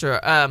mixture.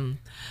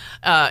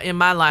 In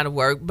my line of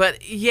work. But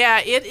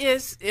it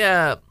is,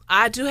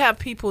 I do have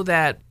people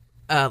that,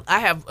 I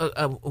have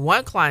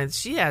one client,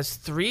 she has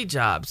 3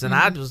 jobs, and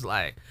I was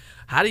like,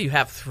 how do you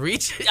have 3?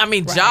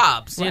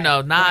 Jobs,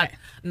 not,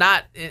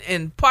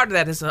 and part of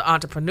that is an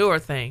entrepreneur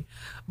thing.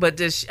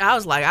 But I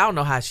was like, I don't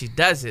know how she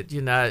does it,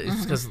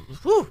 it's because,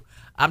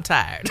 I'm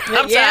tired.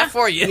 I'm tired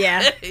for you.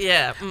 Yeah.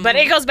 Yeah. Mm-hmm. But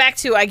it goes back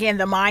to, again,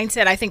 the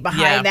mindset I think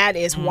behind that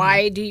is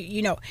why do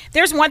you,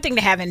 there's one thing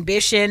to have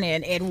ambition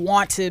and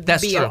want to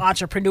be an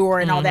entrepreneur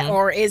and all that,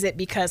 or is it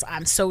because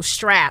I'm so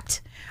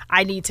strapped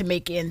I need to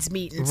make ends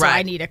meet, and so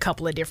I need a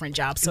couple of different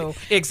jobs. So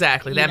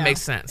exactly, that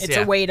makes sense. It's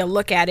a way to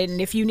look at it,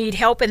 and if you need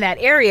help in that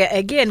area,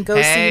 again,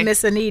 go see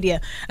Miss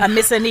Anita,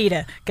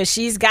 because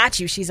she's got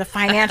you. She's a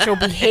financial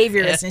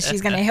behaviorist, and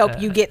she's going to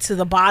help you get to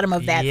the bottom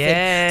of that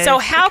thing. So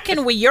how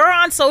can we? You're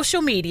on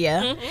social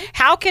media.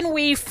 How can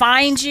we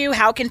find you?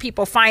 How can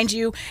people find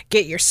you?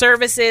 Get your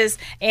services,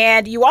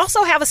 and you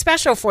also have a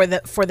special for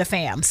the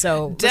fam.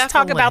 So let's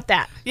talk about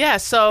that. Yeah.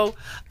 So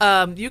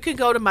you can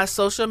go to my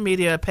social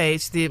media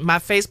page, my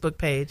Facebook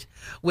page,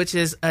 which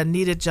is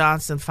Anita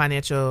Johnson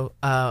Financial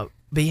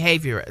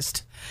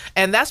Behaviorist.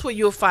 And that's where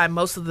you'll find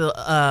most of the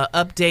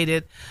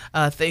updated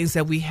things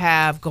that we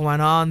have going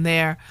on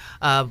there,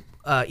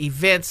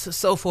 events,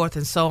 so forth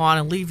and so on,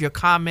 and leave your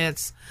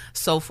comments,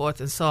 so forth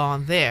and so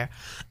on there.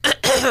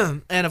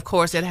 And, of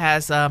course, it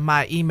has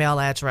my email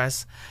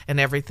address and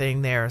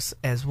everything there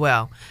as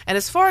well. And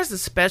as far as the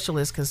special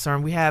is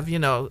concerned, we have,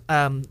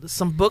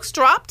 some books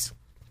dropped.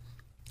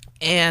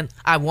 And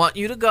I want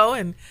you to go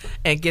and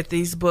get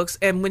these books.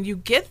 And when you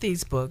get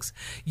these books,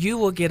 you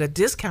will get a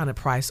discounted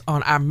price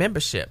on our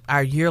membership,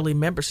 our yearly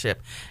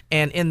membership.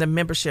 And in the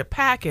membership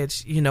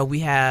package,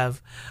 we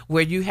have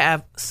where you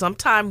have some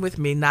time with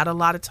me, not a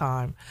lot of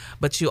time,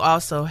 but you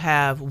also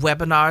have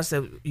webinars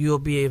that you'll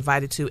be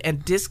invited to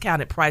and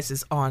discounted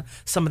prices on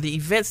some of the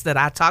events that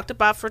I talked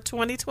about for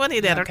 2020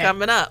 that are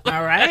coming up.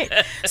 All right.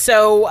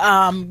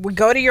 So we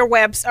go to your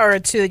or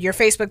to your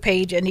Facebook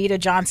page, Anita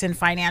Johnson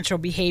Financial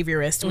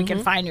Behaviorist. We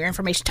can find your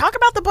information. Talk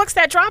about the books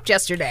that dropped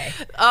yesterday.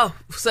 Oh,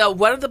 so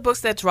one of the books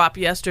that dropped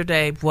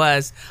yesterday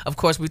was, of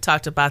course, we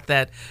talked about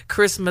that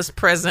Christmas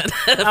present,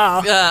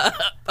 past,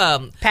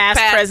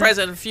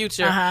 present, and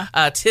future.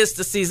 'Tis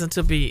the season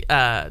to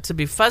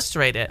be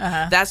frustrated.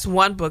 That's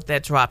one book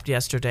that dropped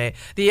yesterday.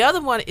 The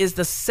other one is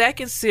the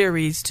second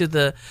series to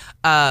the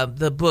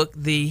book,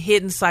 The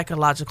Hidden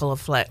Psychological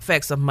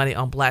Effects of Money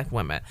on Black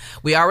Women.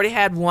 We already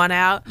had one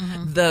out.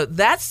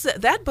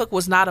 That book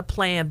was not a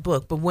planned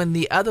book, but when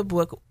the other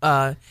book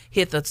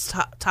hit the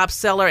top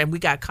seller and we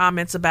got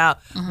comments about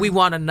we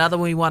want another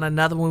one, we want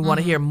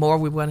to hear more,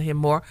 we want to hear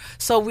more.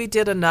 So we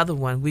did another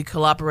one.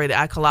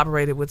 I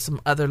collaborated with some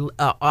other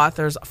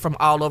authors from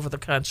all over the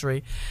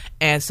country,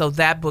 and so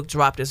that book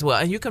dropped as well.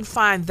 And you can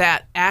find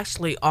that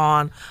actually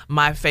on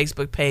my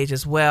Facebook page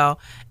as well.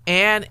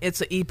 And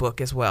it's an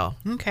ebook as well.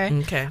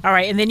 Okay. All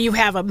right. And then you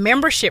have a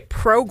membership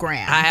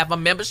program. I have a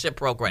membership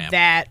program.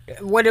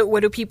 What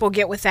do people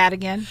get with that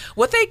again?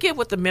 What they get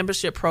with the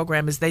membership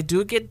program is they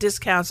do get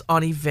discounts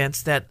on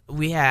events that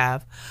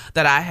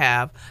I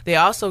have. They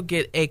also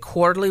get a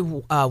quarterly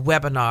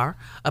webinar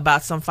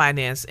about some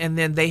finance, and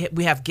then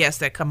we have guests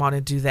that come on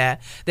and do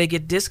that. They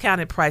get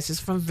discounted prices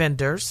from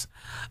vendors.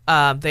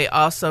 They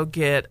also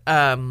get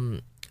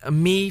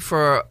me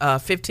for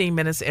 15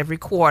 minutes every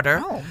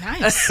quarter. Oh,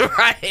 nice.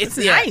 Right. That's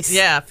nice.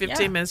 Yeah,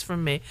 15 minutes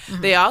from me.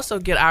 They also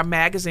get our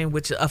magazine,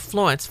 which is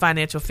Affluence,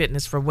 Financial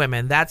Fitness for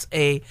Women. That's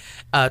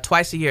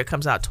twice a year. It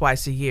comes out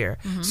twice a year.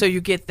 So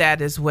you get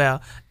that as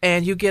well.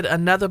 And you get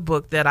another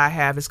book that I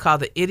have. It's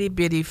called the Itty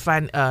Bitty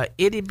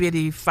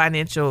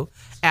Financial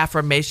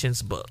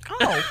Affirmations book.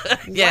 Oh,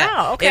 yeah.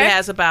 Wow. Okay. It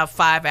has about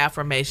 5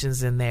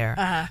 affirmations in there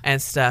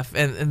and stuff.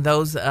 And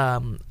those,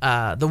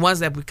 the ones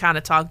that we kind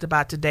of talked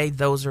about today,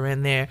 those are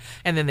in there.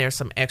 And then there's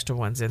some extra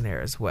ones in there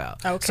as well.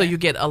 Okay. So you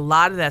get a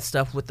lot of that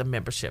stuff with the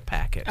membership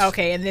package.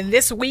 Okay. And then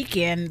this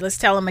weekend, let's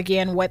tell them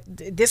again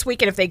this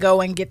weekend, if they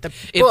go and get the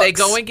books. If they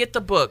go and get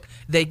the book,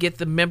 they get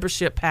the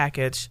membership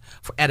package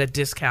at a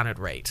discounted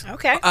rate.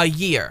 Okay. A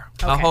year.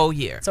 Okay. A whole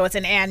year. So it's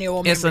an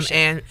annual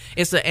membership.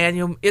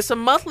 It's a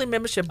monthly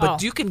membership,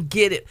 but you can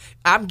get it.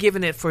 I'm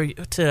giving it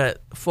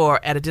for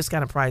at a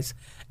discounted price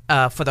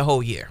for the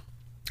whole year.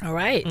 All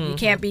right. You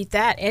can't beat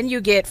that. And you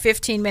get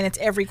 15 minutes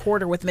every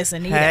quarter with Miss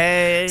Anita.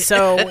 Hey.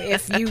 So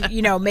if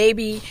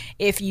maybe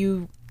if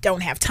you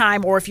don't have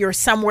time, or if you're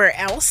somewhere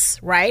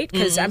else, right?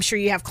 Because I'm sure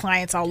you have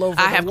clients all over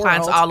the world. I have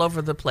clients all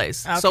over the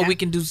place. Okay. So we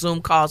can do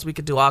Zoom calls. We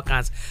can do all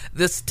kinds.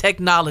 This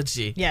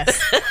technology.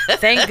 Yes.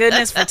 Thank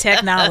goodness for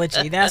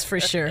technology. That's for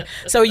sure.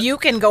 So you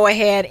can go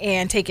ahead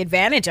and take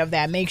advantage of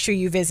that. Make sure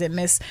you visit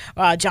Miss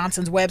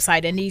Johnson's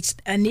website,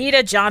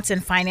 Anita Johnson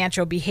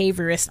Financial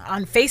Behaviorist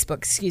on Facebook.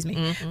 Excuse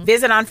me.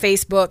 Visit on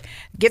Facebook.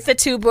 Get the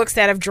 2 books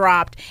that have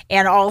dropped,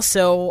 and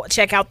also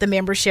check out the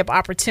membership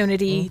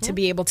opportunity to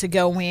be able to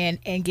go in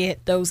and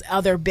get those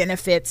other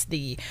benefits,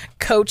 the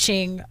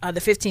coaching,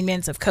 the 15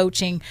 minutes of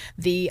coaching,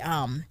 the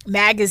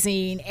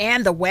magazine,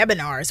 and the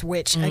webinars,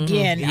 which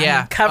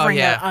again, covering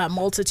a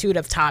multitude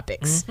of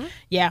topics.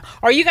 Yeah.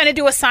 Are you going to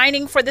do a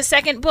signing for the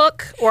second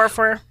book, or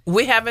for?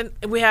 We haven't.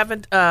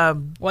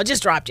 Well, it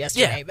just dropped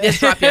yesterday. Yeah, it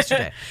dropped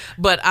yesterday.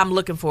 But I'm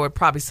looking for it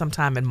probably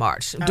sometime in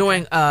March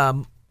during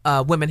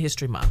Women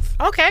History Month.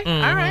 Okay.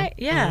 All right.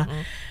 Yeah.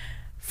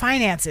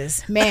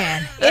 Finances,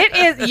 man,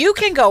 it is. You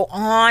can go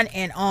on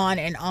and on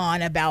and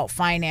on about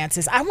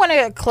finances. I want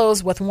to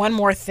close with one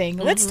more thing.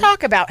 Let's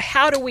talk about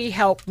how do we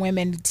help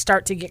women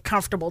start to get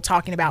comfortable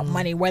talking about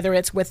money, whether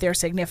it's with their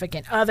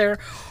significant other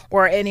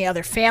or any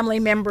other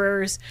family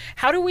members.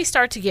 How do we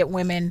start to get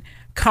women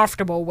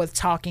comfortable with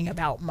talking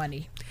about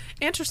money?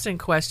 Interesting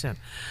question.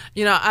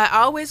 I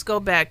always go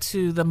back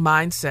to the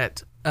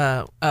mindset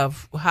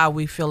of how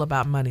we feel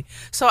about money.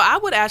 So I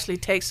would actually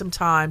take some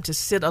time to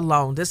sit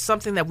alone. This is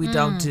something that we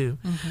don't do,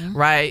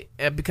 right?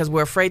 Because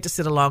we're afraid to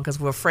sit alone because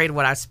we're afraid of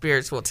what our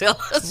spirits will tell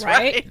us,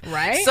 right?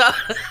 So,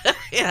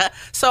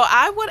 So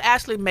I would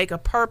actually make a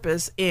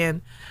purpose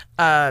in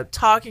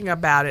talking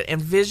about it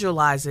and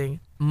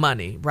visualizing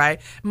money, right?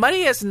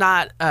 Money is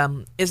not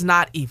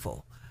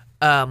evil.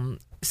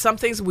 Some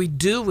things we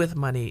do with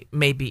money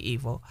may be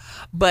evil.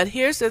 But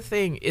here's the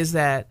thing is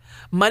that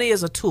money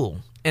is a tool.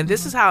 And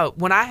this is how,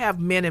 when I have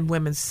men and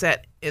women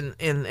set in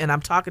and I'm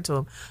talking to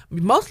them,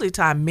 mostly the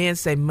time men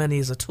say money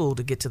is a tool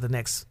to get to the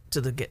next to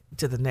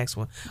the next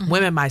one.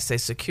 Women might say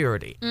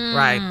security,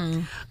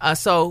 right?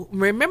 So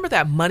remember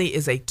that money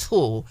is a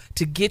tool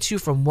to get you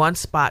from one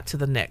spot to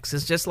the next.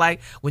 It's just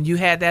like when you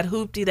had that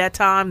hoopty that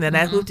time, then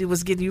that hoopty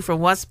was getting you from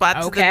one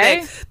spot to the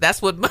next.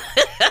 That's what money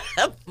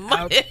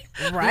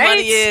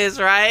is,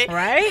 right?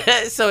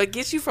 Right. So it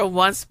gets you from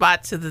one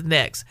spot to the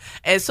next.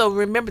 And so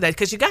remember that,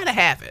 because you got to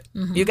have it.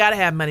 You got to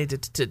have money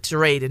to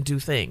trade and do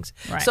things.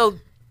 Right. So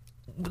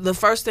the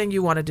first thing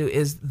you want to do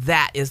is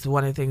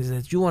one of the things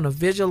that you want to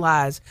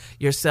visualize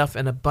yourself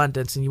in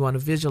abundance, and you want to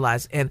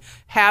visualize and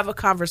have a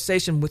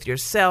conversation with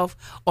yourself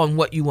on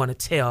what you want to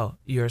tell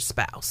your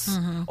spouse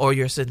or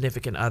your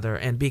significant other,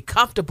 and be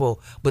comfortable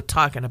with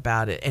talking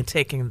about it and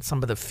taking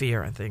some of the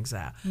fear and things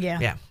out.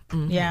 Yeah.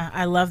 Yeah,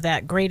 I love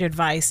that. Great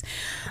advice.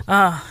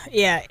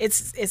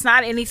 It's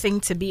not anything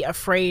to be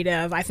afraid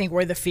of. I think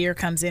where the fear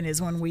comes in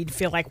is when we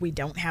feel like we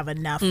don't have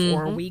enough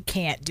or we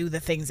can't do the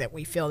things that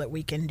we feel that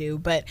we can do.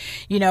 But,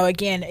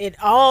 again, it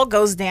all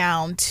goes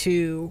down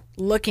to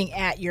looking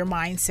at your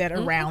mindset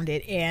around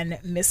it. And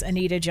Miss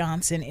Anita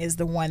Johnson is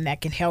the one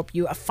that can help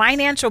you. A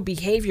financial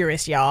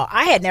behaviorist, y'all.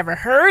 I had never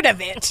heard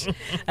of it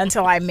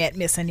until I met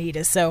Miss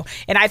Anita. So,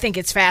 and I think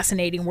it's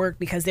fascinating work,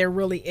 because there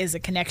really is a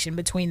connection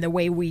between the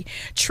way we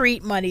treat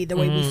money, the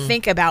way we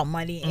think about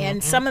money,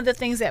 and some of the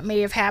things that may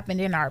have happened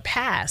in our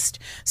past.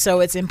 So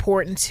it's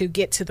important to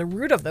get to the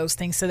root of those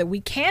things so that we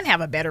can have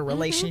a better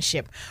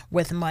relationship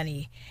with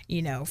money,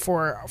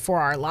 for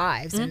our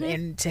lives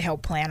and to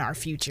help plan our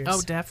futures.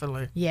 Oh,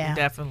 definitely. Yeah.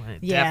 Definitely.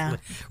 Yeah.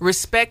 Definitely.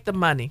 Respect the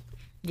money.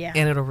 Yeah.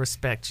 And it'll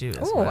respect you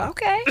as well. Oh,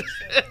 okay.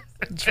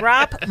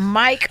 Drop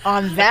mic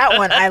on that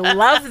one. I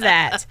love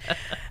that.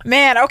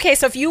 Man, okay,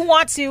 so if you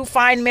want to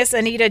find Miss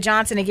Anita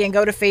Johnson, again,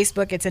 go to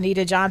Facebook. It's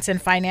Anita Johnson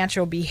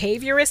Financial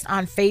Behaviorist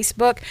on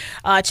Facebook.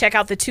 Check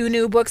out the 2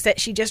 new books that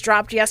she just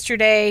dropped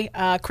yesterday,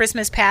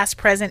 Christmas Past,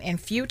 Present,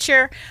 and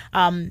Future.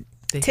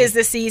 'Tis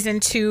the Season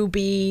to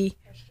Be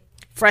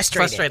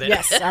Frustrated.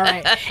 Yes, all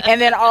right.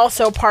 And then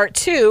also part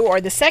 2, or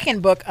the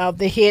second book of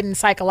The Hidden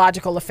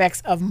Psychological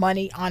Effects of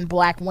Money on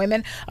Black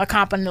Women, a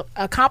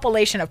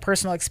compilation of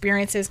personal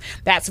experiences.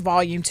 That's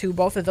volume 2.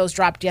 Both of those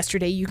dropped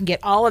yesterday. You can get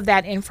all of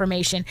that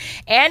information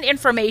and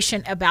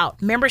information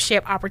about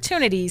membership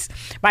opportunities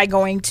by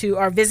going to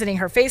or visiting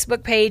her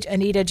Facebook page,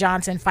 Anita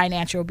Johnson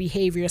Financial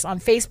Behaviorist on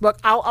Facebook.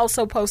 I'll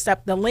also post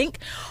up the link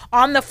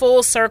on the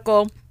Full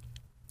Circle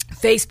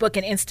Facebook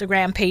and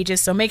Instagram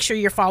pages, so make sure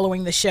you're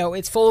following the show.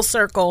 It's Full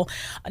Circle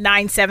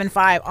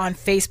 975 on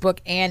Facebook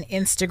and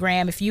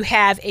Instagram. If you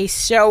have a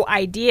show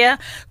idea,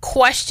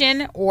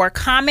 question, or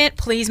comment,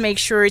 please make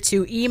sure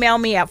to email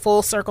me at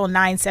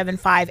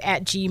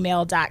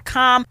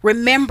fullcircle975@gmail.com.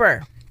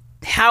 Remember,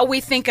 how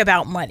we think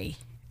about money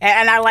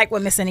And I like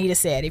what Miss Anita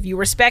said. If you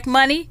respect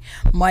money,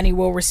 money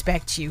will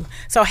respect you.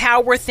 So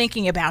how we're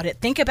thinking about it,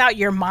 think about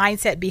your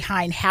mindset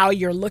behind how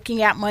you're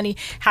looking at money,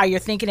 how you're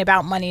thinking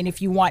about money. And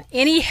if you want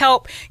any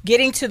help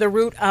getting to the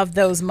root of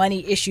those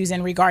money issues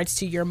in regards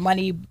to your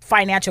money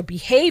financial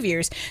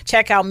behaviors,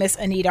 check out Miss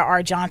Anita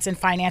R. Johnson,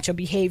 financial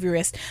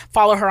behaviorist.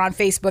 Follow her on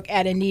Facebook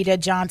at Anita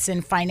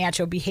Johnson,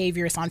 financial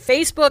behaviorist on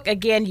Facebook.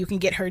 Again, you can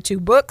get her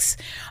 2 books.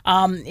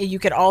 You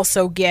could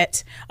also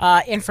get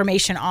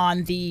information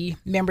on the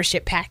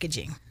membership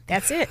packaging.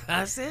 That's it.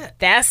 That's it.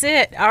 That's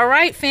it. All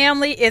right,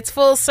 family. It's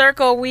full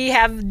circle. We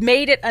have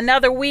made it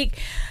another week.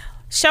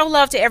 Show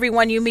love to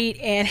everyone you meet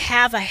and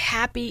have a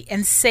happy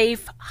and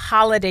safe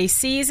holiday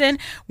season.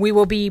 We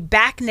will be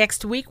back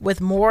next week with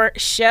more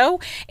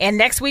show. And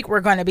next week, we're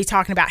going to be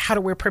talking about how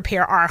do we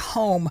prepare our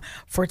home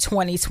for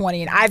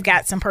 2020. And I've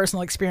got some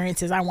personal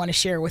experiences I want to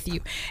share with you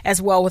as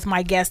well with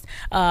my guest,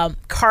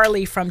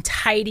 Carly from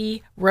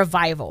Tidy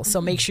Revival. So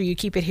make sure you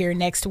keep it here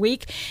next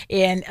week.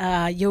 And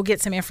you'll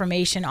get some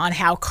information on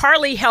how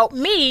Carly helped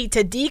me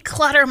to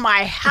declutter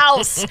my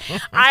house.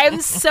 I'm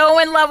so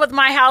in love with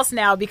my house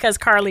now because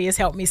Carly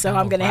has helped me. So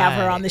I'm going to have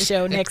her on the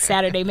show next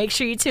Saturday. Make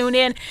sure you tune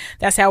in.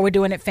 That's how we're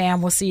doing it,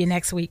 fam. We'll see you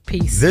next week.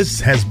 Peace.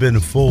 This has been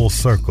Full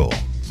Circle.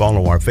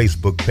 Follow our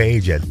Facebook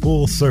page at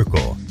Full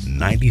Circle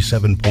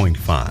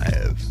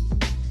 97.5.